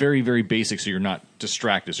 but very, very basic so you're not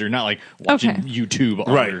distracted. So you're not like watching Okay. YouTube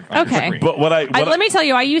on, Right. your, on your Okay. screen. But let me tell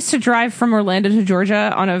you, I used to drive from Orlando to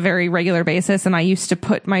Georgia on a very regular basis, and I used to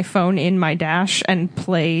put my phone in my dash and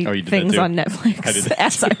play Oh, you did things that too? on Netflix I did that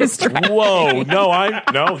as I was driving. Whoa,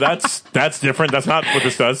 no, that's different. That's not what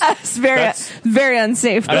this does. It's very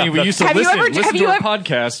unsafe. I mean, we used to Have you listen, ever- listen have to you our ever-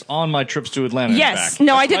 podcast on my trips to Atlanta. Yes. And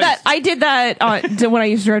back. No, That's I did nice. that. I did that when I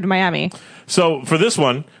used to drive to Miami. So for this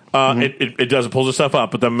one, it does. It pulls the stuff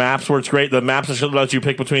up, but the maps works great. The maps actually lets you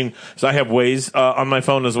pick between. So I have Waze on my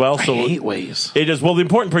phone as well. So I hate Waze. it is. Well, the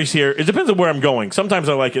important piece here, it depends on where I'm going. Sometimes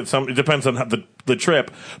I like it. It depends on the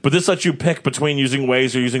trip. But this lets you pick between using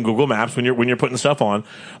Waze or using Google Maps when you're putting stuff on.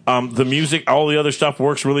 The music, all the other stuff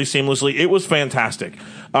works really seamlessly. It was fantastic,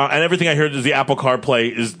 and everything I heard is the Apple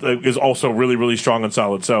CarPlay is also really, really strong and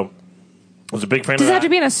solid. So I was a big fan Does of it have that.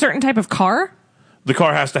 to be in a certain type of car? The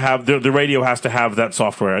car has to have the radio has to have that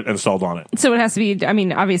software installed on it. So it has to be, I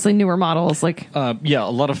mean, obviously newer models. Like, Yeah,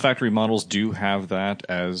 a lot of factory models do have that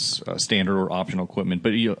as standard or optional equipment,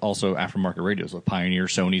 but also aftermarket radios, like Pioneer,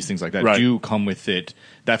 Sony's, things like that, Right. do come with it.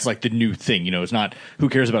 That's like the new thing. You know, it's not who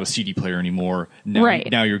cares about a CD player anymore. Now, Right.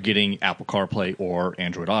 now you're getting Apple CarPlay or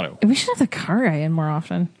Android Auto. we should have the car guy in more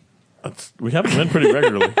often. We have them in pretty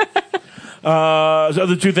regularly. So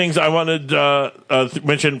the two things I wanted to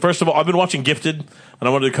mention. First of all, I've been watching Gifted, and I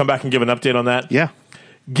wanted to come back and give an update on that. Yeah.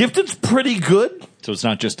 Gifted's pretty good. So it's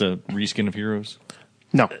not just a reskin of Heroes.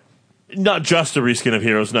 No. Not just a reskin of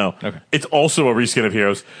Heroes, no. Okay. It's also a reskin of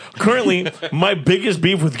Heroes. Currently, my biggest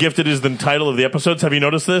beef with Gifted is the title of the episodes. Have you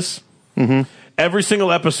noticed this? Mm-hmm. Every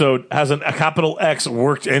single episode has a capital X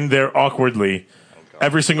worked in there awkwardly.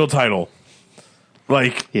 Every single title.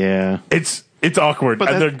 Like, Yeah. it's awkward, But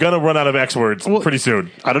and that- they're going to run out of X words pretty soon.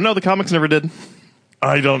 I don't know. The comics never did.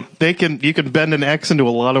 I don't... You can bend an X into a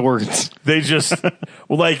lot of words. They just... I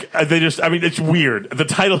mean, it's weird. The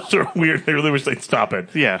titles are weird. I really wish they'd stop it.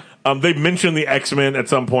 Yeah. They mentioned the X-Men at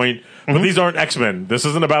some point, but these aren't X-Men. This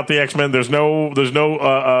isn't about the X-Men. There's no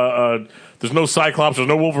Cyclops. There's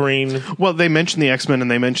no Wolverine. Well, they mentioned the X-Men, and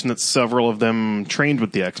they mentioned that several of them trained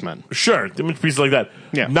with the X-Men. Sure, they mention pieces like that.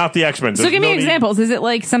 Yeah. Not the X-Men. So There's give me no need- examples. Is it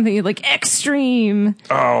like something like extreme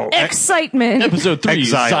excitement? Episode 3,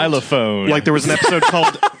 Exiled. Xylophone. Like there was an episode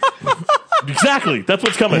called Exactly. That's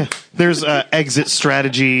what's coming. there's Exit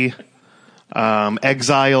Strategy,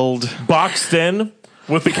 Exiled. Boxed in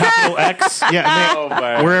with the capital X. Yeah, Oh,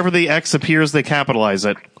 man. wherever the X appears, they capitalize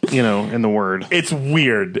it. In the word. It's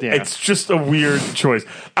weird. Yeah. It's just a weird choice.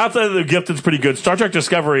 Outside of the Gifted's pretty good. Star Trek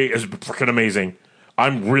Discovery is freaking amazing.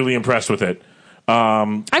 I'm really impressed with it.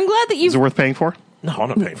 I'm glad that Is it you. worth paying for? No, I'm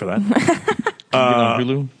not paying for that. on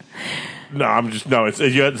Hulu. No,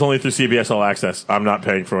 it's only through CBS All Access. I'm not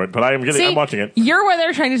paying for it, but I'm watching it. You're where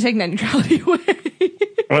they're trying to take net neutrality away.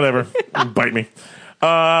 Whatever. Bite me.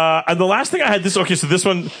 And the last thing I had so this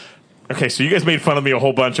one. Okay, so you guys made fun of me a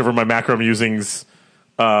whole bunch over my macro musings,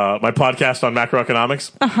 my podcast on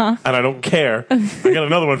macroeconomics. And I don't care. I got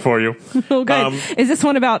another one for you. Oh, good. Is this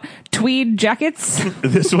one about tweed jackets?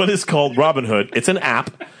 This one is called Robinhood. It's an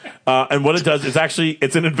app. And what it does is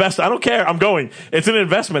it's an I don't care. I'm going. It's an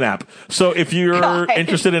investment app. So if you're God.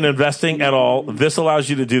 interested in investing at all, this allows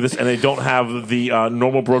you to do this, and they don't have the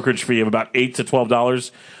normal brokerage fee of about $8 to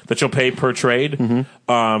 $12 that you'll pay per trade.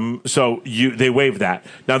 So they waive that.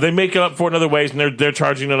 Now they make it up for it in other ways, and they're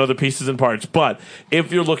charging on other pieces and parts. But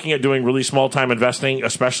if you're looking at doing really small time investing,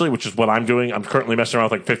 especially, which is what I'm doing, I'm currently messing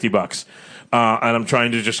around with like $50. And I'm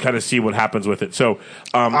trying to just kind of see what happens with it. So,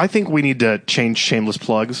 I think we need to change shameless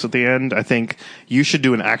plugs at the end. I think you should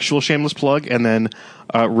do an actual shameless plug and then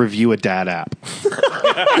review a dad app.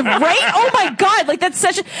 Right? Oh my God! Like that's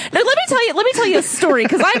such. Now let me tell you a story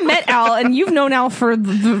because I met Al and you've known Al for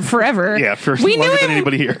forever. Yeah, for longer than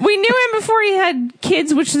anybody here. We knew him before he had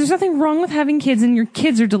kids, which there's nothing wrong with having kids, and your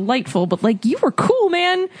kids are delightful. But like you were cool,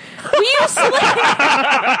 man. We used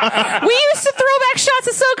to throw back shots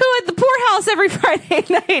of SoCo at the poorhouse every Friday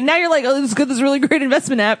night. Now you're like, oh, this is a really great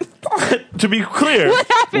investment app. to be clear, What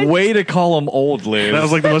happened? Way to call him old, Liz. That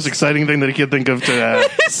was like the most exciting thing that he could think of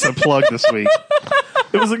to plug this week.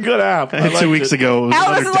 it was a good app. I And 2 liked weeks it. ago, it was Al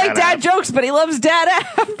another doesn't like dad app. jokes, but he loves dad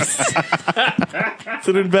apps. It's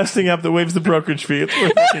an investing app that waives the brokerage fee. It's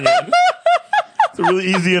worth looking at. It's a really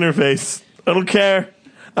easy interface. I don't care.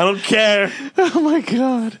 Oh my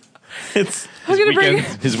God. It's I'm gonna bring.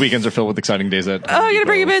 His weekends are filled with exciting days at. Oh, I'm gonna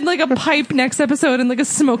bring him in like a pipe next episode and like a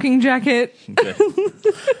smoking jacket.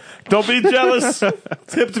 don't be jealous.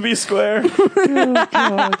 It's hip to be square.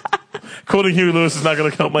 Quoting Huey Lewis is not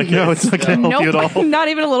going to help my kids. No, it's not going to help you at Nope, all. not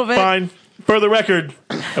even a little bit. Fine. For the record,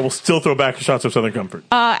 I will still throw back shots of Southern Comfort.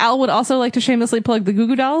 Al would also like to shamelessly plug the Goo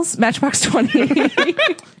Goo Dolls, Matchbox 20. Dave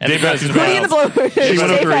Matthews Putty in the Blowfish. She went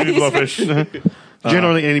Dave over Matthews Blowfish.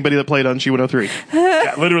 Generally, anybody that played on She 103.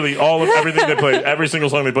 Yeah, literally everything they played, every single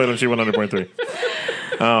song they played on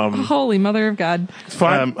She100.3. Holy mother of God. It's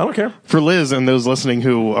fine. I don't care. For Liz and those listening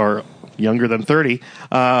who are younger than 30,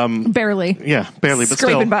 Barely. yeah, barely, but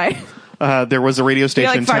Scraping still, by. there was a radio station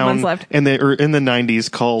like in 5 town months left. in the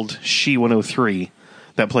 90s called She 103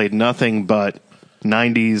 that played nothing but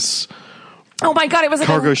 90s Oh my God, it was like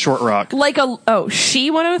cargo a, short rock. She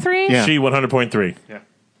 103? Yeah. She100.3.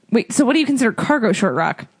 Wait, so what do you consider cargo short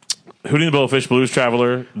rock? Hootie and the Blowfish, Blues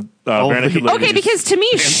Traveler, Brannick and the- Okay, because to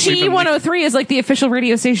me, She 103 is like the official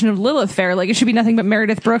radio station of Lilith Fair. Like, it should be nothing but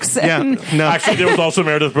Meredith Brooks. Yeah, And, no, Actually, there was also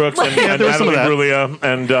Meredith Brooks and there was some Natalie of that. Bruglia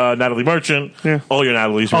and Natalie Merchant. Yeah. All your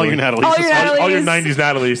Natalies. all really. your Natalie. All your Natalies. All your 90s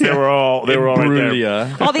Natalies. They were all right there.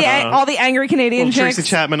 Brulia. all the angry Canadian chicks. Tracy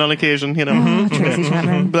Chapman on occasion, you know. Mm-hmm. Tracy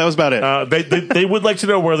Chapman. But that was about it. They would like to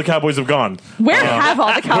know where the Cowboys have gone. Where have all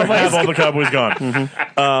the Where Cowboys? have all the Cowboys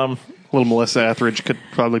gone? Little Melissa Etheridge could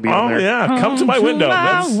probably be on Oh, there. yeah. Come to my window. My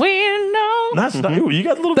That's window. not, ooh, you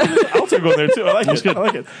got a little bit of alto going there, too. I like it. I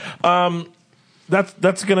like it.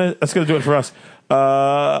 That's gonna do it for us.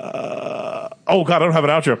 Oh God, I don't have an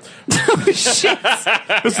outro. Shit.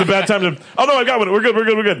 This is a bad time to. Oh no, I got one. We're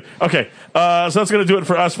good. Okay, so that's going to do it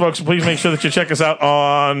for us, folks. Please make sure that you check us out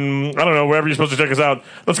on, I don't know, wherever you're supposed to check us out.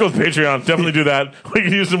 Let's go with Patreon. Definitely do that. We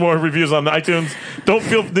can use some more reviews on iTunes. Don't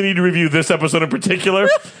feel the need to review this episode in particular.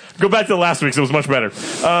 Go back to last week's. It was much better.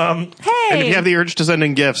 Hey. And if you have the urge to send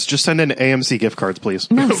in gifts, just send in AMC gift cards, please.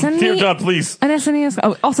 No, send Dear me God, please. an SNES.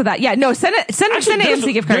 Oh, also that. Yeah, no, send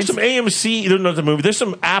AMC gift cards. There's some AMC. Not the movie. There's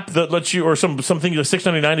some app that lets you, or something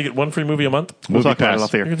 $6.99 to get one free movie a month. We'll talk about it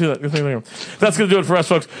off the You air. can do that. That's going to do it for us,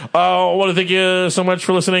 folks. I want to thank you so much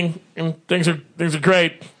for listening. And things are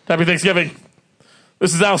great. Happy Thanksgiving.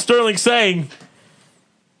 This is Al Sterling saying,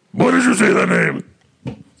 "Why did you say that name?"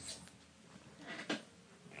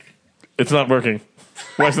 It's not working.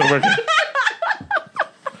 Why is it not working?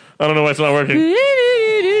 I don't know why it's not working.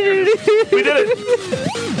 We did it.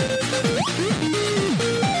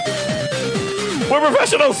 We're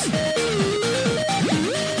professionals.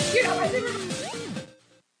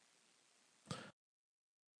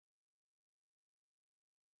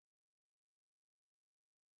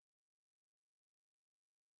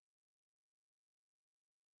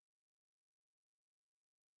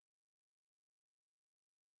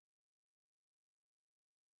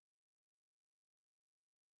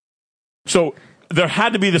 So there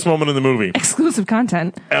had to be this moment in the movie Exclusive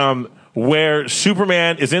content. where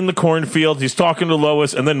Superman is in the cornfield, he's talking to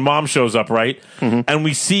Lois, and then Mom shows up, right? Mm-hmm. And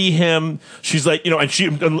we see him. She's like,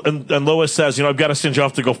 and Lois says, I've got to send you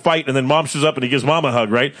off to go fight. And then Mom shows up and he gives Mom a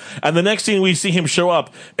hug, right? And the next scene we see him show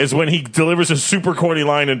up is when he delivers a super corny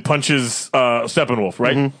line and punches Steppenwolf,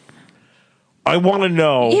 right? Mm-hmm. I want to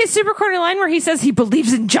know. His super corny line where he says he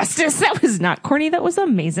believes in justice. That was not corny. That was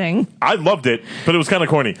amazing. I loved it, but it was kind of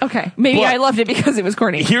corny. Okay. Maybe I loved it because it was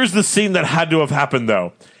corny. Here's the scene that had to have happened,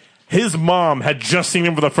 though. His mom had just seen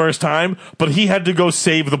him for the first time, but he had to go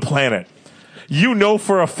save the planet. You know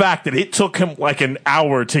for a fact that it took him like an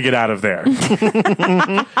hour to get out of there.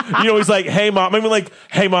 He's like, "Hey, Mom." Maybe like,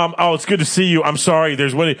 "Hey, Mom. Oh, it's good to see you. I'm sorry.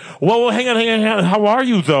 There's Winnie." Whoa, hang on. How are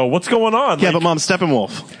you, though? What's going on? Yeah, but Mom,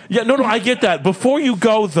 Steppenwolf. Yeah, no, I get that. Before you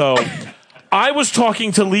go, though, I was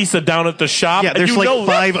talking to Lisa down at the shop. Yeah, there's like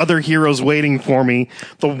 5 other heroes waiting for me.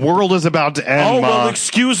 The world is about to end, Oh, Ma. well,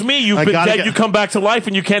 excuse me. You've been dead. You come back to life,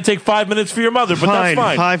 and you can't take 5 minutes for your mother, but that's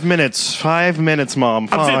fine. 5 minutes. 5 minutes, Mom.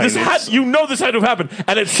 Fine. I'm saying this had to have happened.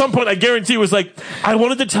 And at some point, I guarantee it was like, "I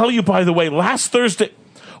wanted to tell you, by the way, last Thursday,"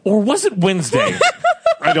 or was it Wednesday?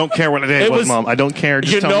 I don't care what it was, Mom. I don't care.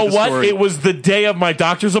 Just you know what? It was the day of my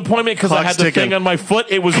doctor's appointment because I had the thing on my foot.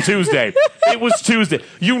 It was Tuesday. It was Tuesday.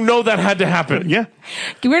 You know that had to happen. Yeah.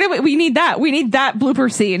 We need that. We need that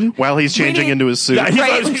blooper scene. While he's changing into his suit. Yeah,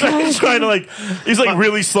 he's trying to he's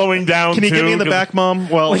really slowing down. Can you get me in the back, Mom?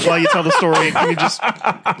 While you tell the story, can you just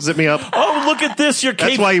zip me up? Oh, look at this! Your cape.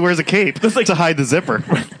 That's why he wears a cape to hide the zipper.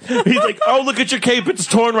 He's like, "Oh, look at your cape! It's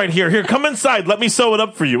torn right here. Here, come inside. Let me sew it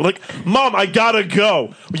up for you." Like, "Mom, I gotta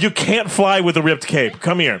go. You can't fly with a ripped cape.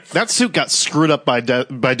 Come here." That suit got screwed up by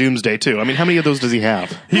Doomsday too. I mean, how many of those does he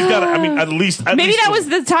have? He's got. At least. Maybe that was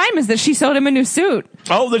the time is that she sewed him a new suit.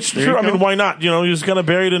 Oh, that's true. I mean, why not? He's gonna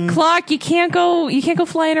bury it in. Clark, you can't go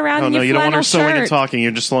flying around. Oh in no, your you don't want her sewing shirt. and talking.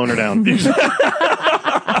 You're just slowing her down.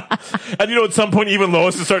 And at some point, even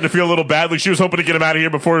Lois is starting to feel a little bad. Like she was hoping to get him out of here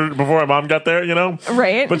before her mom got there.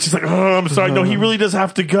 Right? But she's like, "Oh, I'm sorry. No, he really does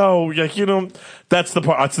have to go." Like that's the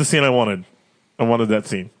part. That's the scene I wanted. I wanted that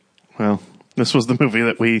scene. Well, this was the movie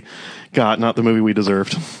that we got, not the movie we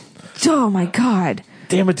deserved. Oh my God!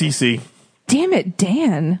 Damn it, DC. Damn it,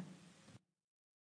 Dan.